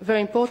control.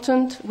 Very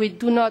important. We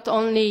do not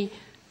only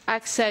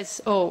access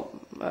or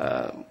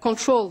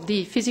control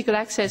the physical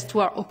access to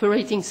our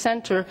operating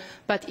center,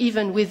 but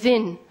even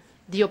within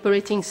the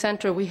operating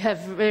center, we have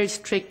very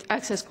strict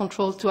access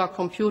control to our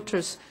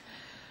computers.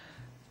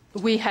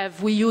 We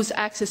use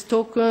access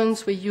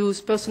tokens, we use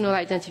personal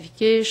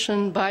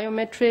identification,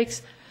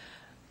 biometrics,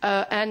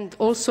 and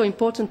also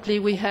importantly,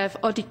 we have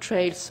audit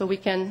trails, so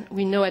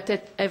we know at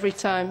every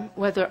time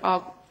whether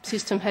our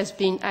system has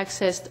been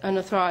accessed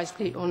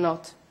unauthorizedly or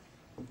not.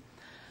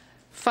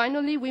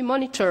 Finally, we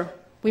monitor.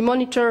 We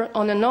monitor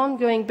on an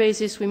ongoing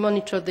basis. We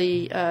monitor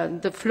the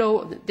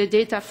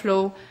data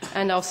flow,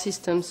 and our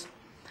systems.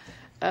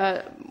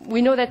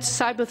 We know that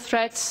cyber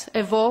threats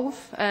evolve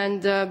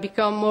and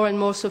become more and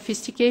more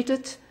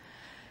sophisticated,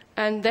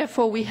 and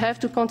therefore we have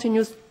to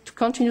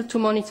continue to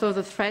monitor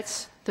the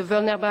threats, the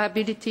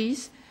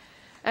vulnerabilities,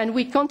 and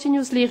we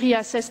continuously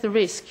reassess the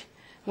risk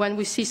when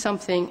we see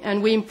something,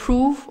 and we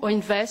improve or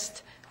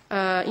invest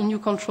in new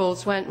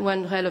controls when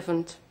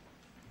relevant.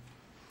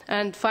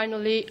 And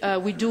finally,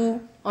 we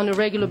do on a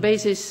regular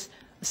basis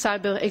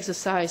cyber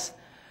exercise.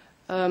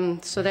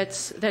 So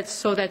that's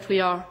so that we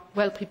are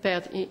well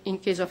prepared in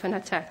case of an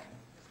attack.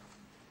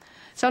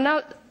 So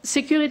now,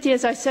 security,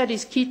 as I said,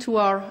 is key to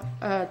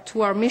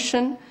our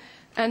mission,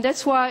 and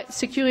that's why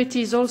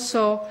security is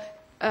also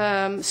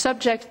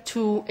subject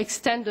to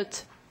extended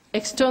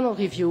external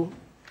review.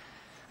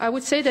 I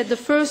would say that the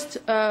first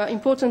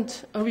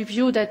important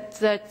review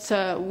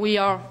that we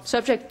are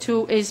subject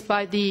to is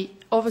by the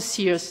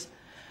overseers,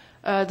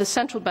 the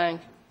central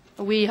bank.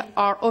 We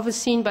are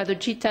overseen by the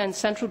G10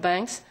 central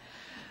banks,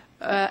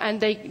 and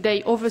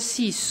they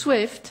oversee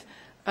SWIFT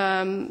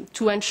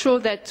to ensure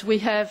that we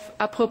have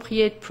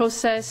appropriate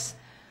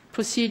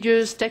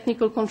procedures,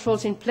 technical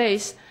controls in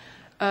place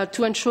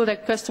to ensure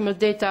that customer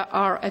data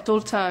are at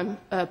all times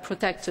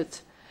protected.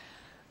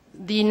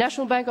 The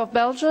National Bank of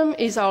Belgium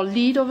is our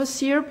lead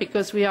overseer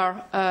because we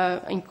are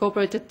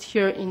incorporated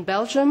here in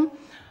Belgium,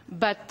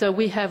 but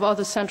we have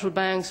other central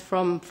banks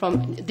from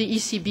the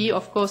ECB,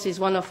 of course, is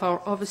one of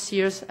our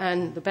overseers,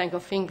 and the Bank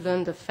of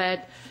England, the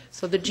Fed,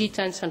 so the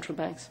G10 central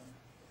banks.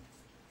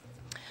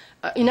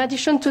 In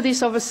addition to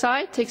this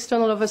oversight,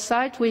 external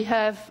oversight, we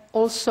have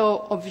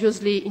also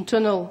obviously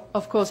internal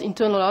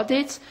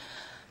audits,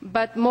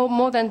 but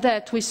more than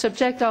that, we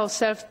subject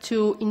ourselves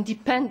to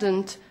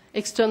independent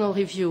external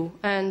review,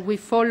 and we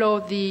follow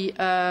the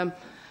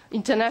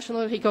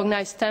internationally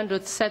recognized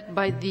standards set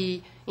by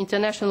the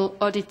International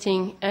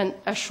Auditing and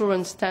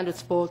Assurance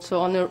Standards Board. So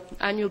on an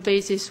annual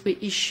basis, we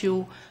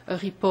issue a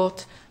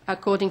report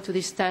according to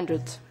this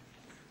standard.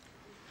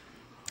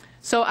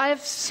 So I have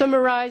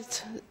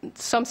summarized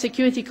some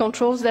security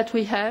controls that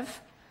we have.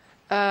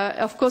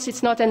 Of course,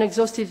 it's not an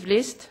exhaustive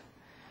list.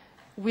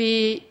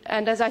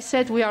 And as I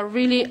said, we are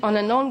really on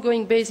an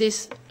ongoing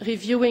basis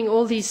reviewing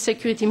all these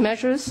security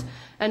measures,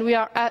 and we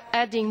are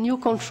adding new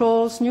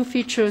controls, new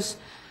features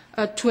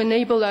to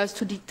enable us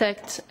to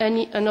detect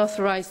any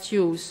unauthorized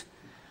use.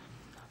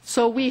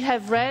 So we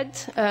have read,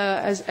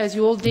 as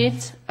you all did,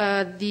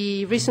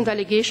 the recent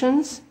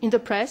allegations in the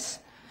press,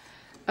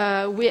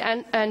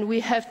 and we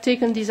have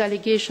taken these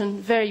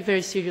allegations very,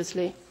 very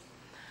seriously.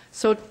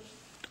 So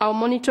our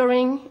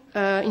monitoring,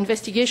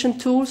 investigation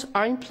tools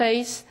are in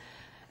place,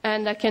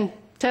 and I can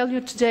tell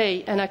you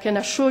today, and I can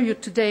assure you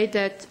today,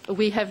 that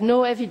we have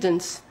no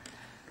evidence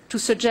to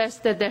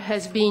suggest that there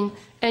has been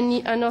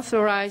any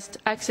unauthorized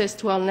access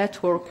to our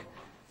network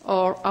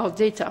or our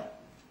data.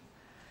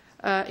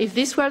 If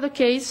this were the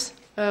case,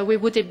 we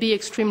would be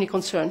extremely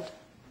concerned.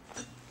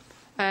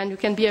 And you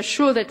can be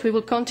assured that we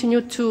will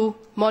continue to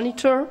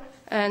monitor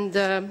and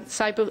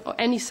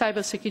any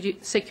cyber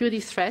security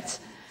threats.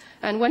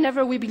 And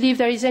whenever we believe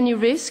there is any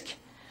risk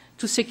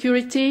to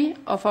security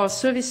of our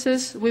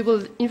services, we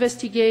will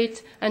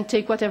investigate and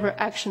take whatever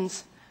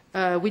actions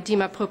we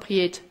deem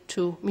appropriate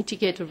to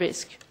mitigate the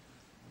risk.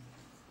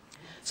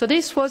 So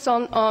this was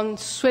on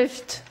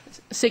SWIFT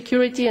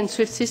security and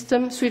SWIFT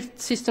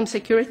system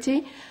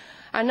security.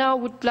 I now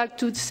would like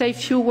to say a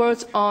few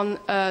words on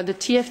the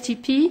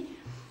TFTP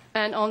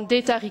and on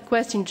data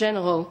requests in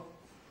general.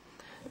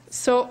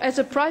 So as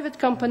a private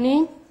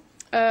company,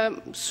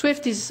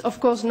 SWIFT is of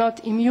course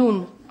not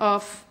immune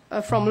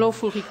from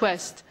lawful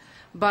requests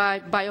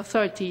by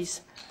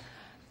authorities.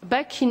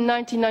 Back in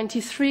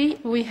 1993,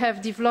 we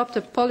have developed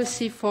a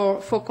policy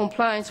for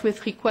compliance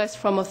with requests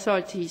from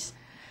authorities.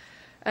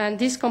 And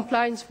this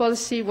compliance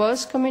policy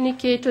was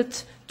communicated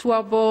to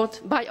our board,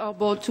 by our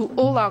board, to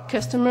all our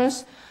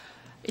customers.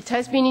 It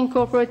has been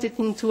incorporated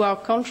into our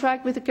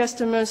contract with the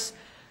customers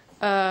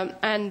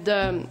and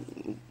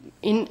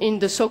in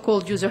the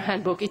so-called user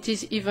handbook. It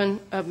is even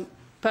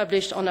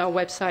published on our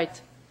website.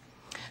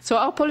 So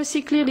our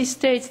policy clearly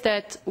states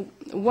that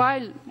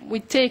while we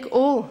take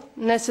all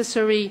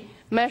necessary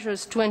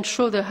measures to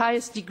ensure the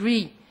highest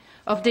degree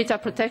of data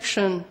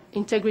protection,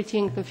 integrity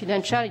and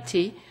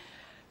confidentiality,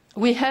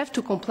 we have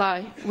to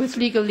comply with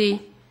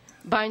legally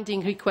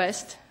binding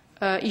requests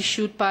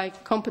issued by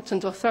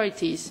competent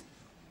authorities.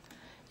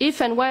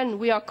 If and when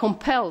we are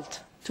compelled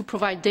to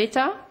provide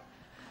data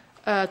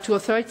to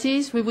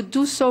authorities, we would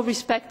do so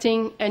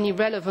respecting any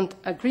relevant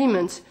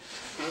agreements,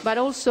 but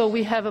also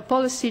we have a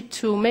policy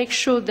to make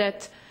sure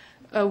that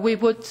we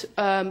would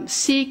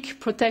seek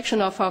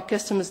protection of our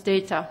customers'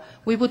 data.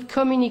 We would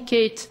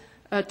communicate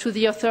to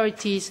the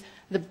authorities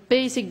the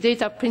basic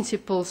data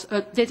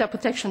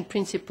protection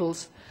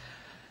principles.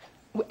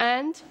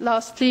 And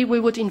lastly, we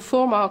would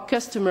inform our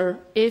customer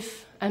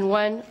if and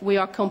when we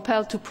are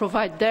compelled to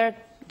provide their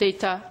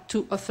data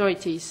to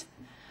authorities.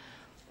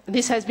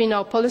 This has been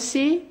our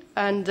policy,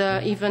 and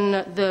even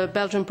the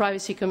Belgian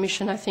Privacy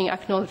Commission, I think,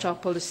 acknowledged our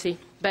policy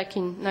back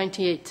in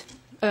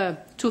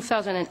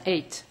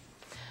 2008.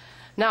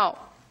 Now,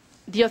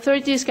 the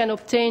authorities can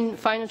obtain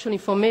financial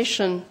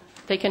information.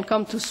 They can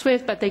come to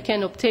SWIFT, but they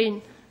can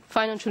obtain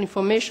financial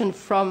information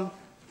from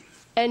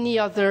any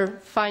other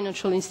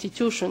financial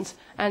institutions.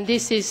 And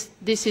this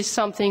is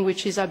something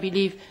which is, I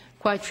believe,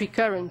 quite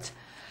recurrent.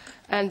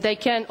 And they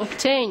can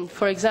obtain,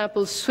 for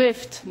example,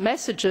 SWIFT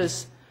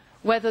messages,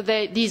 whether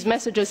these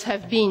messages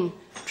have been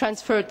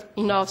transferred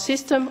in our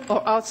system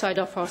or outside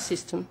of our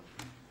system.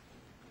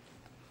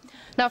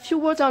 Now, a few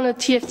words on the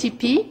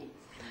TFTP.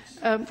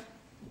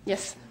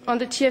 Yes, on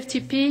the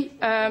TFTP.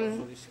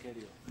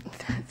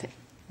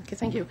 Okay,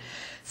 thank you.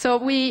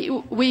 So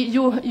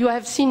you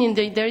have seen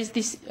there is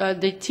this,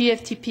 the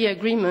TFTP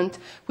agreement,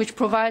 which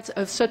provides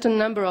a certain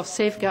number of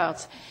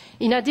safeguards.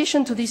 In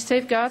addition to these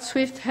safeguards,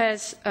 SWIFT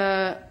has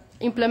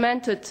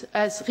implemented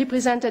as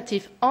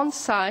representative on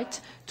site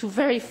to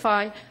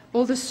verify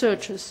all the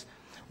searches.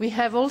 We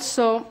have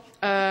also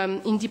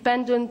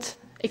independent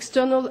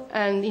external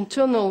and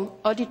internal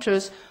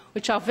auditors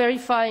which are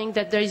verifying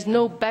that there is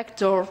no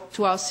backdoor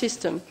to our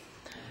system.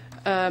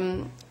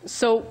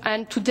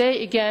 And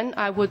today, again,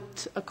 I would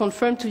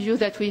confirm to you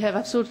that we have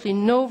absolutely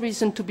no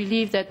reason to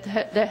believe that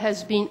there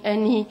has been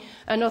any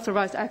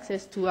unauthorized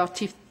access to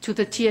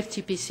the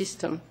TFTP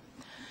system.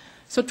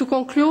 So to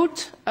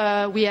conclude,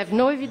 we have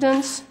no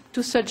evidence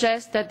to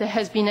suggest that there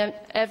has been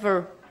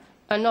ever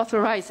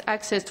unauthorized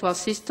access to our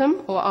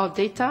system or our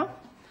data.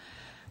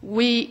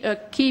 We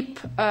keep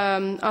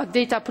our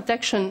data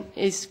protection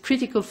is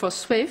critical for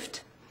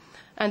SWIFT,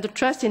 and the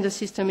trust in the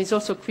system is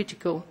also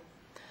critical.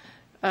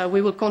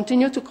 We will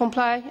continue to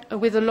comply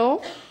with the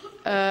law,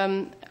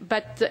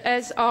 but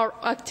as our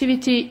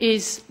activity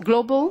is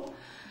global,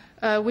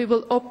 we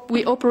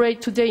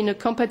operate today in a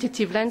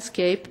competitive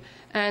landscape,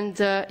 and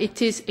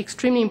it is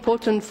extremely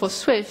important for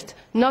SWIFT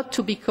not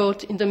to be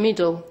caught in the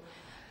middle.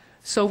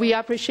 So we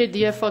appreciate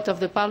the effort of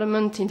the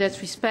Parliament in that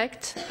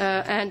respect,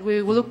 and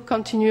we will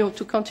continue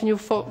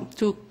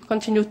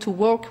to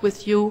work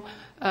with you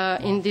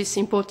in this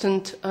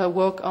important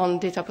work on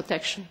data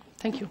protection.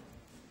 Thank you.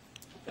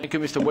 Thank you,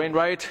 Mr.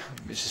 Wainwright,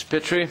 Mrs.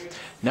 Petre.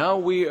 Now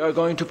we are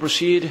going to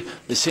proceed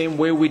the same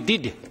way we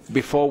did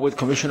before with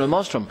Commissioner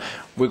Malmström.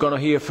 We're going to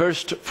hear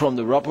first from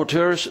the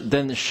rapporteurs,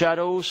 then the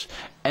shadows,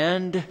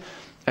 and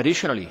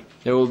additionally,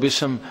 there will be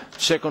some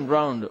second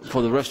round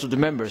for the rest of the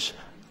members.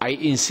 I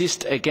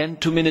insist again,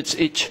 2 minutes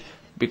each,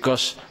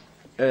 because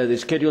the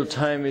scheduled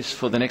time is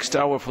for the next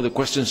hour for the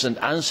questions and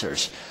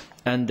answers,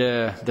 and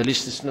the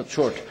list is not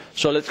short.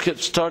 So let's get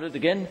started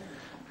again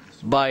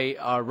by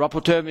our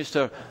rapporteur,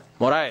 Mr.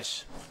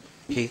 Moraes.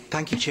 Okay,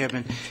 thank you,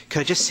 Chairman.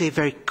 Could I just say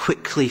very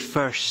quickly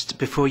first,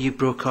 before you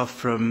broke off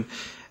from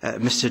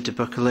Mr. de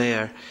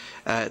Buccleuch,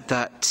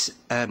 that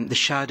the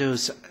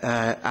shadows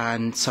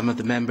and some of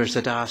the members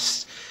had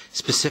asked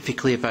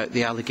specifically about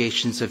the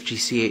allegations of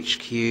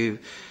GCHQ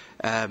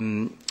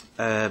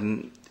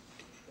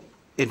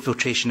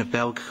infiltration of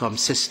Belgacom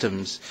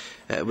systems,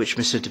 which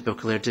Mr. de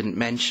Buccleuch didn't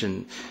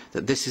mention,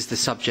 that this is the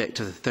subject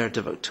of the 3rd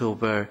of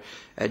October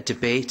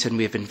debate, and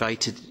we have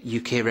invited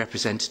UK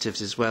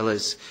representatives as well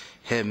as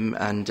him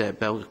and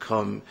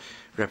Belgacom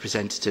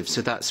representatives.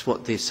 So that's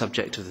what the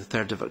subject of the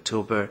 3rd of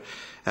October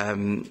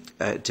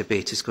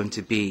debate is going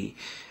to be.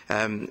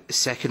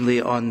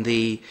 Secondly, on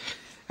the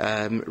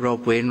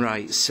Rob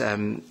Wainwright's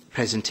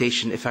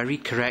presentation, if I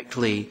read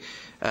correctly,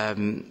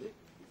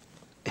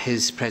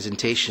 his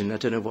presentation, I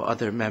don't know what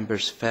other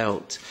members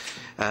felt,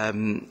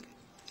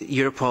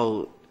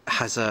 Europol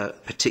has a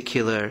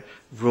particular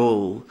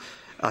role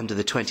under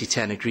the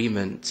 2010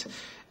 agreement,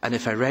 and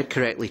if I read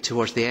correctly,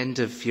 towards the end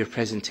of your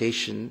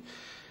presentation,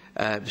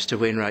 Mr.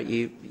 Wainwright,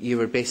 you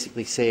were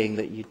basically saying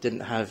that you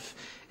didn't have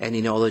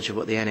any knowledge of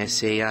what the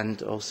NSA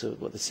and also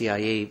what the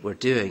CIA were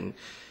doing.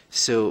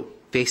 So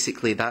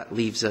basically that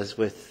leaves us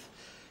with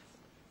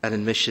an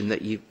admission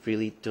that you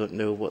really don't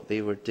know what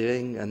they were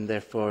doing and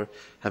therefore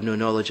have no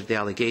knowledge of the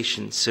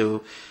allegations.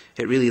 So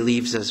it really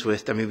leaves us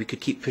with, I mean, we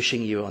could keep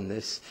pushing you on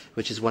this,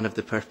 which is one of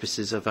the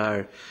purposes of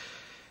our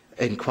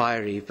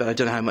inquiry, but I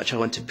don't know how much I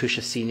want to push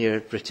a senior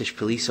British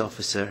police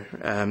officer.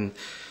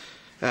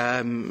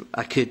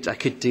 I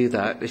could do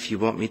that if you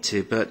want me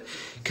to, but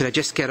could I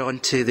just get on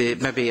to the,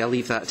 maybe I'll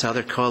leave that to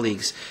other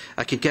colleagues.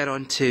 I could get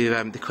on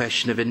to the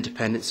question of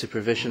independent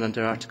supervision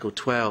under Article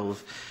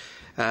 12.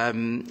 I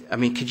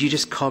mean, could you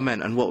just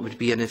comment on what would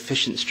be an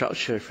efficient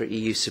structure for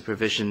EU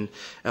supervision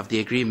of the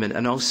agreement,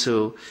 and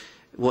also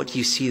what do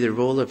you see the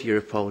role of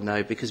Europol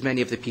now? Because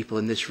many of the people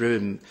in this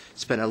room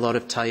spent a lot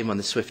of time on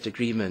the SWIFT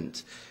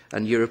agreement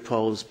and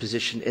Europol's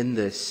position in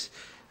this.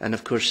 And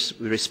of course,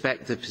 we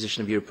respect the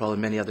position of Europol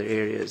in many other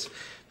areas,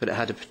 but it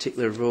had a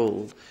particular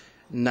role.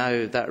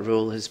 Now that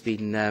role has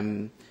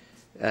been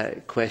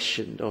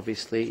questioned,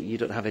 obviously. You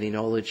don't have any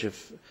knowledge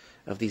of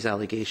these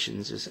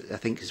allegations, I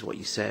think is what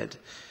you said.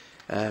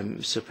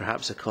 So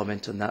perhaps a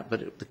comment on that,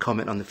 but the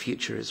comment on the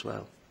future as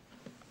well.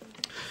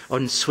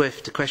 On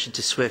SWIFT, a question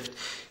to SWIFT,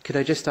 could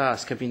I just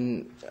ask, I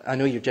mean, I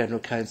know you're General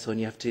Counsel and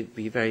you have to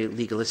be very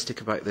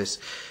legalistic about this,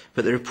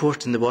 but the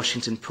report in the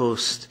Washington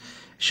Post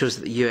shows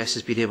that the US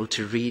has been able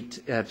to read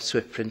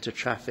SWIFT printer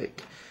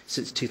traffic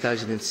since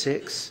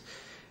 2006.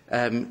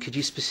 Could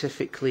you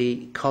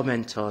specifically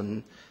comment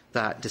on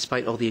that,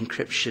 despite all the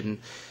encryption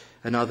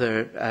and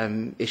other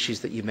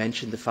issues that you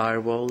mentioned, the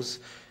firewalls?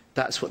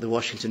 That's what the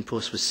Washington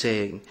Post was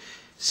saying.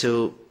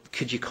 So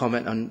could you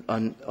comment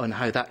on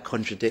how that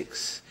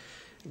contradicts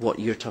what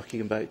you're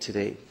talking about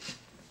today?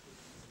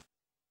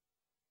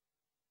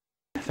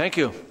 Thank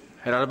you.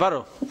 Herr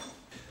Alvaro.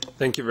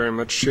 Thank you very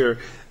much, Chair.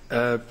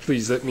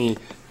 Please let me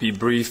be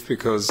brief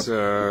because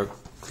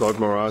Claude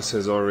Moraes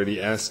has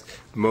already asked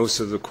most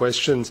of the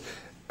questions.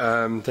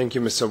 Thank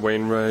you, Mr.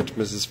 Wainwright,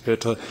 Mrs.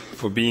 Petre,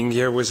 for being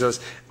here with us.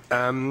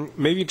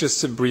 Maybe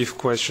just a brief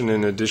question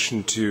in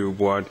addition to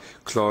what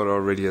Claude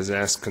already has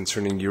asked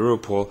concerning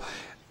Europol.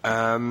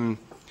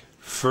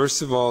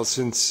 First of all,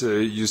 since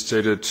you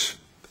stated,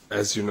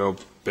 as you know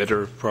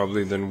better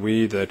probably than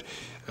we, that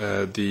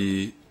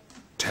the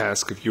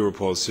task of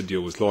Europol is to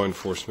deal with law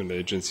enforcement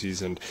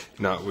agencies and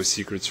not with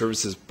secret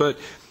services. But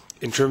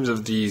in terms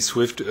of the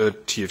SWIFT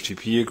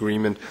TFTP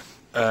agreement,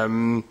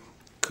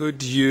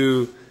 could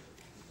you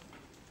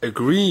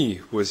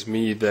agree with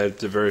me that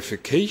the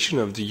verification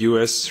of the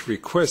US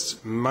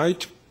request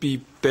might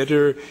be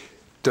better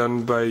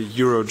done by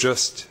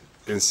Eurojust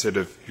instead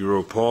of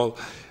Europol,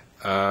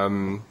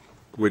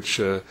 which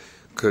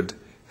could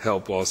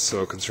help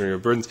also concerning your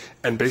burdens?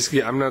 And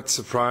basically, I'm not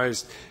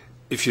surprised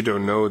if you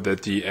don't know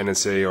that the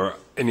NSA or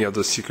any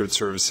other secret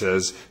service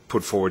has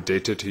put forward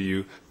data to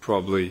you.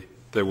 Probably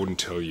they wouldn't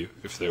tell you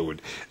if they would.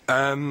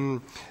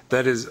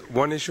 That is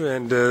one issue.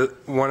 And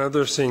one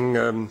other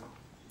thing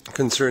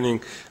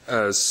concerning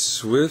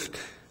SWIFT.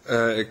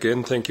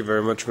 Again, thank you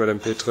very much, Madame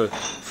Petre,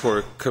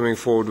 for coming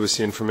forward with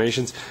the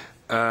information.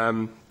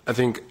 I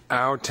think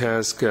our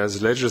task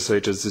as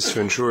legislators is to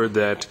ensure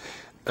that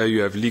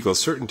you have legal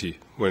certainty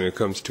when it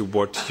comes to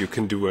what you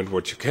can do and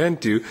what you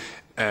can't do.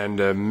 And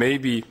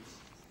maybe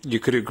you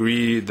could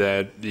agree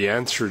that the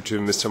answer to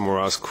Mr.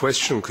 Moraes'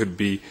 question could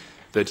be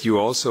that you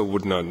also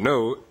would not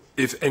know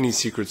if any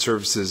secret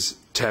service is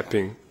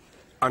tapping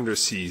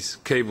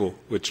underseas cable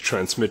which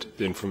transmit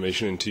the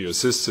information into your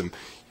system,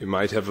 you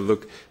might have a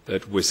look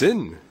that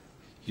within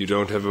you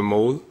don't have a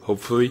mole,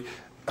 hopefully,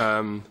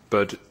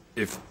 but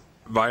if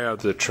via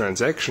the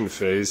transaction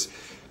phase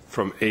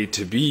from A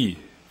to B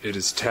it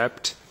is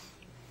tapped,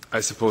 I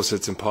suppose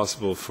it's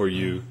impossible for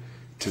you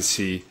to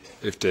see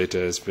if data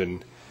has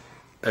been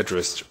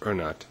addressed or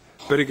not.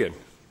 But again,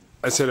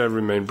 I said I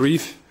remain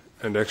brief,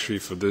 and actually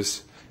for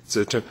this,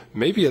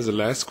 maybe as a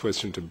last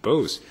question to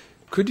both,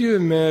 could you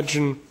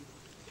imagine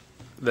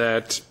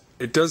that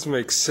it does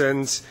make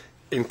sense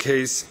in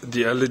case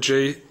the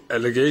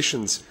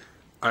allegations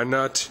are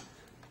not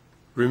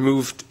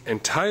removed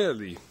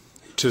entirely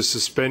to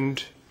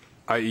suspend,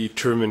 i.e.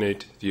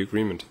 terminate the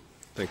agreement?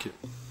 Thank you.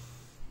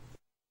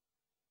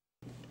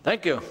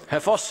 Thank you. Herr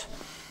Voss.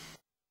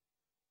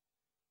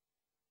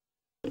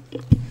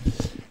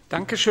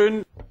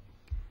 Dankeschön.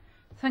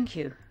 Thank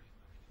you.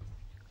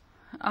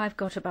 I've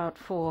got about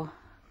 4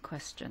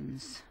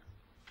 questions.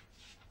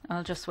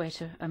 I'll just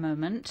wait a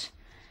moment.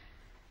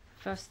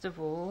 First of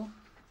all,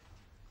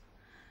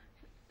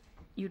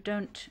 you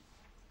don't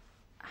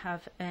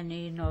have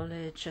any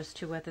knowledge as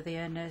to whether the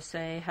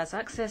NSA has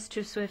access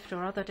to SWIFT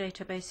or other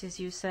databases,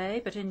 you say,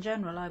 but in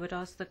general I would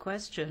ask the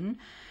question,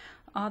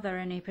 are there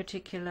any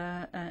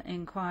particular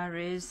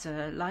inquiries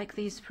like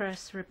these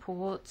press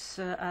reports,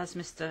 as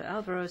Mr.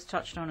 Alvaro's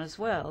touched on as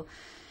well?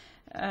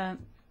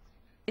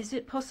 Is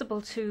it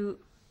possible to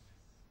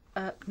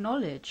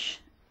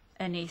acknowledge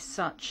any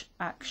such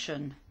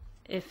action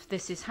if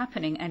this is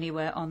happening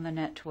anywhere on the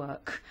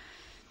network?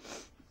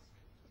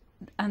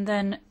 And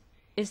then,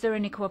 is there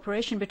any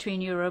cooperation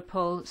between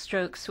Europol,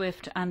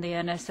 SWIFT and the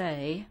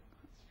NSA?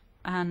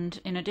 And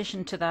in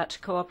addition to that,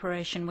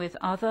 cooperation with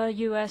other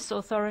US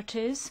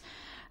authorities?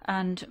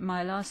 And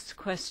my last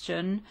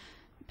question,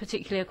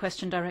 particularly a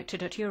question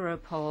directed at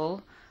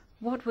Europol,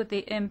 what would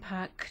the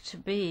impact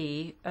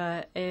be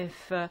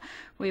if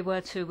we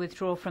were to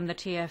withdraw from the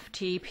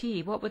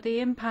TFTP? What would the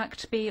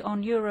impact be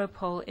on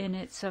Europol in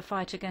its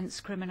fight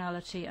against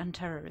criminality and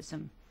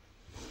terrorism?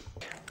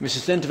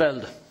 Mrs.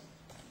 Lintveld.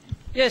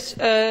 Yes,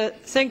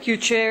 thank you,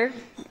 Chair.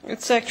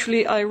 It's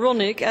actually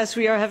ironic, as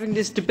we are having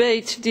this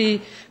debate,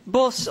 the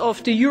boss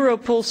of the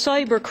Europol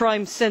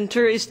Cybercrime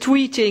Center is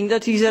tweeting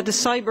that he's at a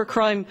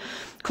cybercrime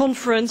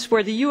conference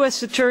where the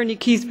US Attorney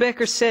Keith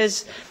Becker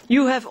says,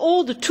 you have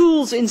all the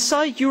tools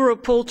inside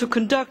Europol to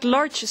conduct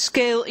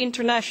large-scale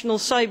international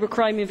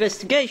cybercrime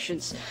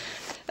investigations.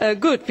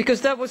 Good,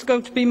 because that was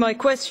going to be my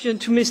question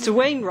to Mr.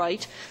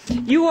 Wainwright.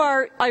 You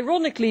are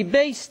ironically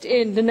based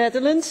in the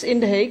Netherlands,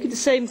 in The Hague, the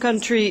same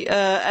country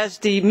as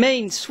the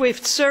main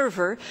SWIFT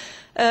server.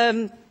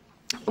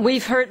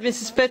 We've heard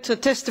Mrs. Petre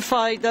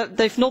testify that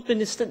they've not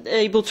been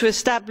able to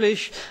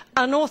establish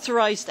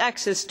unauthorised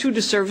access to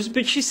the service,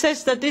 but she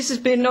says that this has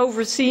been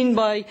overseen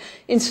by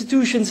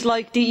institutions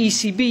like the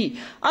ECB.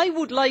 I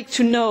would like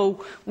to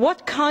know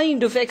what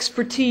kind of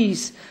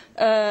expertise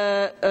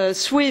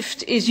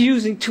SWIFT is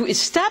using to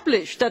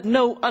establish that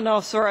no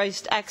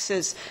unauthorised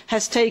access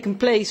has taken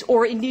place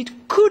or indeed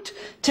could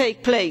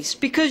take place,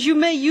 because you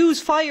may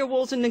use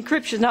firewalls and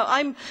encryption.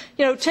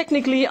 Now,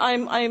 technically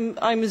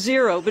I'm a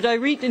zero, but I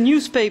read the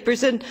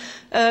newspapers and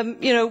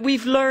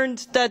we've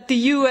learned that the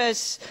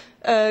US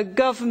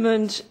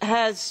government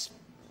has,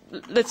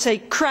 let's say,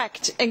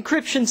 cracked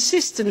encryption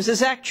systems,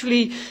 has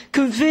actually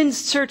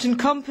convinced certain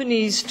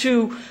companies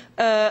to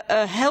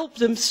help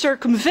them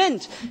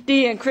circumvent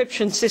the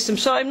encryption system.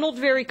 So I'm not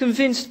very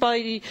convinced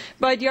by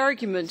the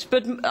argument,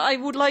 but I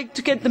would like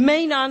to get the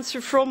main answer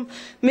from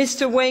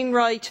Mr.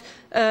 Wainwright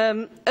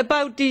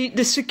about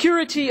the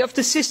security of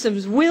the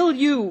systems. Will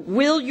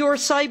your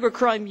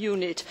cybercrime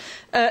unit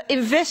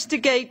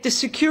investigate the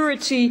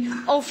security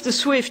of the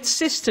SWIFT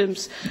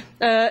systems?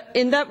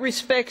 In that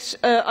respect,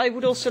 I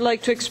would also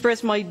like to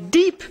express my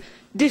deep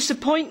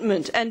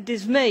disappointment and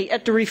dismay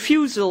at the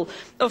refusal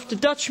of the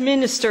Dutch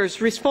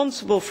ministers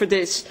responsible for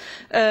this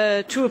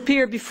to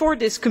appear before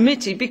this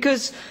committee,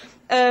 because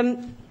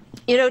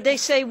they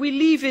say we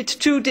leave it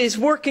to this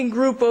working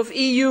group of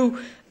EU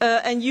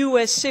and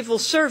US civil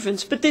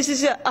servants, but this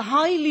is a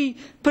highly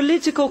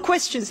political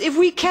question. If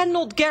we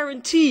cannot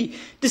guarantee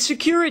the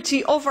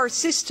security of our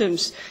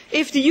systems,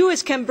 if the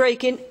US can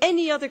break in,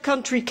 any other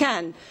country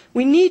can.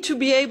 We need to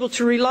be able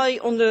to rely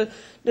on the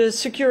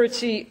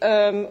security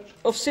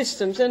of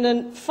systems. And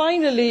then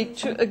finally,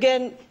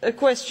 again, a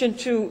question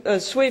to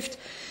SWIFT.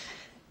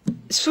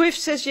 SWIFT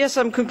says, yes,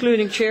 I'm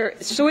concluding, Chair.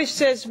 SWIFT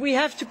says we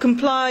have to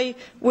comply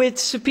with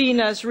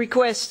subpoenas,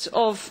 requests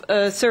of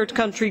third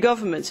country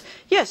governments.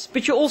 Yes,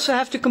 but you also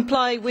have to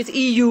comply with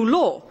EU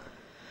law.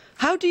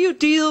 How do you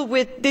deal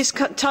with this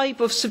type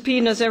of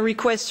subpoenas and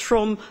requests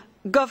from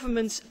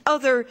governments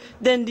other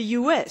than the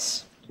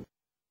US?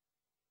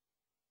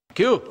 Thank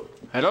you.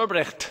 Herr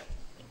Albrecht.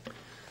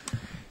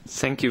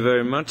 Thank you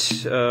very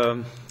much,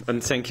 and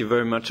thank you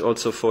very much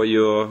also for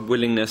your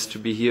willingness to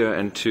be here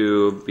and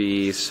to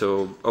be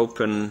so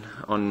open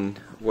on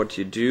what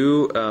you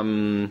do.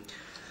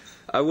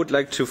 I would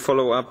like to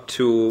follow up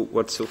to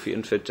what Sophie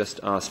Infeld just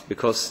asked,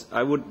 because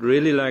I would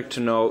really like to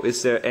know,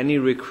 is there any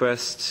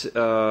request,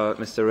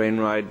 Mr.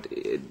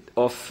 Wainwright,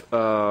 of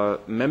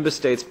Member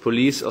States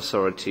police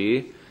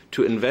authority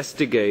to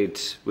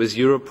investigate with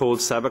Europol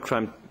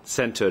Cybercrime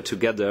Center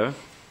together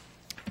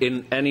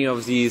in any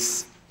of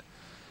these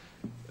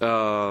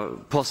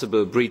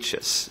possible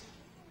breaches?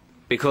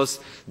 Because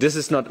this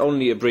is not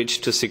only a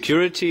breach to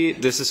security,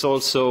 this is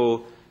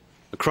also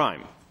a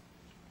crime.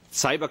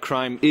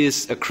 Cybercrime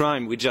is a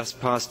crime. We just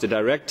passed a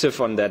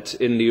directive on that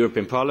in the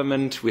European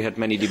Parliament. We had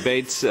many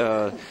debates.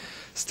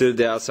 Still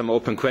there are some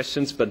open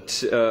questions,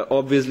 but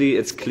obviously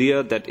it's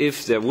clear that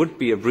if there would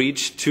be a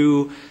breach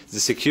to the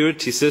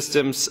security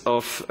systems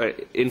of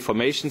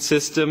information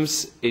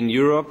systems in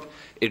Europe,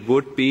 it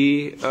would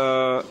be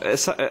a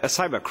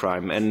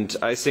cybercrime. And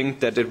I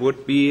think that it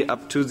would be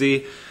up to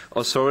the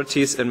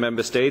authorities in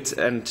member states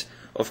and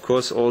of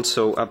course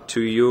also up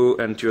to you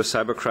and your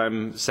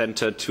cybercrime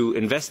center to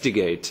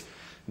investigate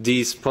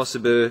these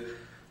possible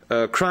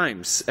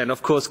crimes. And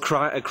of course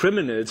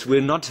criminals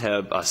will not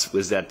help us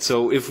with that.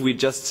 So if we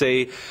just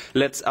say,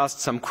 let's ask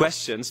some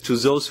questions to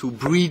those who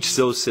breach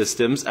those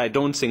systems, I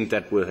don't think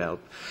that will help.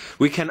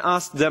 We can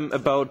ask them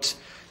about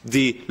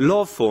the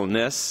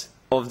lawfulness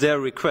of their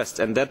request,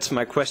 and that's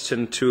my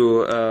question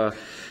to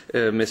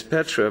Ms.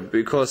 Petre,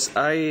 because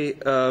I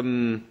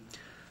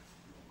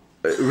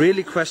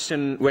really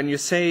question when you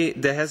say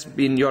there has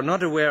been, you're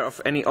not aware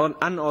of any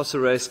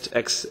unauthorized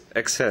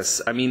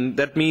access. I mean,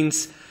 that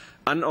means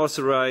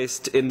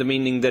unauthorized in the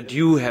meaning that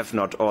you have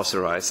not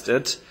authorized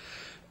it.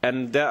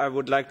 And there I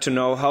would like to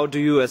know, how do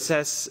you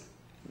assess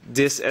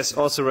this as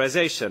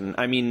authorization?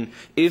 I mean,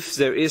 if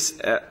there is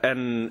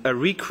a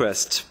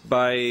request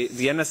by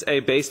the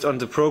NSA based on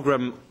the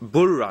program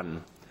Bull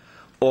Run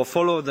or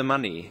Follow the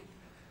Money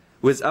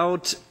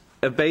without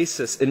a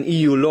basis in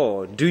EU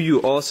law, do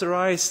you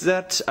authorize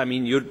that? I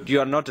mean, you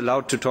are not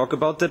allowed to talk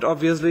about that,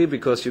 obviously,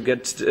 because you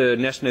get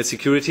national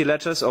security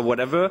letters or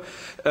whatever.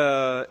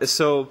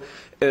 So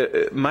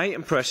my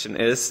impression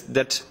is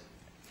that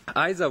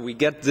either we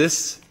get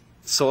this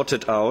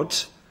sorted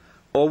out,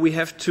 or we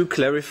have to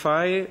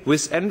clarify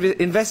with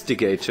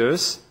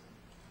investigators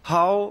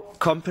how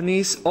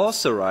companies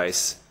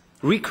authorize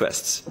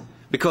requests.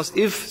 Because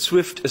if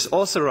SWIFT is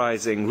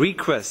authorizing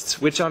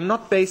requests which are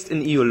not based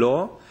in EU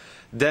law,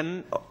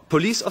 then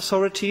police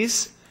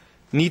authorities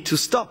need to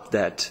stop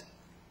that,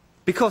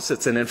 because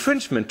it's an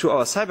infringement to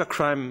our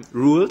cybercrime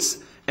rules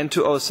and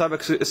to our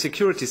cyber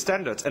security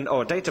standards and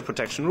our data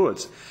protection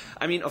rules.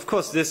 I mean, of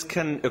course, this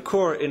can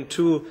occur in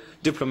two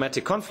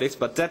diplomatic conflicts,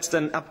 but that's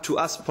then up to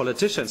us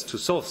politicians to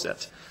solve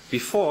that.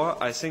 Before,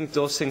 I think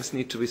those things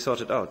need to be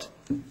sorted out.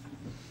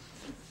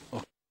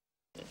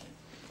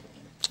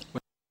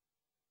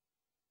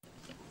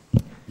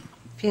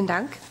 Vielen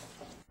Dank.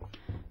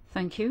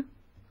 Thank you.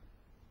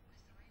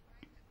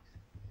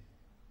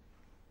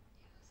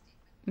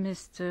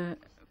 Mr.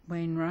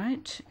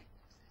 Wainwright,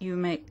 you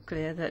make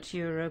clear that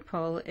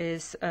Europol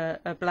is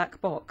a black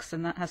box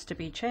and that has to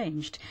be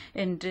changed.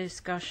 In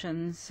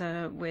discussions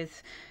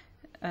with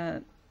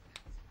on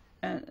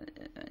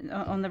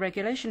the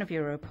regulation of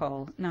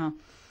Europol. Now,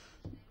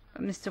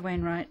 Mr.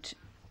 Wainwright,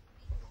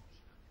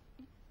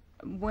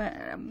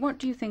 what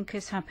do you think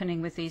is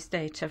happening with these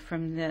data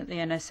from the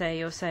NSA?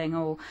 You're saying,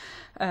 oh,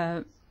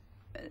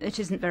 it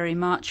isn't very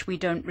much, we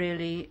don't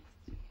really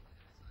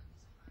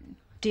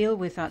deal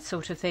with that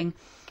sort of thing.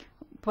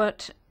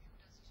 But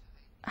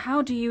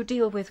how do you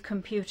deal with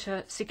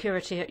computer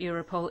security at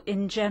Europol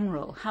in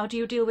general? How do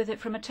you deal with it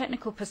from a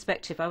technical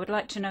perspective? I would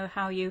like to know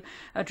how you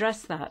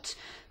address that.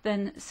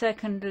 Then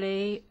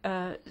secondly,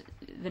 the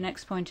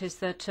next point is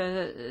that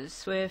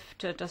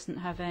SWIFT doesn't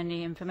have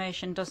any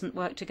information, doesn't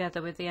work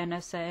together with the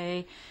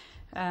NSA,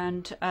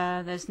 and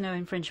there's no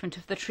infringement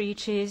of the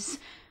treaties.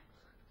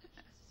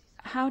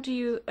 How do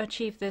you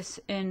achieve this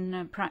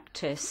in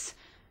practice?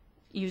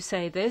 You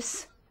say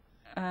this.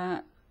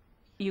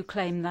 You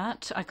claim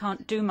that. I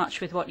can't do much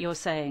with what you're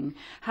saying.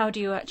 How do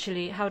you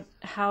actually?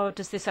 How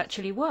does this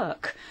actually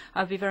work?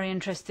 I'd be very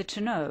interested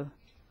to know.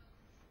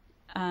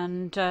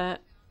 And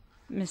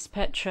Ms.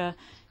 Petre,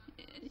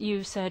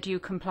 you said you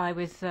comply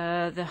with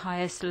the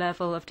highest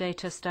level of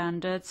data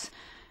standards.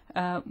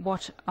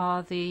 What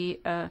are the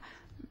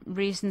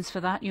reasons for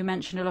that? You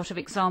mentioned a lot of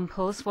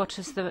examples. What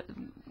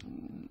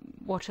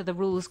are the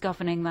rules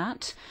governing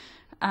that?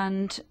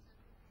 And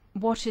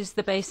what is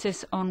the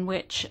basis on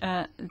which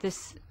that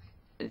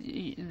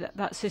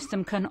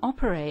system can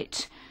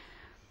operate?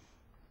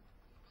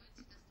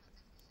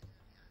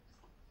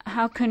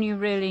 How can you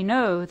really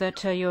know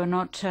that you're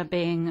not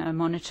being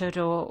monitored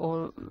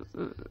or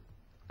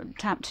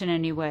tapped in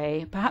any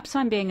way? Perhaps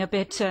I'm being a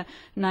bit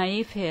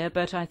naive here,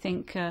 but I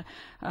think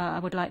I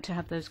would like to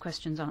have those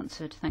questions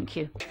answered. Thank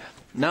you.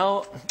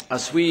 Now,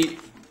 as we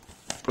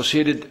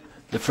proceeded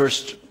the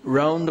first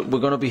round, we're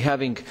going to be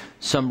having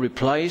some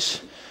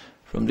replies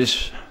from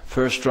this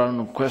first round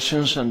of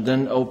questions and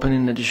then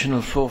opening additional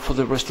floor for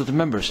the rest of the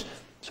members.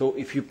 So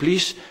if you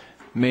please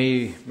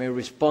may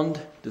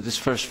respond to this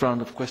first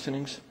round of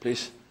questionings,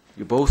 please,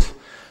 you both.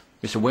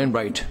 Mr.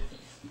 Wainwright.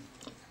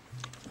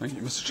 Thank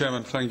you, Mr.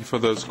 Chairman. Thank you for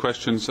those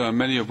questions,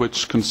 many of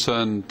which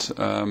concerned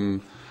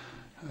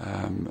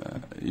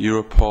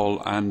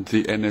Europol and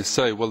the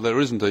NSA. Well, there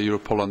isn't a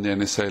Europol and the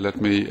NSA.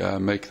 Let me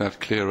make that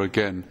clear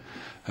again.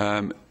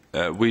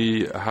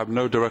 We have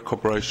no direct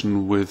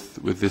cooperation with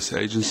this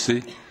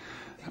agency,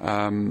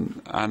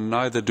 and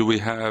neither do we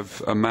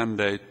have a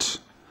mandate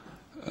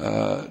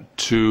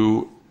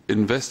to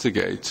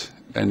investigate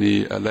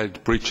any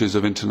alleged breaches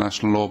of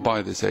international law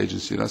by this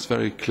agency. That's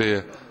very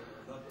clear.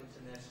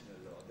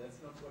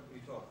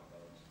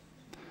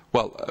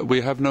 Well,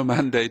 we have no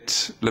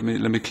mandate. Let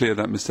me clear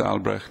that, Mr.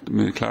 Albrecht. Let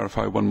me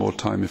clarify one more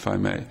time, if I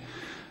may.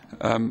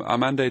 Our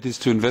mandate is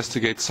to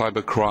investigate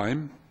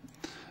cybercrime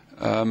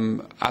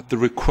at the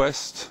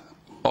request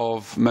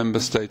of member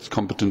states'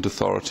 competent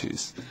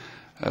authorities.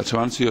 To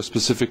answer your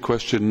specific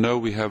question, no,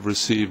 we have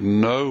received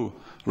no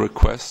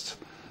request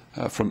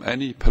from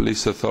any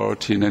police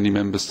authority in any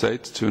member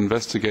state to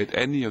investigate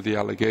any of the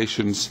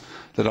allegations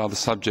that are the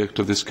subject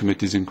of this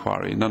committee's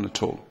inquiry. None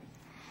at all.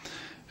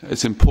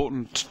 It's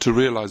important to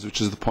realise, which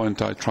is the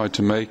point I tried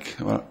to make,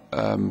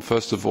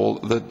 first of all,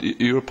 that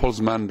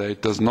Europol's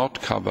mandate does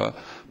not cover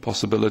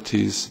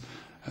possibilities,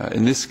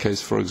 in this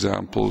case, for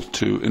example,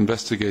 to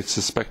investigate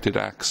suspected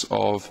acts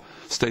of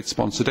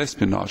state-sponsored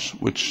espionage,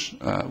 which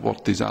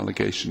what these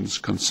allegations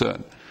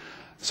concern.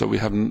 So we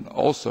have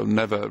also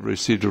never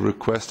received a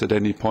request at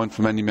any point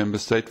from any member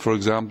state, for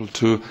example,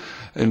 to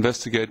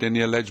investigate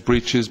any alleged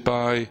breaches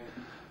by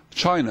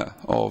China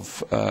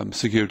of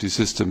security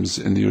systems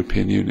in the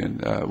European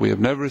Union. We have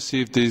never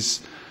received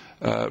these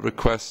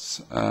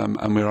requests,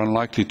 and we are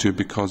unlikely to,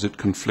 because it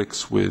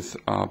conflicts with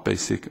our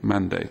basic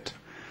mandate.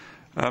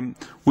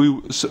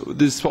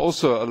 This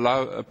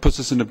also puts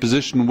us in a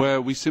position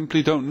where we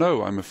simply don't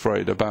know, I'm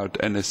afraid, about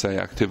NSA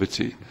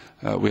activity.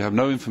 We have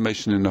no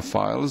information in the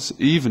files,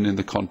 even in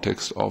the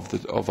context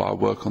of our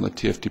work on the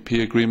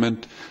TFTP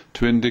agreement,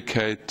 to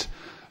indicate,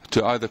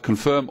 to either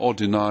confirm or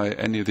deny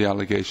any of the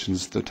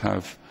allegations that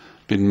have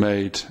been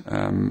made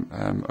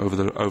over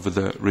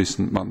the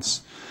recent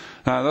months.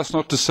 Now, that's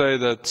not to say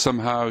that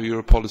somehow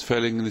Europol is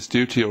failing in its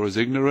duty or is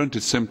ignorant.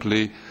 It's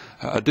simply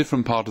a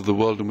different part of the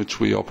world in which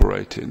we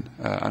operate in,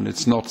 and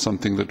it's not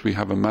something that we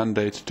have a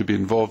mandate to be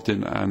involved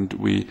in, and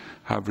we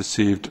have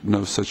received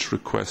no such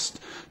request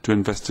to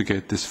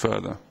investigate this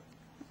further.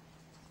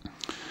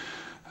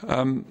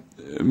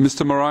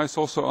 Mr. Moraes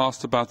also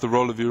asked about the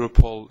role of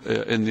Europol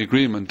in the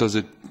agreement. Does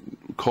it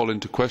call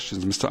into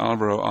questions? Mr.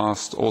 Alvaro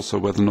asked also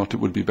whether or not it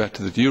would be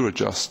better that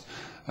Eurojust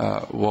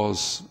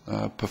was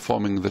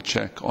performing the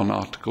check on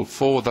Article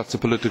 4. That's a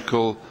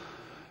political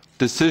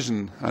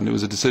decision, and it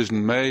was a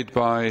decision made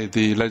by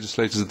the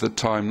legislators at the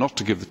time not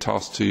to give the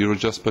task to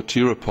Eurojust but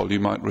to Europol. You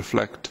might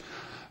reflect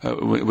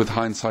with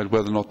hindsight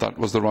whether or not that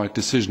was the right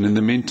decision. In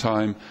the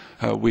meantime,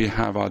 we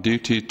have our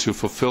duty to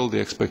fulfil the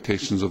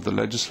expectations of the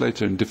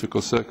legislator in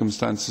difficult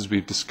circumstances.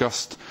 We've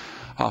discussed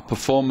our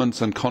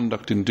performance and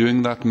conduct in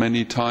doing that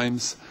many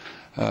times,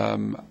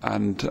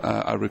 and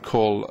I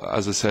recall,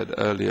 as I said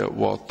earlier,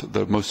 what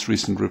the most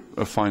recent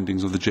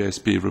findings of the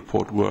JSB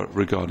report were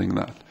regarding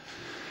that.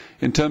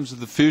 In terms of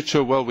the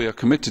future, well, we are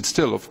committed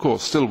still, of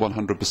course, still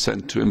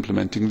 100% to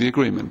implementing the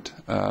agreement.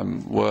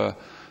 Were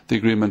the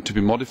agreement to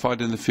be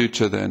modified in the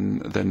future,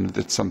 then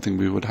it's something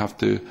we would have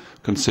to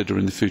consider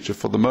in the future.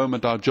 For the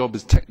moment, our job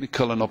is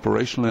technical and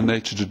operational in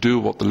nature, to do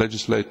what the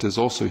legislators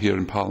also here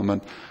in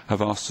Parliament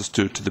have asked us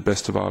to the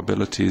best of our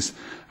abilities,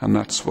 and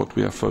that's what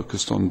we are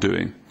focused on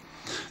doing.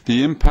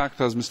 The impact,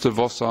 as Mr.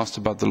 Voss asked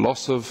about the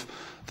loss of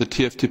the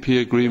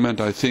TFTP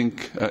agreement, I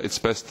think it's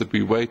best that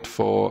we wait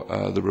for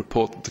the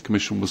report that the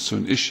Commission will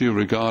soon issue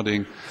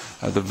regarding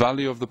the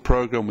value of the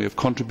programme. We have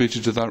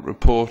contributed to that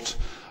report,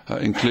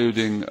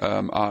 including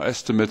our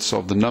estimates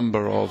of the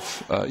number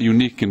of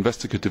unique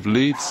investigative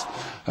leads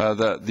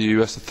that the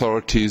US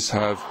authorities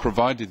have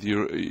provided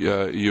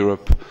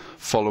Europe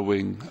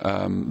following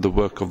the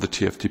work of the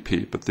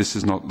TFTP, but this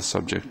is not the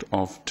subject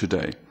of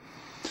today.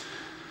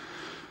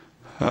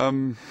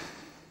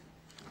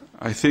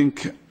 I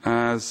think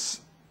as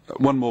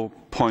one more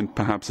point,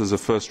 perhaps, as a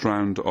first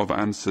round of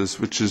answers,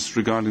 which is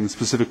regarding the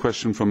specific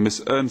question from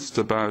Ms. Ernst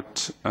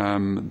about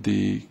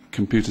the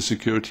computer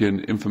security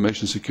and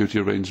information security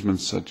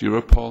arrangements at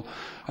Europol.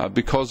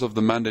 Because of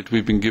the mandate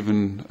we've been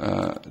given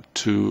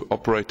to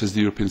operate as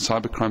the European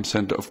Cybercrime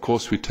Centre, of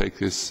course we take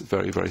this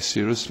very, very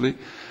seriously.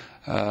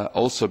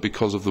 Also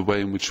because of the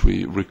way in which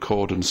we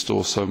record and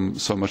store so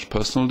much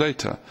personal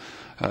data.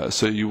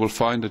 So you will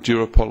find at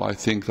Europol, I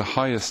think, the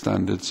highest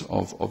standards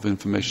of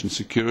information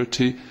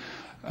security.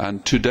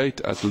 And to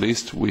date, at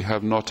least, we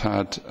have not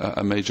had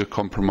a major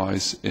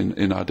compromise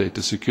in our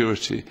data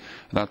security.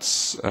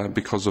 That's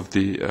because of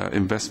the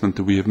investment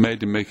that we have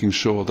made in making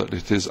sure that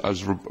it is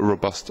as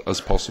robust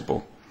as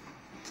possible.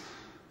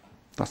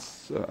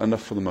 That's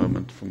enough for the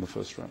moment from the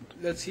first round.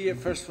 Let's hear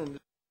first from.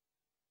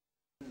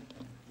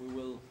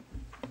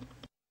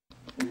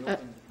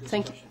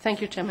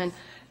 Thank you, Chairman.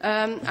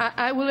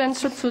 I will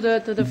answer to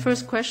the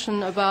first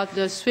question about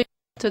the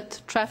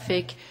SWIFT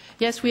traffic.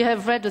 Yes, we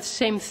have read the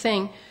same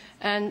thing.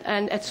 And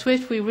at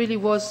SWIFT we really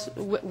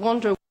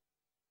wonder.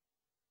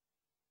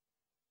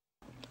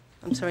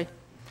 I'm sorry.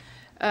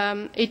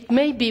 It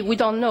may be, we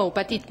don't know,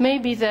 but it may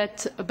be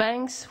that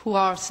banks who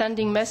are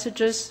sending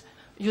messages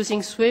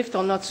using SWIFT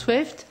or not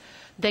SWIFT,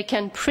 they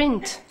can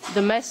print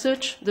the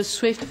message, the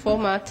SWIFT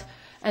format,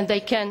 and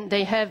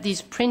they have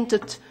these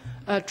printed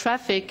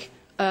traffic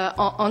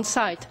on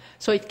site.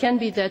 So it can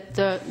be that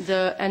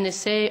the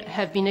NSA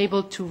have been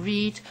able to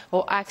read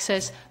or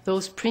access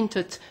those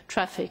printed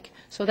traffic.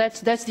 So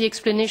that's the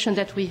explanation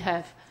that we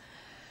have.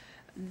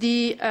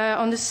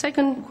 On the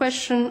second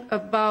question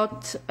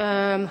about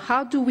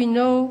how do we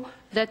know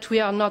that we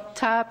are not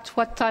tapped,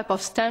 what type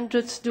of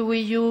standards do we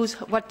use,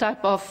 what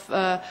type of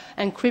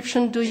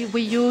encryption do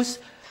we use?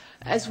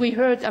 As we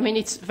heard, I mean,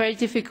 it's very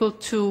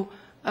difficult to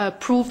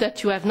prove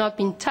that you have not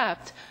been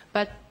tapped,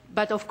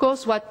 but of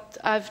course what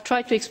I've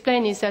tried to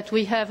explain is that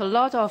we have a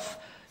lot of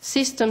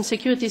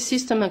security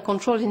system and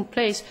control in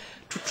place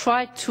to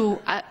try to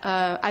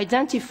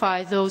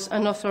identify those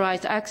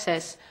unauthorized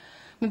access.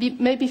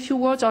 Maybe a few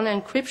words on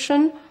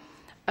encryption.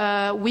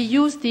 We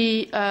use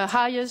the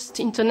highest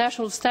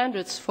international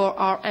standards for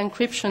our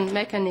encryption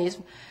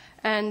mechanism.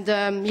 And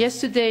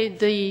yesterday,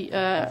 the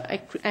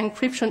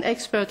encryption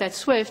expert at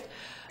SWIFT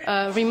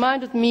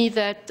reminded me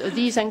that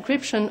these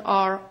encryption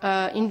are,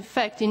 in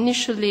fact,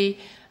 initially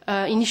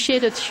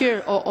initiated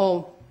here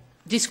or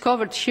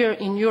discovered here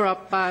in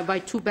Europe by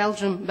two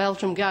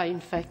Belgian guys, in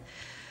fact.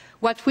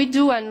 What we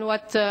do, and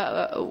what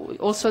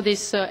also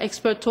this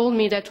expert told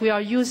me, that we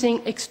are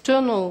using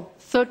external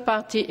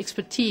third-party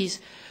expertise.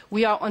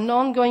 We are on an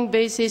ongoing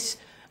basis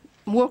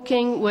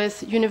working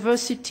with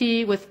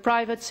university, with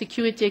private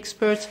security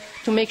experts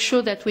to make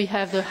sure that we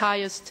have the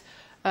highest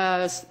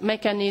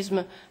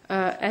mechanism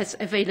as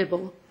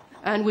available.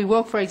 And we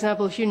work, for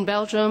example, here in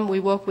Belgium, we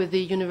work with the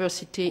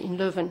university in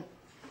Leuven.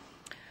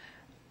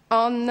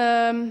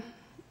 On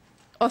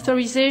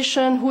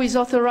authorization, who is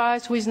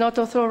authorized, who is not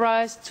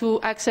authorized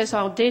to access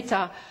our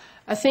data,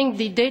 I think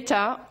the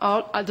data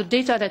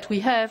that we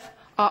have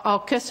are our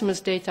customers'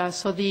 data,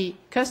 so the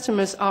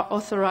customers are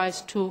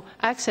authorized to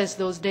access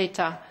those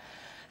data.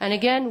 And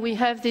again, we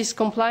have this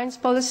compliance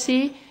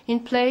policy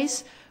in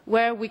place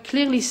where we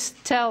clearly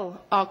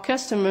tell our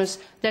customers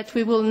that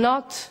we will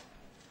not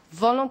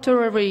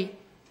voluntarily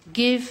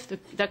give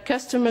the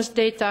customer's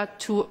data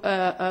to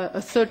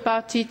a third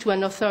party, to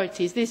an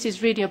authority. This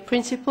is really a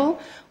principle.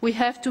 We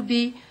have to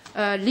be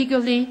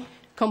legally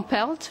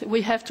compelled.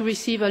 We have to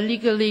receive a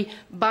legally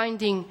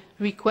binding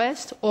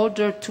request,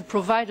 order to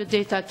provide the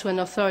data to an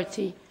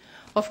authority.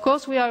 Of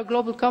course, we are a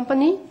global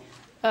company,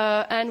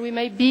 and we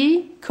may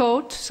be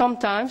caught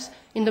sometimes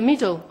in the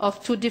middle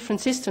of two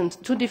different systems,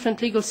 two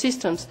different legal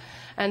systems.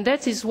 And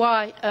that is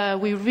why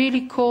we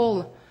really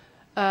call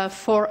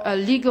for a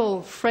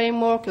legal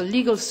framework, a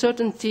legal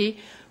certainty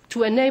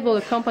to enable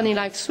a company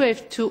like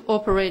SWIFT to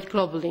operate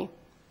globally.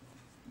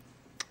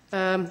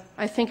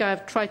 I think I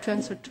have tried to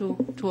answer to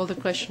all the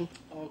questions.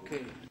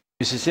 Okay.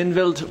 Mrs.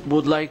 Inveld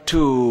would like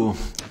to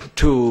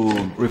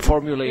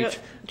reformulate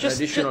an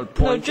additional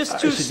point. I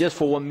suggest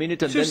for 1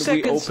 minute and then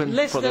we open for the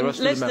rest of the members.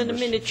 Less than a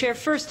minute, Chair.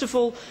 First of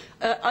all,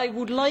 I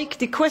would like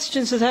the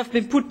questions that have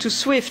been put to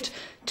SWIFT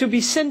to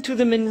be sent to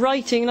them in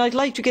writing, and I'd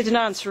like to get an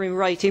answer in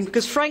writing,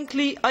 because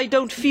frankly I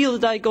don't feel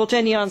that I got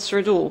any answer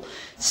at all.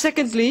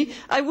 Secondly,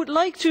 I would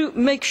like to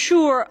make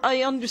sure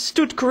I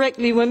understood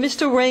correctly when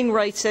Mr.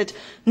 Wainwright said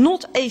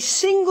not a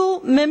single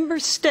member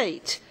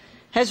state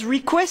has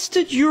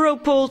requested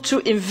Europol to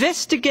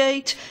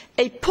investigate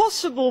a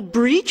possible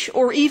breach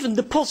or even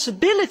the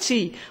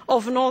possibility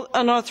of an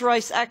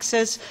unauthorised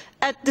access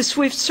at the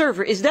SWIFT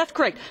server. Is that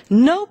correct?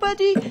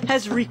 Nobody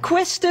has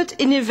requested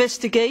an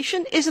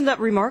investigation. Isn't that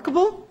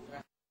remarkable?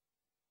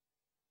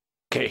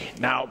 Okay,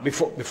 now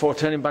before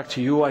turning back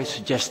to you, I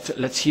suggest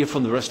let's hear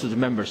from the rest of the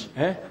members.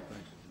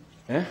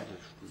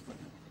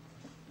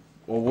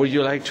 Or would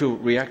you like to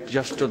react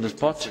just on the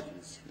spot?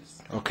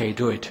 Okay,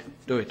 do it.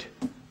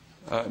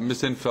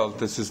 Ms. Infeld,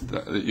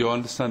 your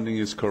understanding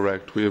is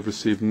correct. We have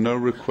received no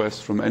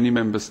request from any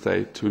member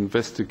state to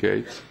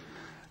investigate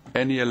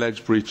any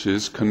alleged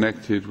breaches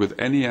connected with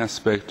any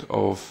aspect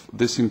of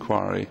this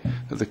inquiry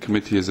that the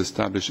committee has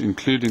established,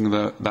 including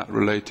that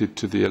related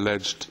to the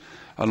alleged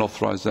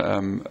unauthorised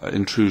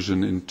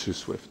intrusion into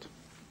SWIFT.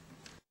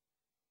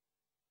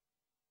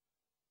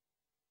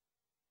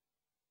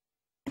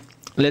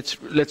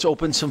 Let's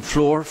open some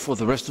floor for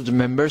the rest of the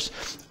members.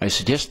 I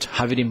suggest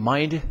have it in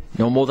mind,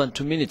 no more than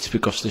 2 minutes,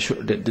 because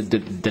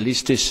the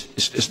list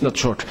is not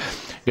short.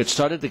 Get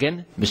started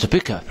again, Mr.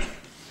 Picker.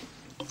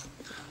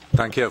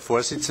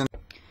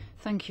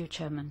 Thank you,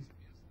 Chairman.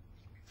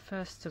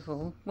 First of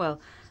all, well,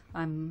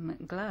 I'm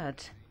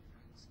glad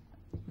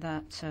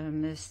that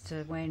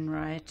Mr.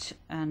 Wainwright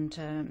and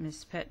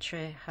Ms.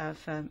 Petre have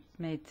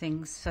made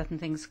certain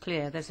things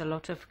clear. There's a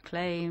lot of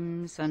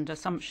claims and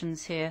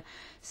assumptions here,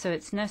 so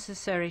it's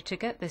necessary to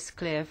get this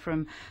clear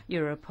from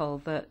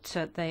Europol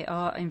that they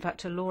are, in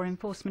fact, a law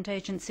enforcement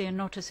agency and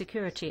not a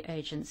security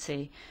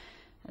agency.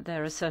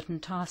 There are certain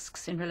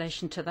tasks in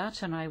relation to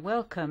that, and I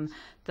welcome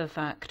the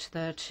fact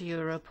that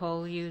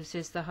Europol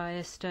uses the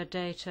highest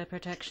data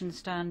protection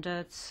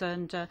standards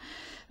and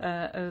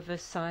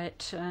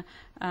oversight,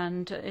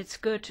 and it's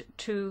good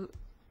to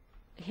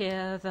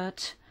hear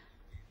that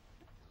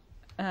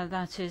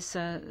that is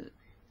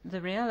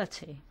the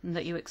reality, and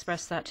that you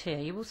express that here.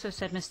 You also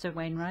said, Mr.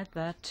 Wainwright,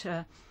 that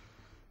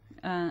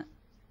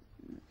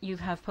you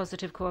have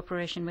positive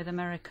cooperation with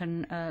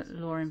American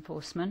law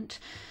enforcement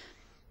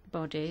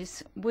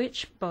bodies.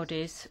 Which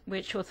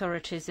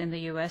authorities in the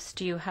US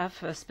do you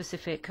have a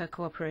specific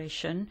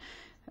cooperation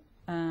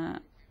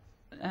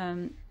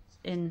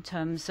in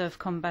terms of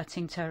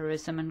combating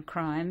terrorism and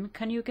crime?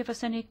 Can you give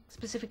us any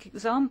specific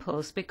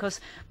examples? Because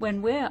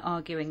when we're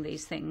arguing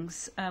these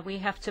things, we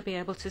have to be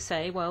able to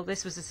say, well,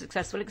 this was a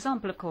successful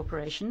example of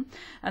cooperation.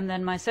 And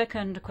then my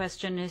second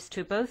question is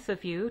to both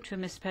of you, to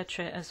Ms.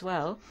 Petre as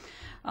well.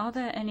 Are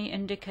there any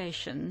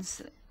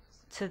indications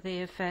to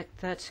the effect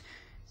that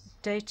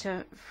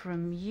data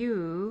from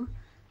you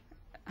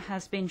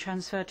has been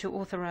transferred to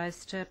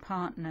authorized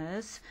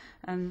partners,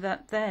 and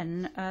that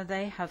then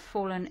they have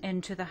fallen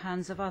into the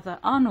hands of other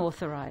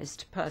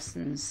unauthorized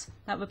persons?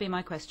 That would be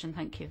my question.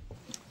 Thank you.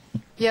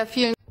 Ja,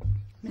 vielen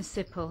Ms.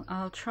 Sippel,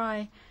 I'll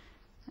try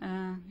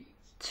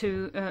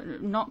to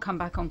not come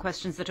back on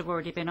questions that have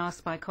already been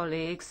asked by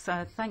colleagues.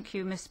 Thank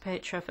you, Ms.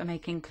 Petre, for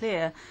making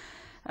clear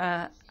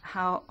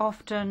how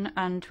often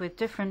and with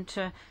different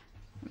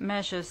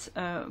measures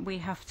you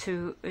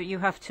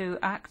have to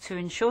act to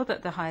ensure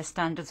that the highest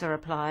standards are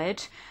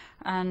applied,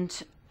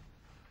 and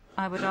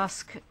I would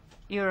ask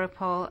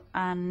Europol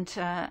and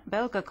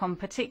Belgacom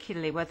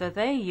particularly whether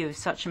they use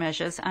such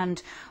measures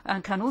and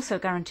can also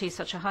guarantee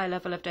such a high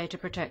level of data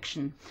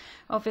protection.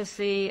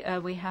 Obviously,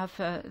 we have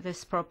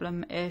this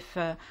problem if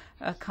a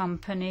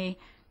company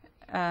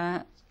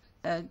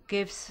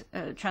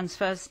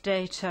transfers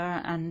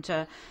data and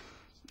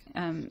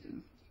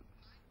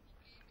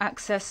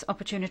access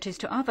opportunities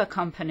to other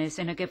companies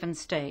in a given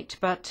state,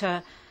 but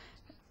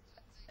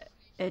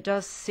it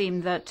does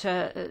seem that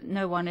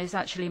no one is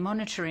actually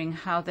monitoring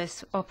how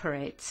this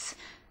operates.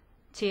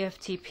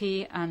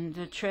 TFTP and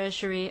the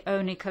Treasury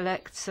only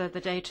collects the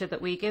data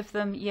that we give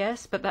them,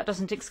 yes, but that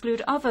doesn't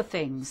exclude other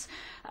things.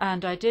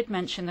 And I did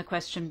mention the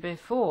question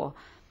before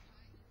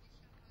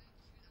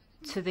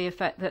to the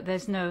effect that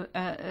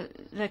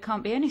there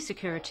can't be any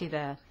security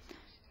there.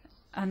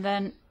 And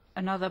then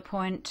another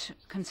point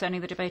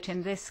concerning the debate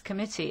in this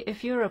committee.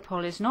 If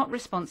Europol is not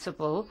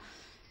responsible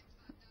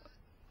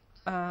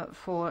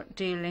for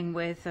dealing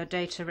with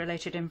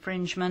data-related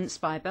infringements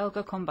by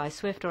Belgacom, by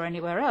SWIFT or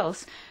anywhere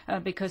else,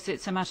 because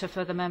it's a matter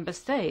for the member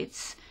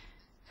states,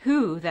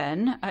 who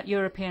then, at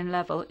European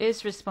level,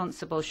 is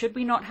responsible? Should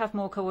we not have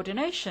more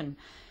coordination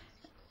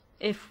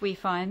if we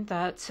find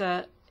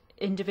that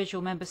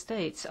individual member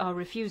states are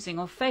refusing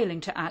or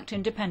failing to act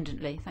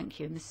independently? Thank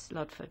you, Ms.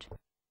 Ludford.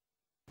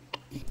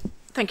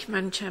 Thank you,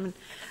 Madam Chairman.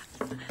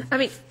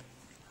 I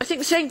think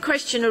the same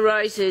question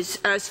arises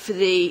as for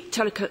the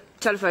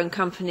telephone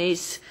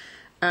companies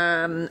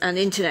and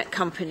internet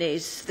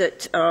companies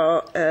that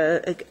are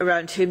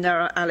around whom there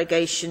are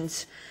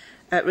allegations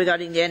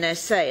regarding the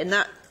NSA, and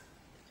that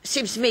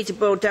seems to me to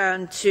boil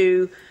down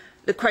to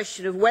the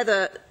question of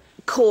whether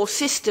core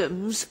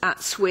systems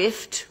at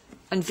SWIFT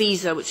and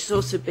Visa, which has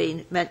also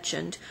been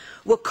mentioned,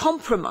 were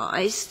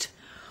compromised,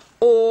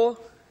 or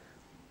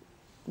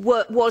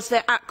was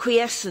there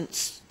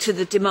acquiescence to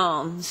the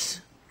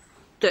demands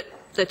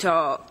that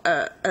are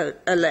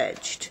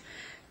alleged?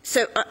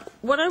 So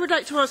what I would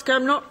like to ask,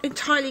 I'm not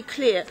entirely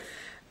clear,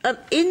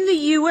 in the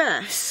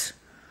US,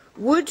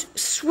 would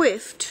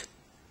SWIFT,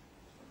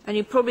 and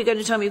you're probably going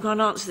to tell me you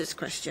can't answer this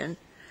question,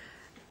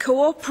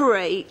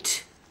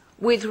 cooperate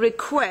with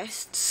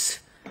requests,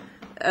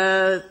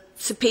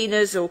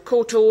 subpoenas or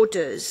court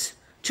orders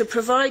to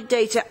provide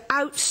data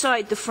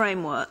outside the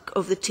framework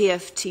of the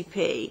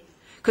TFTP?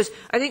 Because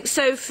I think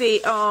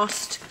Sophie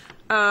asked,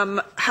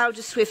 how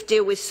does SWIFT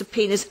deal with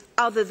subpoenas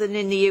other than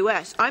in the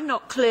US? I'm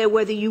not clear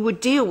whether you would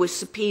deal with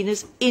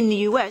subpoenas in the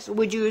US, or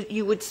would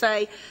you would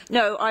say,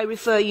 no, I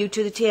refer you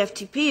to the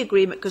TFTP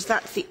agreement because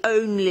that's the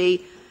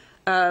only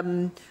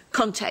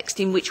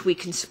context in which we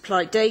can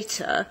supply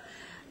data.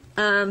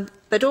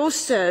 But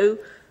also,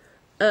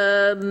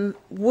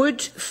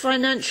 would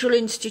financial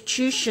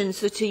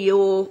institutions that are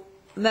your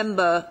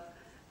member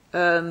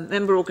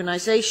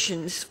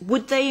organisations,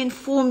 would they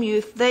inform you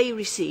if they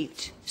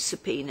received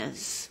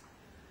subpoenas?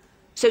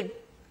 So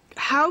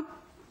how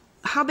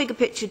big a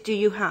picture do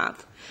you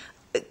have?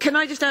 Can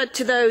I just add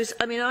to those,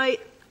 I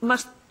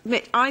must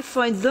admit, I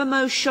find the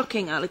most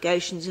shocking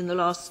allegations in the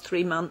last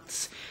 3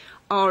 months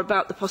are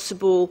about the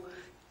possible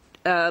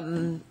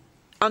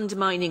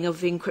undermining of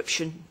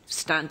encryption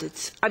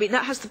standards.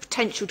 That has the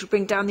potential to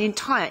bring down the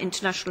entire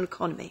international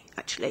economy,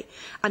 actually,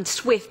 and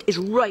SWIFT is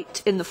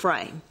right in the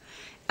frame.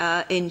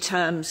 In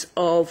terms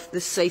of the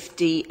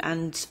safety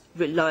and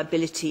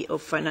reliability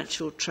of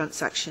financial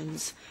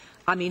transactions.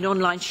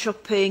 Online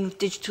shopping,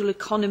 digital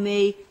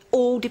economy,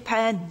 all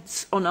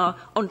depends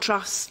on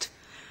trust.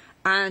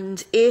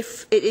 And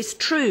if it is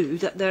true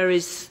that there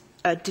is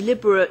a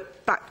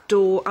deliberate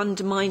backdoor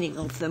undermining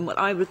of them, well,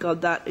 I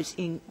regard that as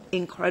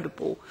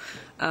incredible,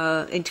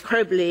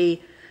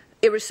 incredibly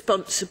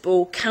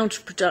irresponsible,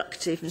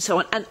 counterproductive, and so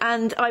on.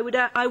 And I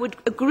would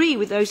agree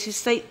with those who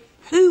say,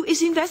 who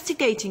is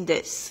investigating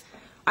this?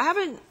 I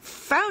haven't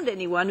found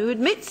anyone who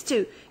admits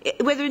to,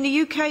 whether in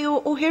the UK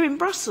or here in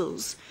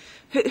Brussels,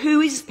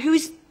 who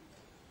is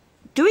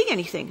doing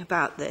anything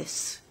about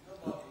this.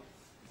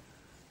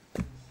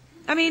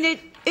 I mean, it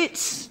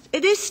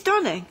is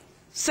stunning.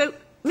 So,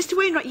 Mr.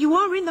 Wainwright, you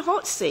are in the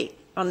hot seat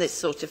on this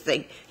sort of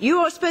thing. You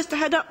are supposed to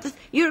head up the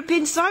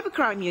European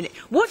Cybercrime Unit.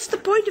 What's the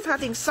point of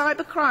having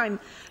cybercrime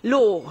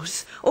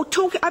laws? Or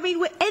talk? I mean,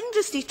 we're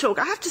endlessly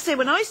talking. I have to say,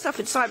 when I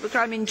suffered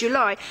cybercrime in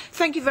July,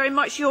 thank you very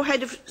much, your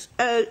head of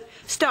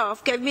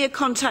staff gave me a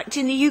contact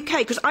in the UK,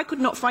 because I could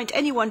not find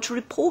anyone to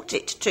report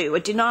it to, a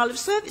denial of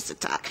service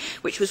attack,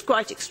 which was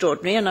quite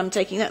extraordinary, and I'm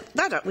taking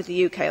that up with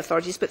the UK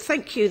authorities. But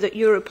thank you that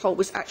Europol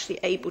was actually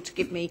able to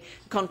give me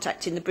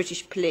contact in the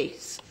British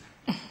police.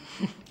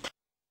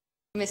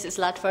 Mrs.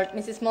 Latford,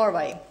 Mrs.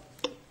 Morvai.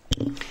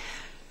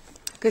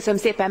 Köszönöm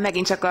szépen,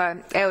 megint csak az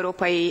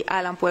európai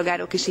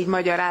állampolgárok és így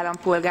magyar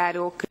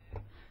állampolgárok.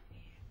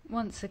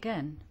 Once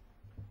again,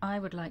 I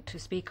would like to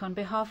speak on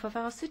behalf of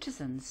our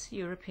citizens,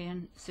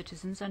 European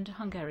citizens and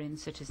Hungarian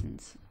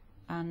citizens.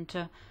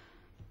 And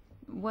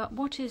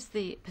what is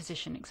the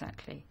position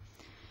exactly?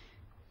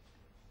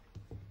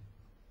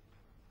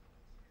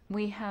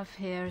 We have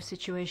here a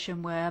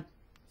situation where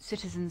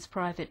citizens'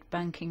 private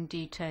banking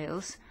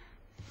details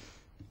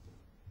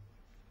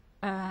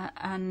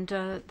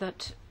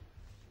that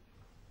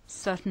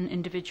certain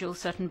individuals,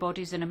 certain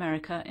bodies in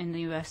America, in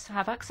the US,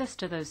 have access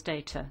to those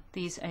data.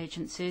 These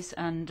agencies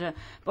and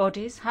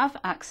bodies have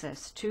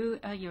access to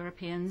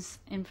Europeans'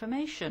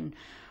 information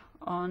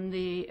on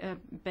the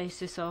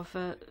basis of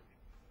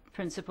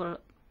principle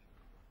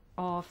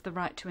of the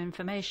right to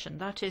information.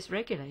 That is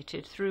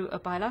regulated through a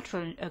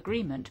bilateral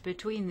agreement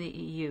between the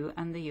EU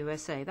and the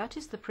USA. That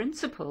is the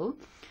principle,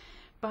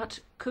 but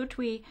could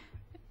we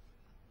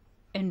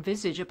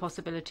envisage a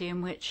possibility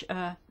in which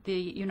the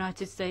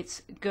United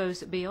States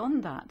goes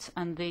beyond that,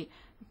 and the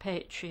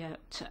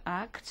Patriot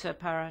Act,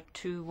 para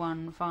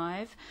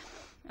 215,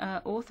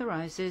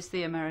 authorizes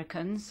the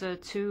Americans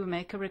to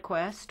make a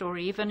request or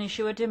even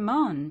issue a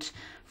demand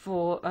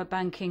for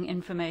banking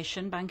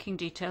information, banking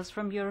details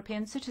from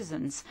European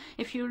citizens.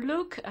 If you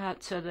look at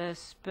the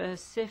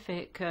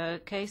specific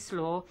case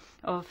law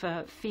of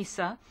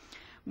FISA,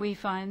 we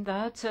find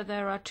that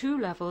there are two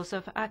levels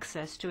of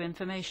access to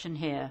information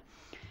here.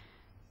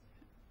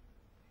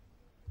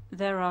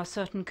 There are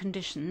certain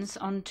conditions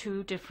on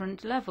two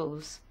different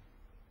levels.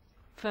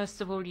 First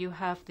of all, you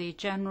have the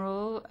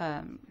general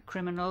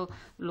criminal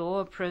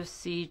law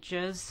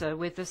procedures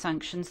with the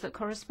sanctions that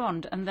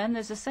correspond. And then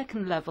there's a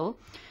second level,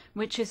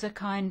 which is a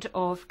kind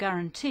of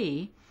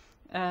guarantee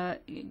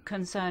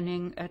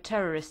concerning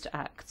terrorist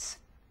acts.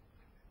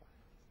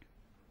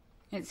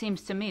 It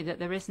seems to me that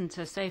there isn't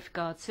a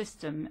safeguard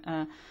system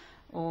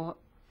or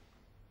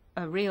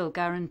a real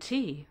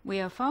guarantee.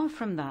 We are far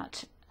from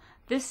that.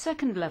 This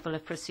second level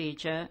of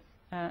procedure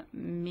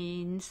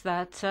means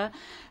that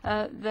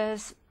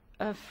there's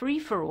a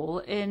free-for-all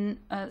in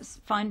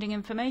finding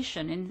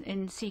information,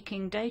 in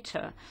seeking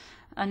data.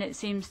 And it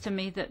seems to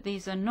me that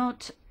these are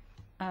not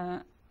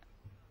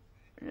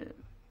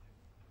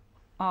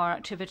our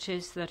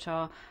activities that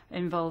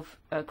involve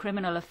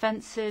criminal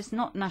offences,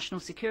 not national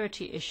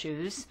security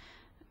issues.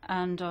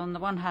 And on the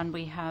one hand,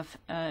 we have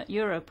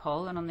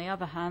Europol, and on the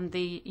other hand,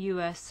 the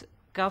US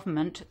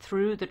government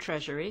through the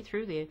Treasury,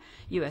 through the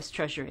US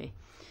Treasury,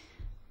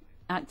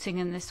 acting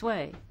in this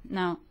way.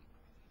 Now,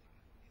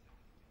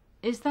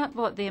 is that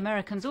what the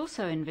Americans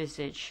also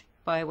envisage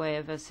by way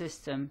of a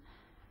system?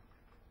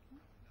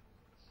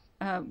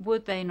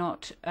 Would they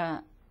not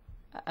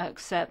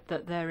accept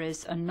that there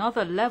is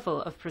another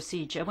level of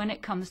procedure when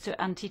it comes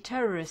to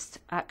anti-terrorist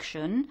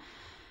action?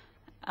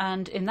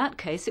 And in that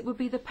case, it would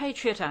be the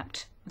Patriot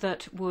Act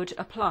that would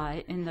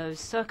apply in those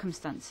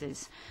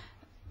circumstances,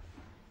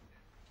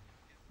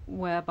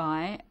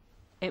 whereby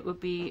it would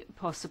be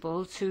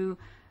possible to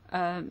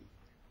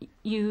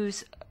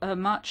use a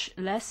much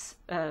less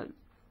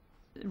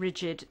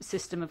rigid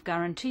system of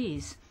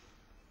guarantees,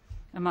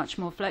 a much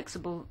more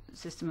flexible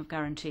system of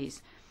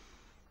guarantees.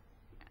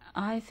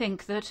 I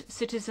think that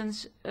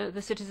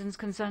the citizens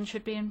concerned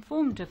should be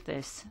informed of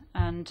this,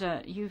 and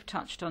you've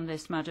touched on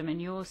this, Madam, in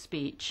your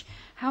speech.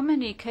 How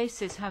many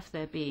cases have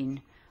there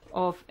been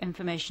of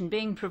information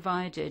being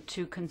provided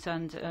to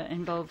concerned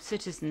involved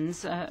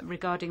citizens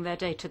regarding their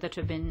data that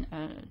have been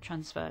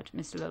transferred?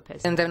 Mr.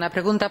 Lopez. Una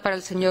pregunta para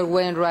el señor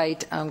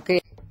Wainwright,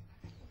 aunque...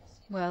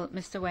 Well,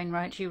 Mr.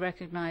 Wainwright, you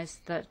recognize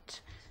that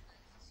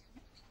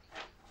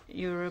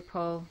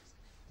Europol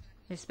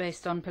is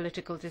based on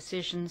political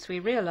decisions. We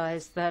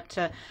realize that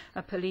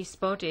a police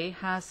body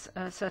has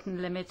certain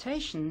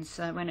limitations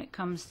when it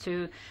comes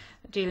to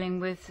dealing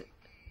with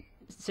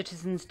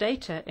citizens'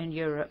 data in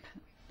Europe.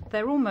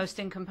 they're almost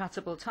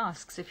incompatible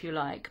tasks, if you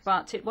like,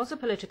 but it was a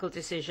political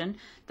decision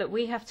that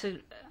we have to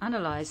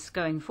analyse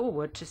going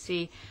forward to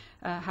see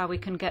how we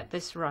can get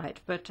this right.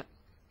 But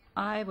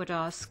I would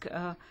ask,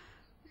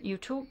 you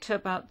talked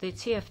about the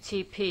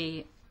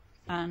TFTP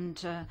and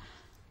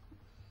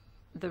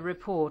the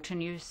report,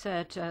 and you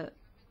said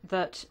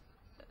that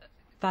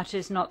that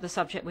is not the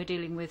subject we're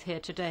dealing with here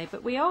today,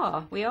 but we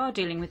are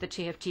dealing with the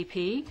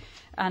TFTP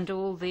and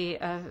all the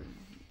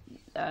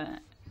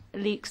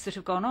leaks that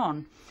have gone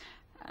on.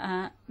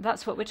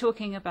 That's what we're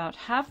talking about.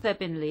 Have there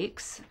been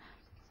leaks?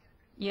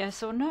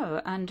 Yes or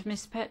no? And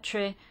Ms.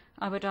 Petre,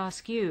 I would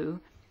ask you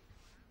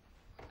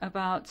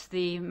about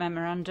the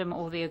memorandum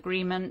or the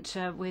agreement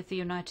with the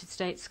United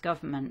States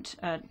government,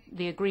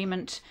 the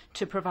agreement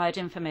to provide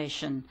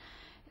information.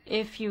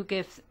 If you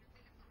give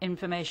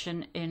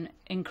information in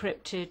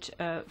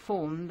encrypted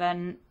form,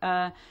 then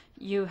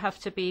you have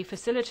to be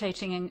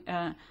facilitating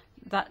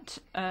that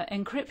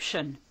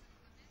encryption.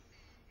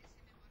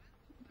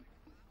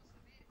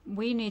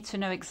 We need to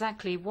know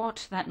exactly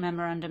what that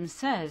memorandum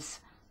says.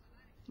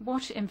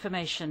 What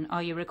information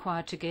are you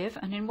required to give,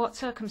 and in what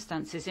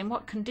circumstances, in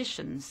what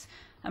conditions?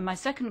 And my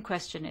second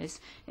question is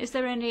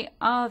there any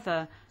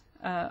other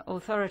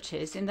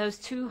authorities in those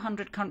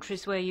 200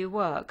 countries where you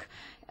work?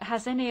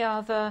 Has any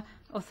other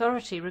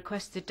authority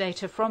requested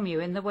data from you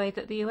in the way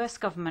that the US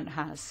government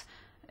has?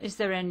 Is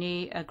there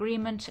any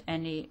agreement,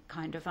 any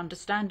kind of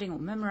understanding or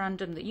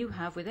memorandum that you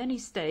have with any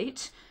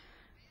state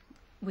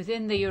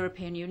within the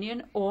European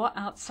Union or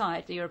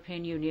outside the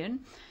European Union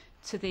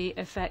to the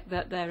effect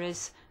that there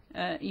is,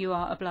 you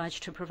are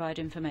obliged to provide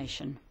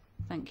information?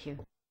 Thank you.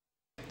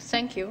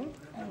 Thank you.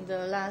 And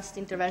the last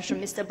intervention,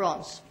 Mr.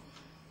 Brons.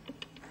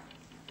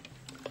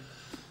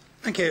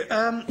 Thank you.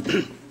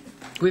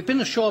 We've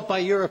been assured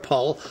by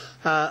Europol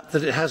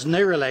that it has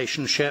no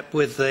relationship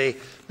with the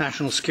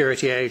National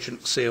Security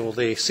Agency or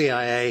the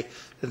CIA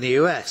in the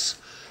US.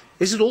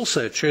 Is it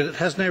also true that it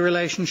has no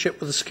relationship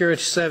with the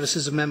security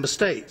services of member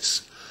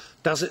states?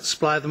 Does it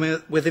supply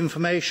them with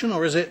information,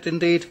 or is it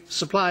indeed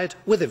supplied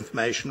with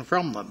information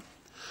from them?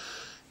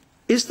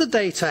 Is the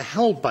data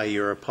held by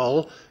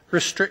Europol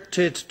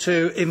restricted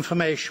to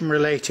information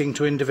relating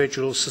to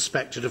individuals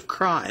suspected of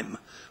crime?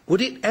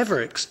 Would it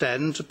ever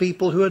extend to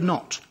people who are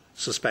not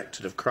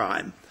suspected of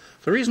crime?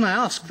 The reason I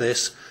ask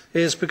this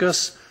is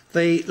because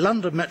the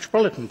London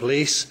Metropolitan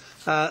Police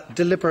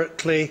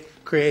deliberately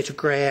create a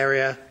grey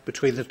area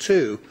between the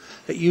two.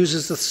 It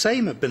uses the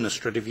same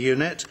administrative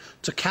unit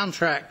to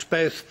counteract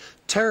both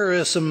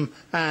terrorism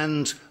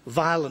and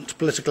violent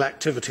political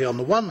activity on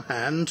the one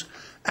hand,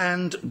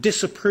 and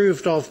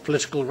disapproved of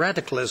political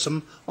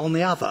radicalism on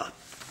the other.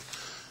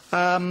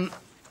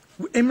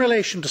 In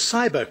relation to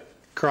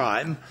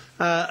cybercrime,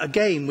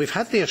 again, we've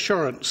had the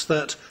assurance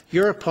that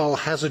Europol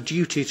has a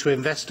duty to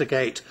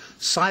investigate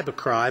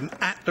cybercrime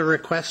at the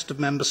request of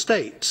member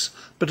states,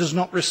 but has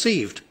not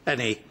received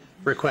any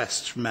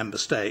requests from member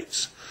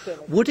states.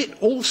 Would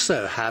it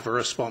also have a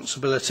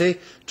responsibility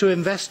to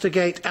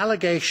investigate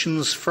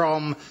allegations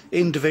from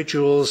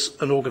individuals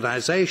and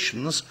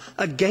organisations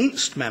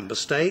against member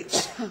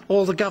states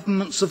or the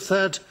governments of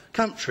third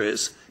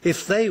countries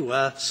if they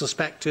were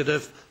suspected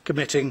of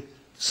committing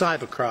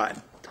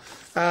cybercrime?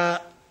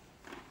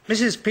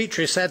 Mrs.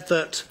 Petre said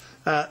that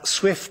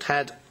SWIFT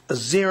had a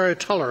zero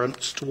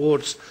tolerance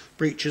towards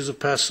breaches of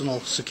personal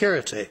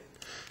security.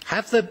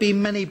 Have there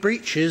been many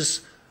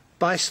breaches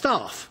by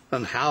staff,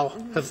 and how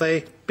have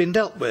they been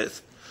dealt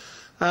with?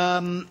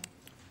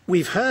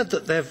 We've heard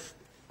that there have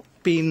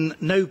been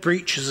no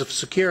breaches of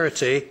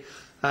security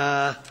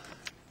on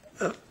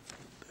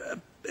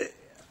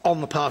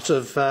the part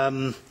of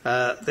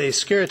the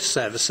security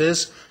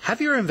services.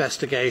 Have your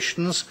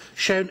investigations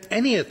shown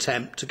any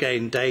attempt to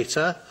gain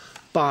data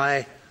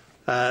by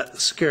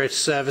security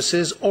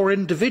services or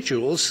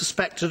individuals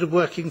suspected of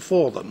working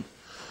for them?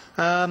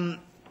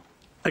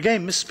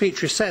 Again, Mrs.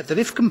 Petre said that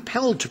if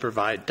compelled to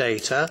provide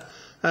data,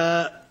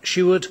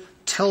 she would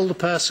tell the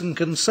person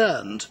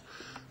concerned.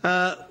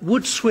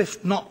 Would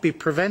SWIFT not be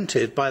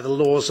prevented by the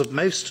laws of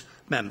most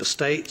member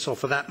states, or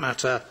for that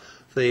matter,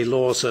 the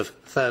laws of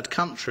third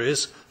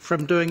countries,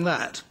 from doing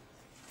that?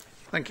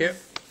 Thank you.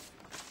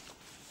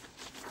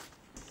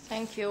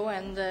 Thank you.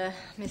 And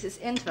Mrs.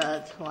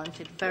 Intveld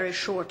wanted very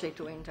shortly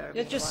to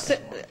intervene.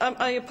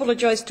 I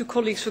apologise to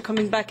colleagues for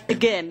coming back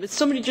again, but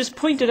somebody just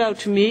pointed out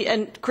to me,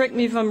 and correct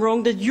me if I'm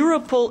wrong, that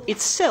Europol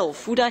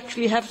itself would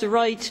actually have the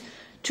right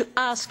to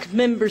ask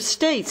member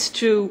states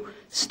to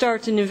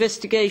start an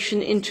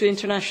investigation into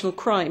international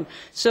crime.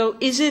 So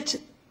is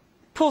it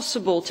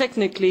possible,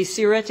 technically,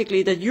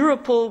 theoretically, that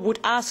Europol would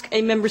ask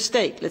a member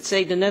state, let's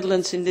say the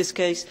Netherlands in this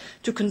case,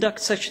 to conduct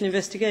such an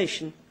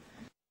investigation?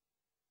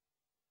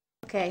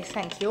 Okay,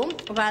 thank you.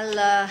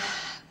 Well,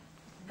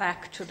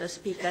 back to the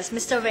speakers.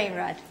 Mr.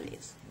 Wainwright,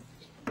 please.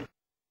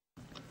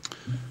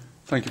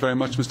 Thank you very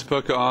much. Mr.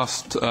 Perker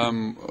asked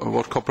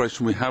what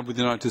cooperation we have with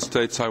the United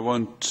States. I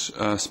won't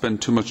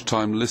spend too much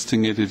time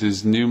listing it. It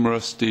is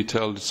numerous,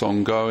 detailed, it's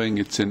ongoing,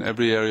 it's in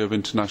every area of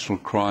international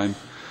crime.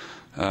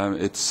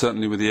 It's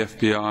certainly with the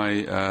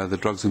FBI, the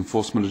Drugs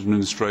Enforcement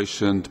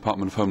Administration,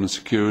 Department of Homeland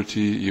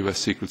Security, US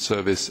Secret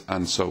Service,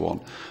 and so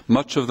on.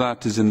 Much of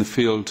that is in the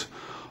field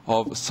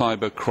of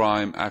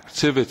cybercrime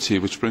activity,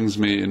 which brings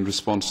me in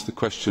response to the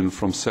question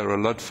from Sarah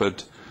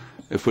Ludford.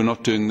 If we're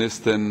not doing this,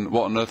 then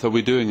what on earth are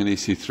we doing in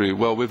EC3?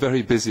 Well, we're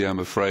very busy, I'm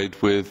afraid,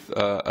 with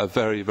a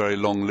very, very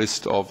long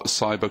list of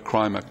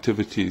cybercrime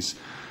activities,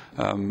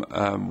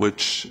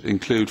 which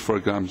include, for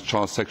example,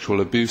 child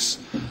sexual abuse,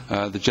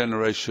 the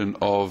generation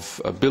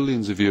of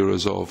billions of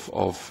euros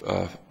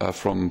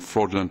from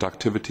fraudulent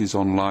activities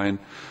online,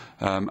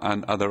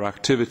 and other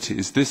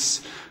activities.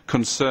 This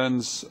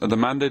concerns the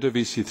mandate of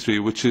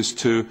EC3, which is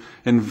to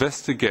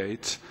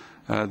investigate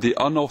the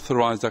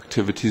unauthorised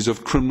activities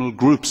of criminal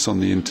groups on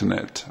the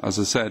internet. As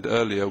I said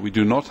earlier, we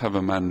do not have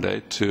a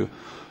mandate to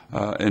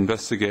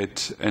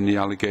investigate any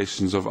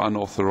allegations of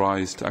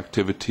unauthorised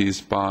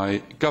activities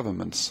by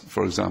governments,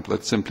 for example.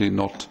 It's simply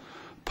not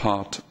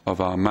part of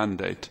our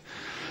mandate.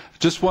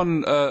 Just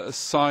one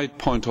side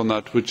point on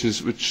that, which is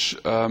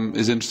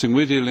interesting.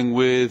 We're dealing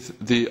with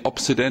the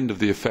opposite end of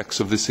the effects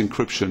of this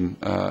encryption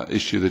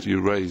issue that you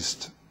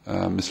raised,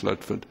 Ms.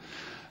 Ludford,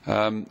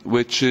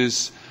 which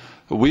is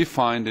we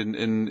find in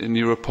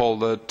Europol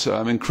that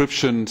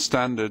encryption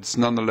standards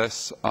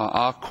nonetheless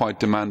are quite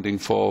demanding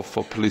for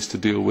police to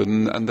deal with,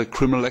 and the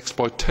criminal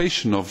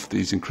exploitation of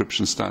these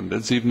encryption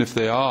standards, even if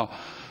they are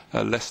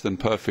less than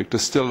perfect, are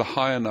still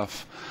high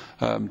enough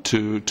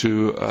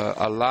to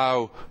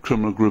allow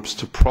criminal groups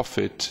to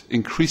profit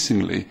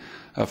increasingly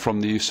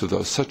from the use of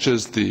those, such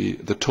as the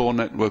Tor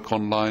network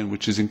online,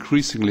 which is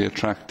increasingly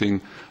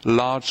attracting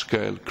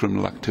large-scale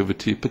criminal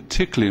activity,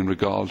 particularly in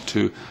regard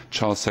to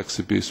child sex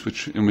abuse,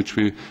 in which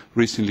we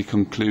recently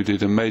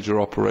concluded a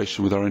major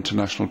operation with our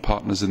international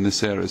partners in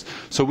this area.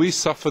 So we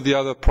suffer the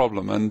other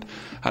problem,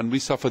 and we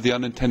suffer the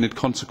unintended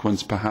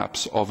consequence,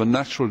 perhaps, of a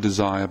natural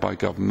desire by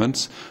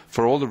governments,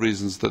 for all the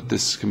reasons that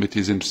this committee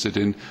is interested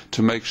in,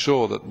 to make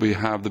sure that we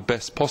have the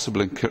best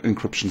possible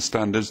encryption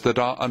standards that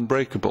are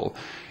unbreakable.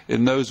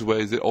 In those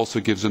ways, it also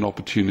gives an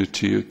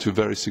opportunity to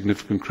very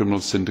significant criminal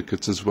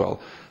syndicates as well.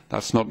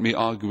 That's not me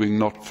arguing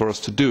not for us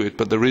to do it,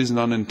 but there is an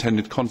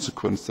unintended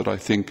consequence that I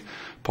think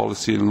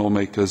policy and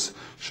lawmakers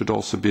should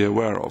also be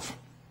aware of.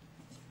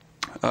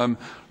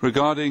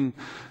 Regarding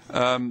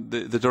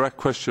the direct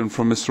question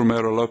from Ms.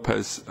 Romero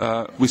Lopez,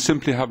 we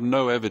simply have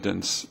no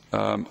evidence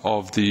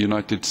of the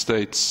United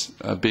States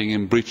being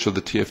in breach of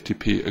the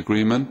TFTP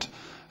agreement,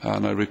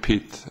 and I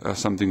repeat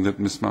something that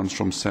Ms.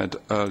 Malmström said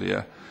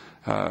earlier.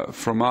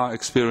 From our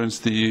experience,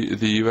 the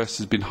US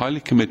has been highly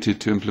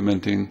committed to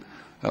implementing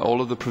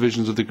all of the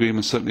provisions of the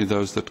agreement, certainly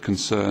those that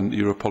concern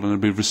Europol, and will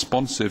be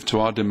responsive to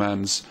our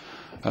demands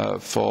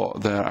for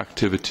their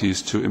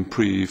activities to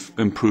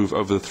improve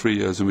over the 3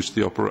 years in which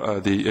the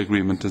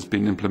agreement has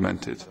been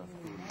implemented.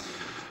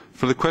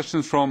 For the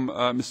questions from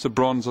Mr.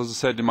 Brons, as I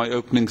said in my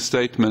opening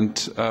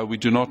statement, we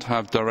do not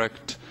have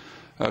direct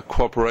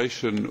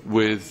cooperation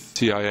with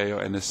CIA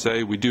or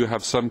NSA. We do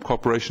have some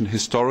cooperation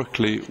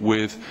historically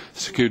with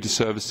security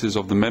services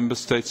of the Member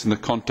States in the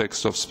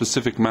context of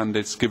specific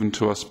mandates given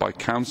to us by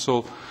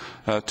Council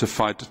to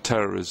fight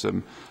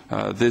terrorism.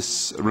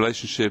 This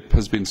relationship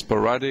has been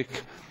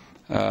sporadic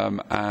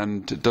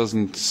and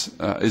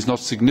is not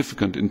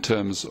significant in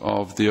terms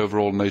of the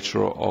overall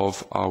nature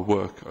of our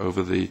work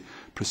over the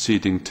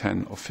preceding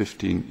 10 or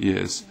 15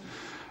 years.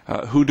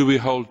 Who do we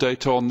hold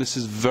data on? This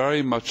is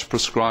very much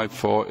prescribed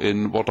for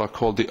in what are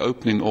called the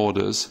opening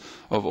orders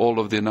of all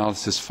of the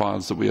analysis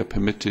files that we are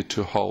permitted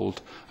to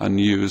hold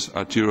and use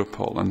at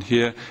Europol. And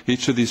here,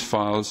 each of these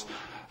files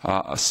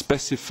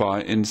specify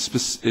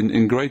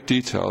in great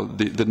detail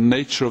the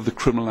nature of the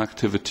criminal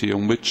activity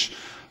on which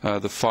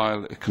the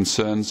file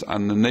concerns,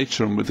 and the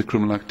nature of the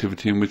criminal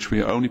activity in which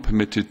we are only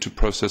permitted to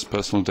process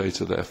personal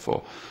data,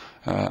 therefore.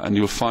 And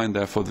you will find,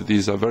 therefore, that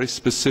these are very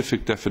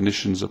specific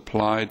definitions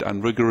applied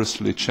and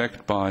rigorously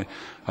checked by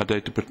our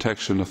data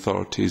protection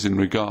authorities in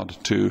regard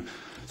to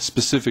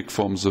specific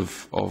forms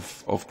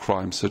of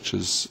crime, such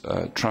as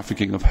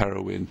trafficking of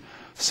heroin,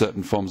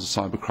 certain forms of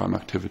cybercrime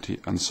activity,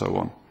 and so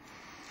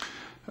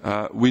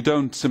on. We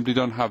simply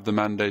don't have the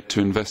mandate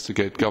to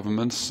investigate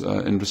governments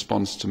in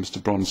response to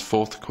Mr. Brons'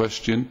 fourth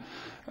question.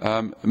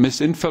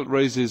 Ms. in 't Veld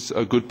raises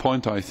a good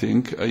point, I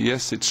think.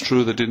 Yes, it's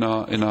true that in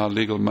our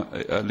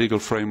legal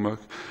framework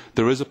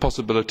there is a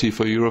possibility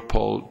for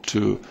Europol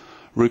to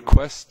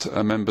request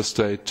a member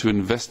state to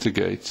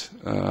investigate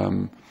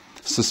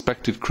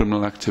suspected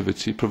criminal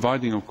activity,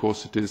 providing, of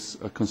course, it is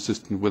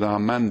consistent with our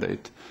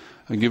mandate.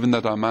 And given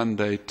that our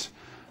mandate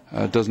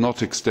does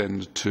not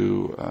extend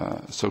to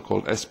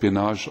so-called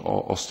espionage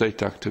or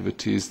state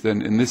activities,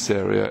 then in this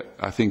area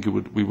I think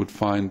we would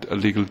find a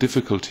legal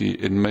difficulty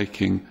in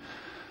making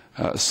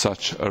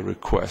such a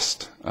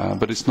request.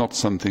 But it's not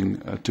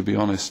something, to be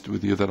honest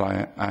with you, that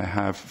I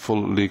have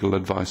full legal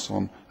advice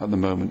on at the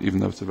moment, even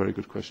though it's a very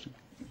good question.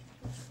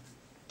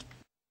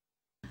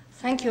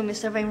 Thank you,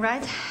 Mr.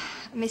 Wainwright.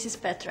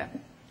 Mrs. Petre.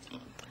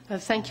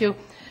 Thank you.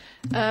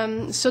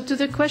 So to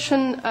the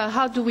question,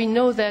 how do we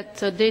know that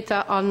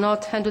data are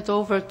not handed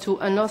over to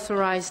an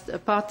authorized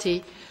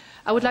party,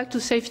 I would like to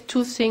say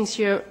two things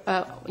here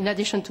in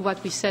addition to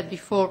what we said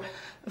before.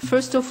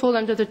 First of all,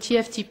 under the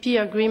TFTP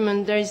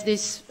agreement, there is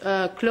this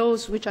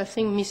clause, which I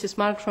think Mrs.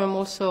 Malmström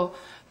also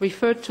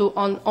referred to,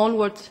 on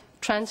onward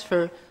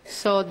transfer.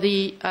 So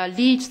the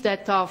leads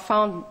that are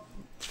found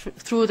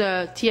through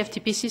the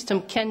TFTP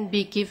system can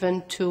be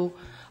given to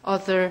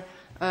other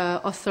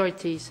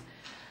authorities.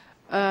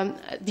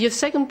 The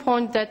second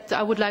point that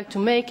I would like to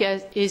make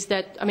is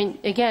that, I mean,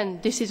 again,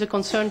 this is a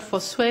concern for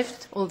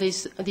SWIFT, all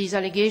these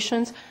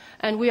allegations,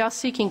 and we are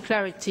seeking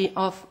clarity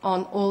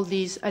on all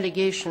these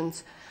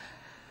allegations.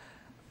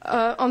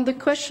 On the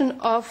question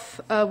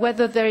of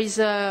whether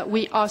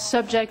we are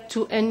subject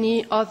to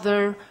any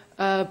other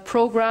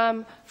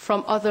program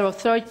from other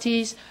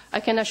authorities,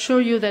 I can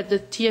assure you that the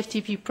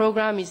TFTP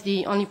program is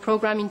the only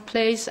program in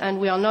place, and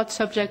we are not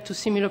subject to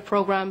similar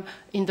program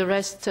in the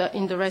rest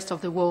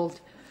of the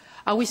world.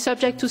 Are we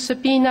subject to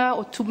subpoena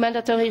or to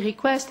mandatory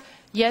request?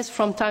 Yes,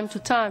 from time to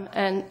time,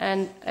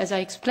 and as I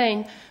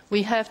explained,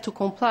 we have to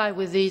comply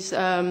with these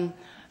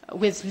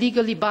with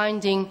legally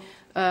binding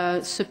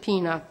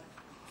subpoena.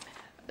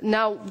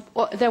 Now,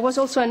 there was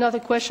also another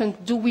question: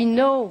 do we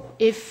know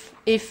if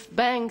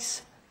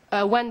banks,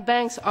 when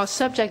banks are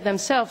subject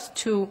themselves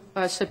to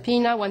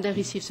subpoena, when they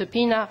receive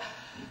subpoena?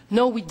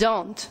 No, we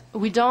don't.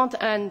 We don't,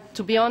 and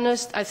to be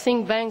honest, I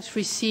think banks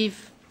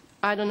receive,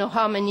 I don't know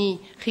how many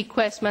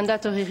requests,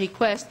 mandatory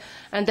requests,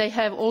 and they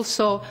have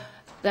also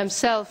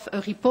themselves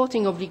a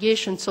reporting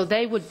obligation, so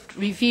they would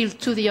reveal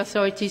to the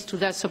authorities, to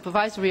their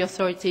supervisory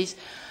authorities,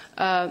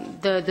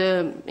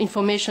 the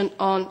information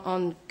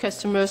on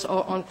customers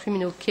or on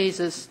criminal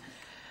cases.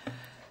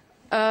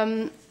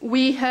 There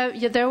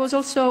was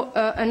also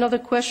another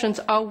question: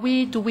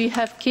 do we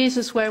have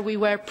cases where we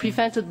were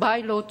prevented by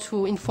law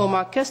to inform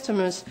our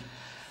customers?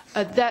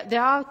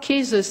 There are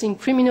cases in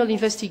criminal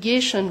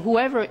investigation.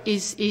 Whoever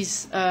is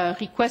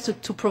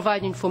requested to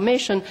provide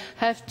information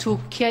have to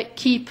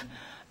keep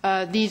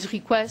these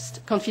requests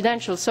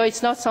confidential. So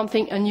it's not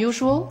something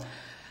unusual.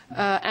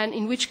 And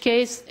in which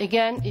case,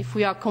 again, if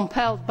we are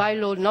compelled by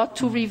law not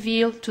to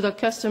reveal to the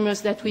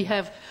customers that we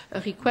have a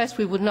request,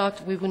 we would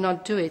not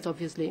do it,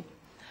 obviously.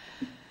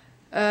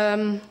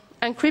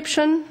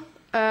 Encryption,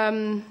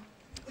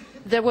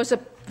 there was a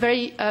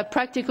very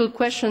practical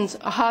question: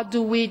 how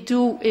do we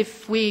do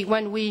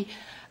when we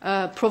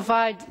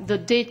provide the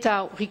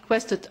data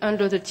requested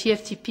under the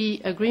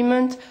TFTP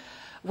agreement?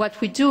 What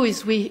we do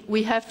is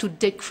we have to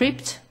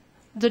decrypt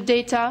the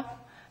data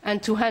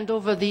and to hand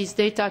over these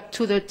data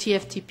to the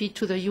TFTP,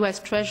 to the US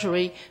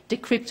Treasury,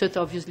 decrypted,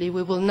 obviously.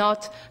 We will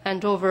not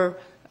hand over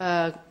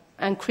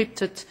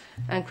encrypted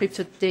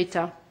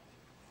data.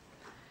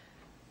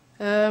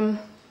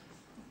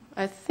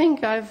 I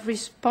think I've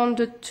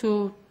responded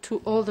to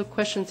all the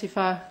questions, if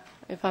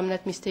I'm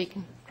not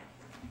mistaken.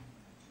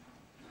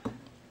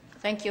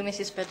 Thank you,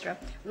 Mrs. Petre.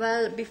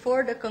 Well,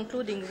 before the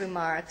concluding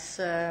remarks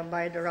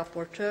by the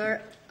rapporteur,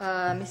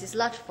 Mrs.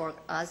 Ludford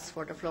asks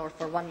for the floor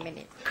for 1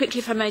 minute. Quickly,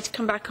 if I may, to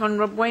come back on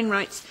Rob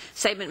Wainwright's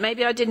statement.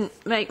 Maybe I didn't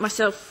make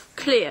myself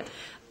clear.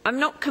 I'm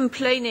not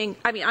complaining.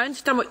 I mean, I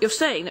understand what you're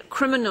saying, that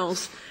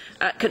criminals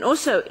can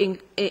also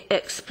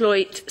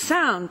exploit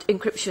sound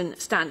encryption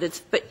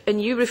standards,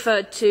 and you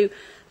referred to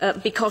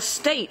because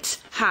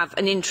states have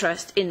an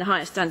interest in the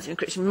higher standards of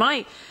encryption.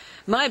 My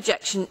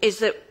objection is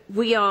that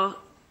we are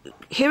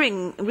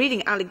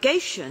reading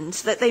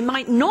allegations that they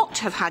might not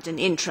have had an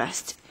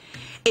interest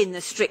in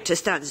the stricter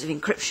standards of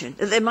encryption,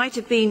 that there might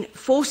have been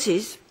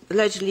forces,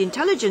 allegedly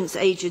intelligence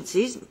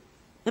agencies,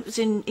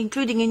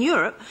 including in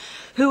Europe,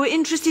 who were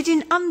interested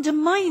in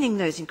undermining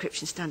those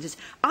encryption standards.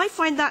 I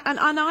find that, and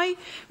I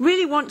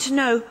really want to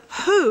know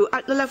who,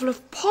 at the level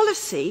of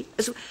policy,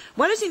 as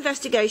well as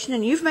investigation,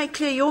 and you've made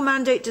clear your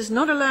mandate does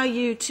not allow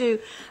you to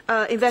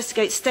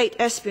investigate state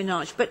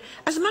espionage, but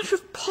as a matter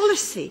of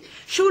policy,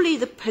 surely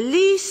the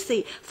police,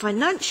 the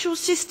financial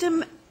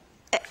system,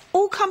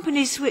 all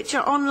companies which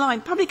are online,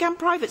 public and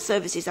private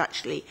services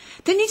actually,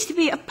 there needs to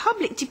be a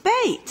public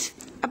debate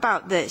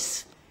about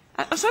this.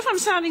 So if I'm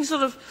sounding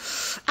sort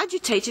of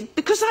agitated,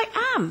 because I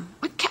am.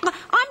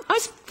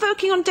 I'm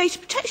working on data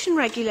protection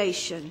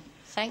regulation.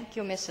 Thank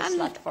you, Mrs.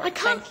 Ludford. I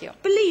can't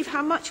believe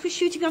how much we're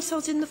shooting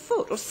ourselves in the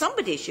foot, or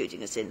somebody is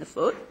shooting us in the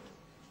foot.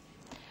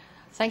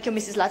 Thank you,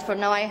 Mrs. Ludford.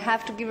 Now I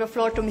have to give the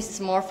floor to Mrs.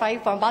 Morphy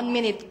for 1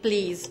 minute,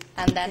 please,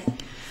 and then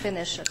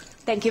finish it.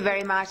 Thank you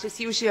very much. As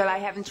usual, I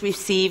haven't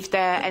received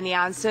any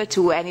answer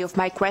to any of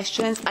my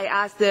questions. I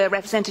asked the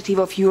representative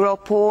of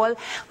Europol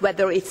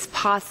whether it's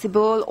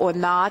possible or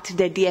not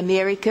that the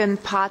American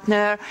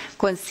partner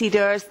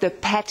considers the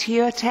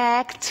Patriot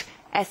Act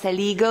as a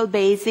legal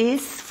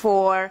basis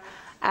for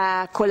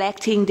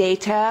collecting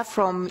data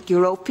from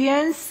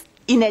Europeans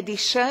in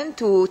addition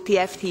to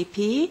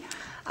TFTP.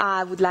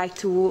 I would like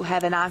to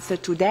have an answer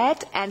to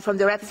that. And from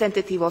the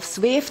representative of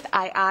SWIFT,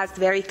 I asked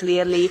very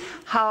clearly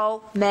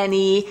how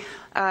many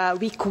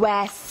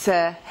requests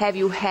have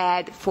you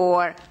had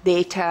for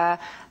data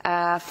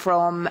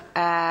from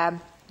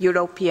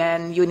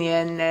European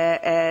Union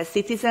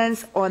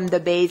citizens on the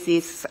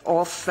basis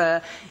of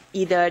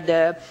either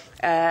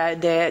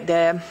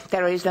the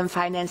terrorism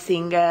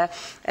financing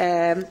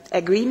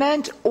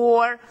agreement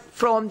or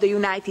from the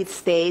United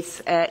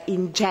States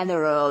in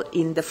general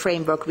in the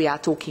framework we are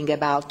talking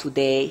about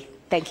today.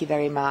 Thank you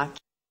very much.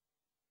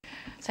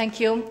 Thank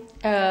you.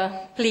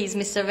 Please,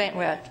 Mr.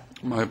 Wainwright.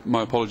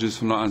 My apologies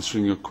for not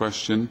answering your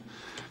question.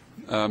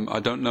 I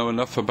don't know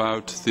enough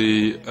about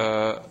the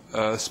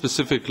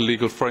specific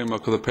legal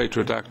framework of the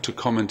Patriot Act to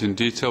comment in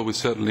detail. We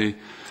certainly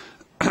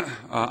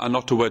are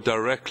not aware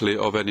directly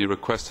of any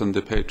request on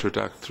the Patriot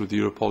Act through the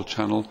Europol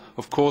channel.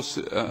 Of course,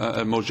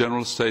 a more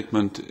general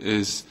statement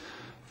is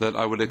that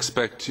I would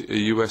expect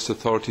US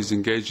authorities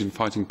engaged in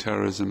fighting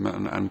terrorism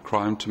and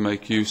crime to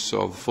make use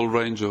of the full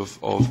range of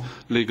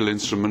legal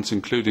instruments,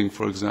 including,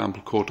 for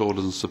example, court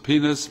orders and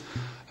subpoenas,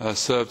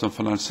 served on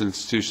financial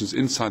institutions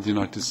inside the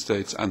United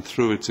States and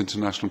through its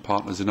international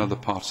partners in other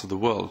parts of the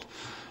world.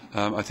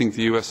 I think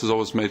the US has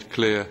always made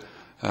clear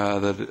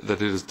that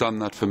it has done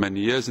that for many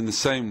years in the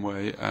same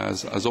way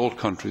as all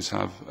countries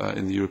have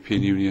in the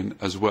European Union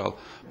as well.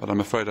 But I'm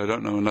afraid I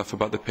don't know enough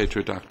about the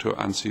Patriot Act to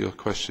answer your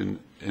question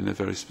in a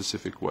very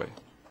specific way.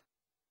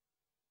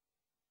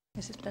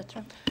 Mrs.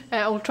 Petre.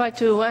 I will try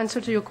to answer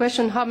to your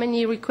question. How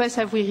many requests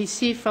have we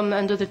received from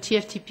under the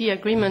TFTP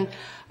agreement?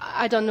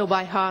 I don't know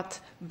by heart,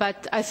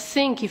 but I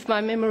think, if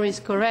my memory is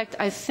correct,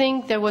 I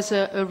think there was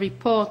a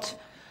report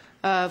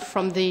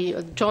from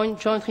the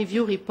joint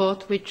review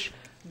report which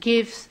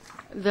gives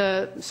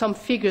some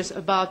figures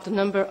about the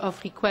number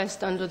of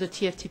requests under the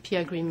TFTP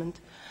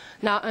agreement.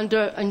 Now,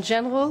 in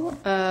general,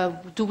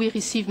 do we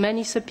receive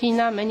many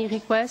subpoenas, many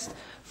requests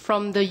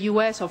from the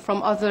US or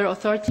from other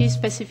authorities,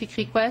 specific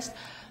requests?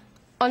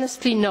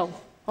 Honestly, no.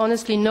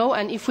 Honestly, no.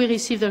 And if we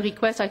receive the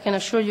requests, I can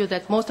assure you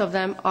that most of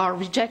them are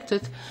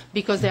rejected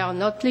because they are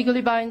not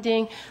legally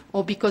binding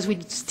or because we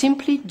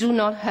simply do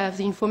not have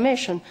the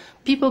information.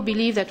 People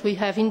believe that we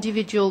have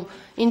individual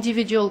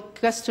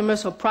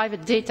customers or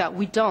private data.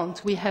 We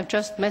don't. We have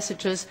just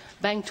messages,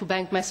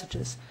 bank-to-bank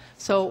messages.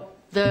 So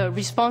the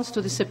response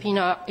to the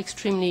subpoena are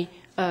extremely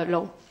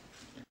low.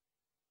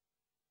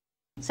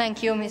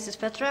 Thank you, Mrs.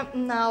 Petre.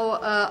 Now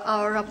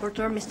our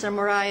rapporteur, Mr.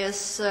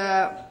 Moraes,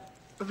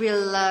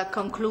 will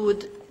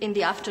conclude in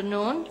the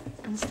afternoon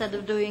instead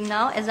of doing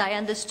now, as I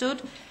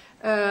understood,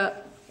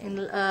 at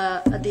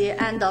the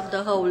end of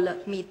the whole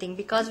meeting,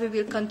 because we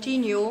will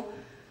continue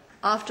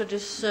after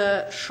this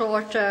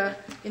short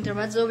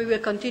intermezzo. We will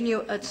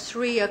continue at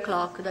 3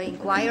 o'clock the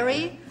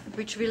inquiry,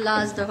 which will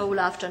last the whole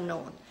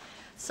afternoon.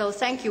 So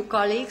thank you,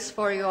 colleagues,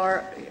 for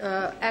your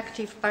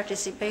active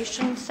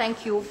participation.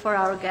 Thank you for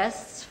our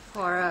guests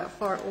for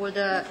all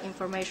the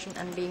information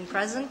and being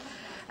present.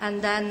 And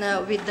then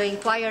with the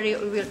inquiry,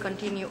 we will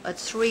continue at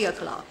 3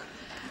 o'clock.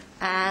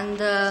 And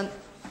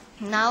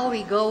now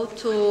we go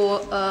to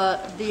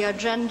the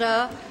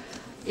agenda.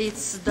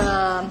 It's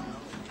the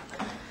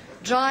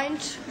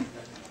joint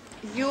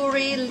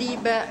URI,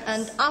 LIBE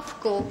and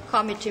AFCO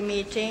committee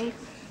meeting.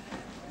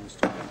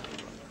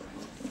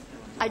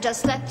 I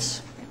just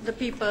let the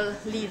people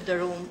leave the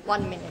room.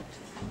 1 minute.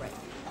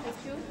 Thank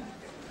you.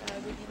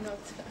 We did not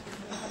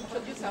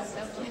introduce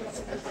ourselves yet.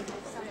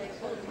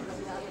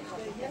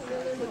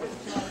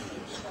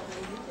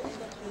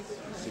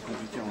 C'est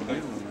compliqué à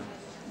enlever ou non?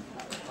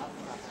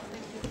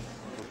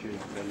 Ok,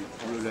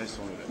 on le laisse.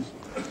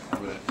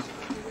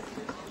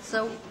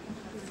 So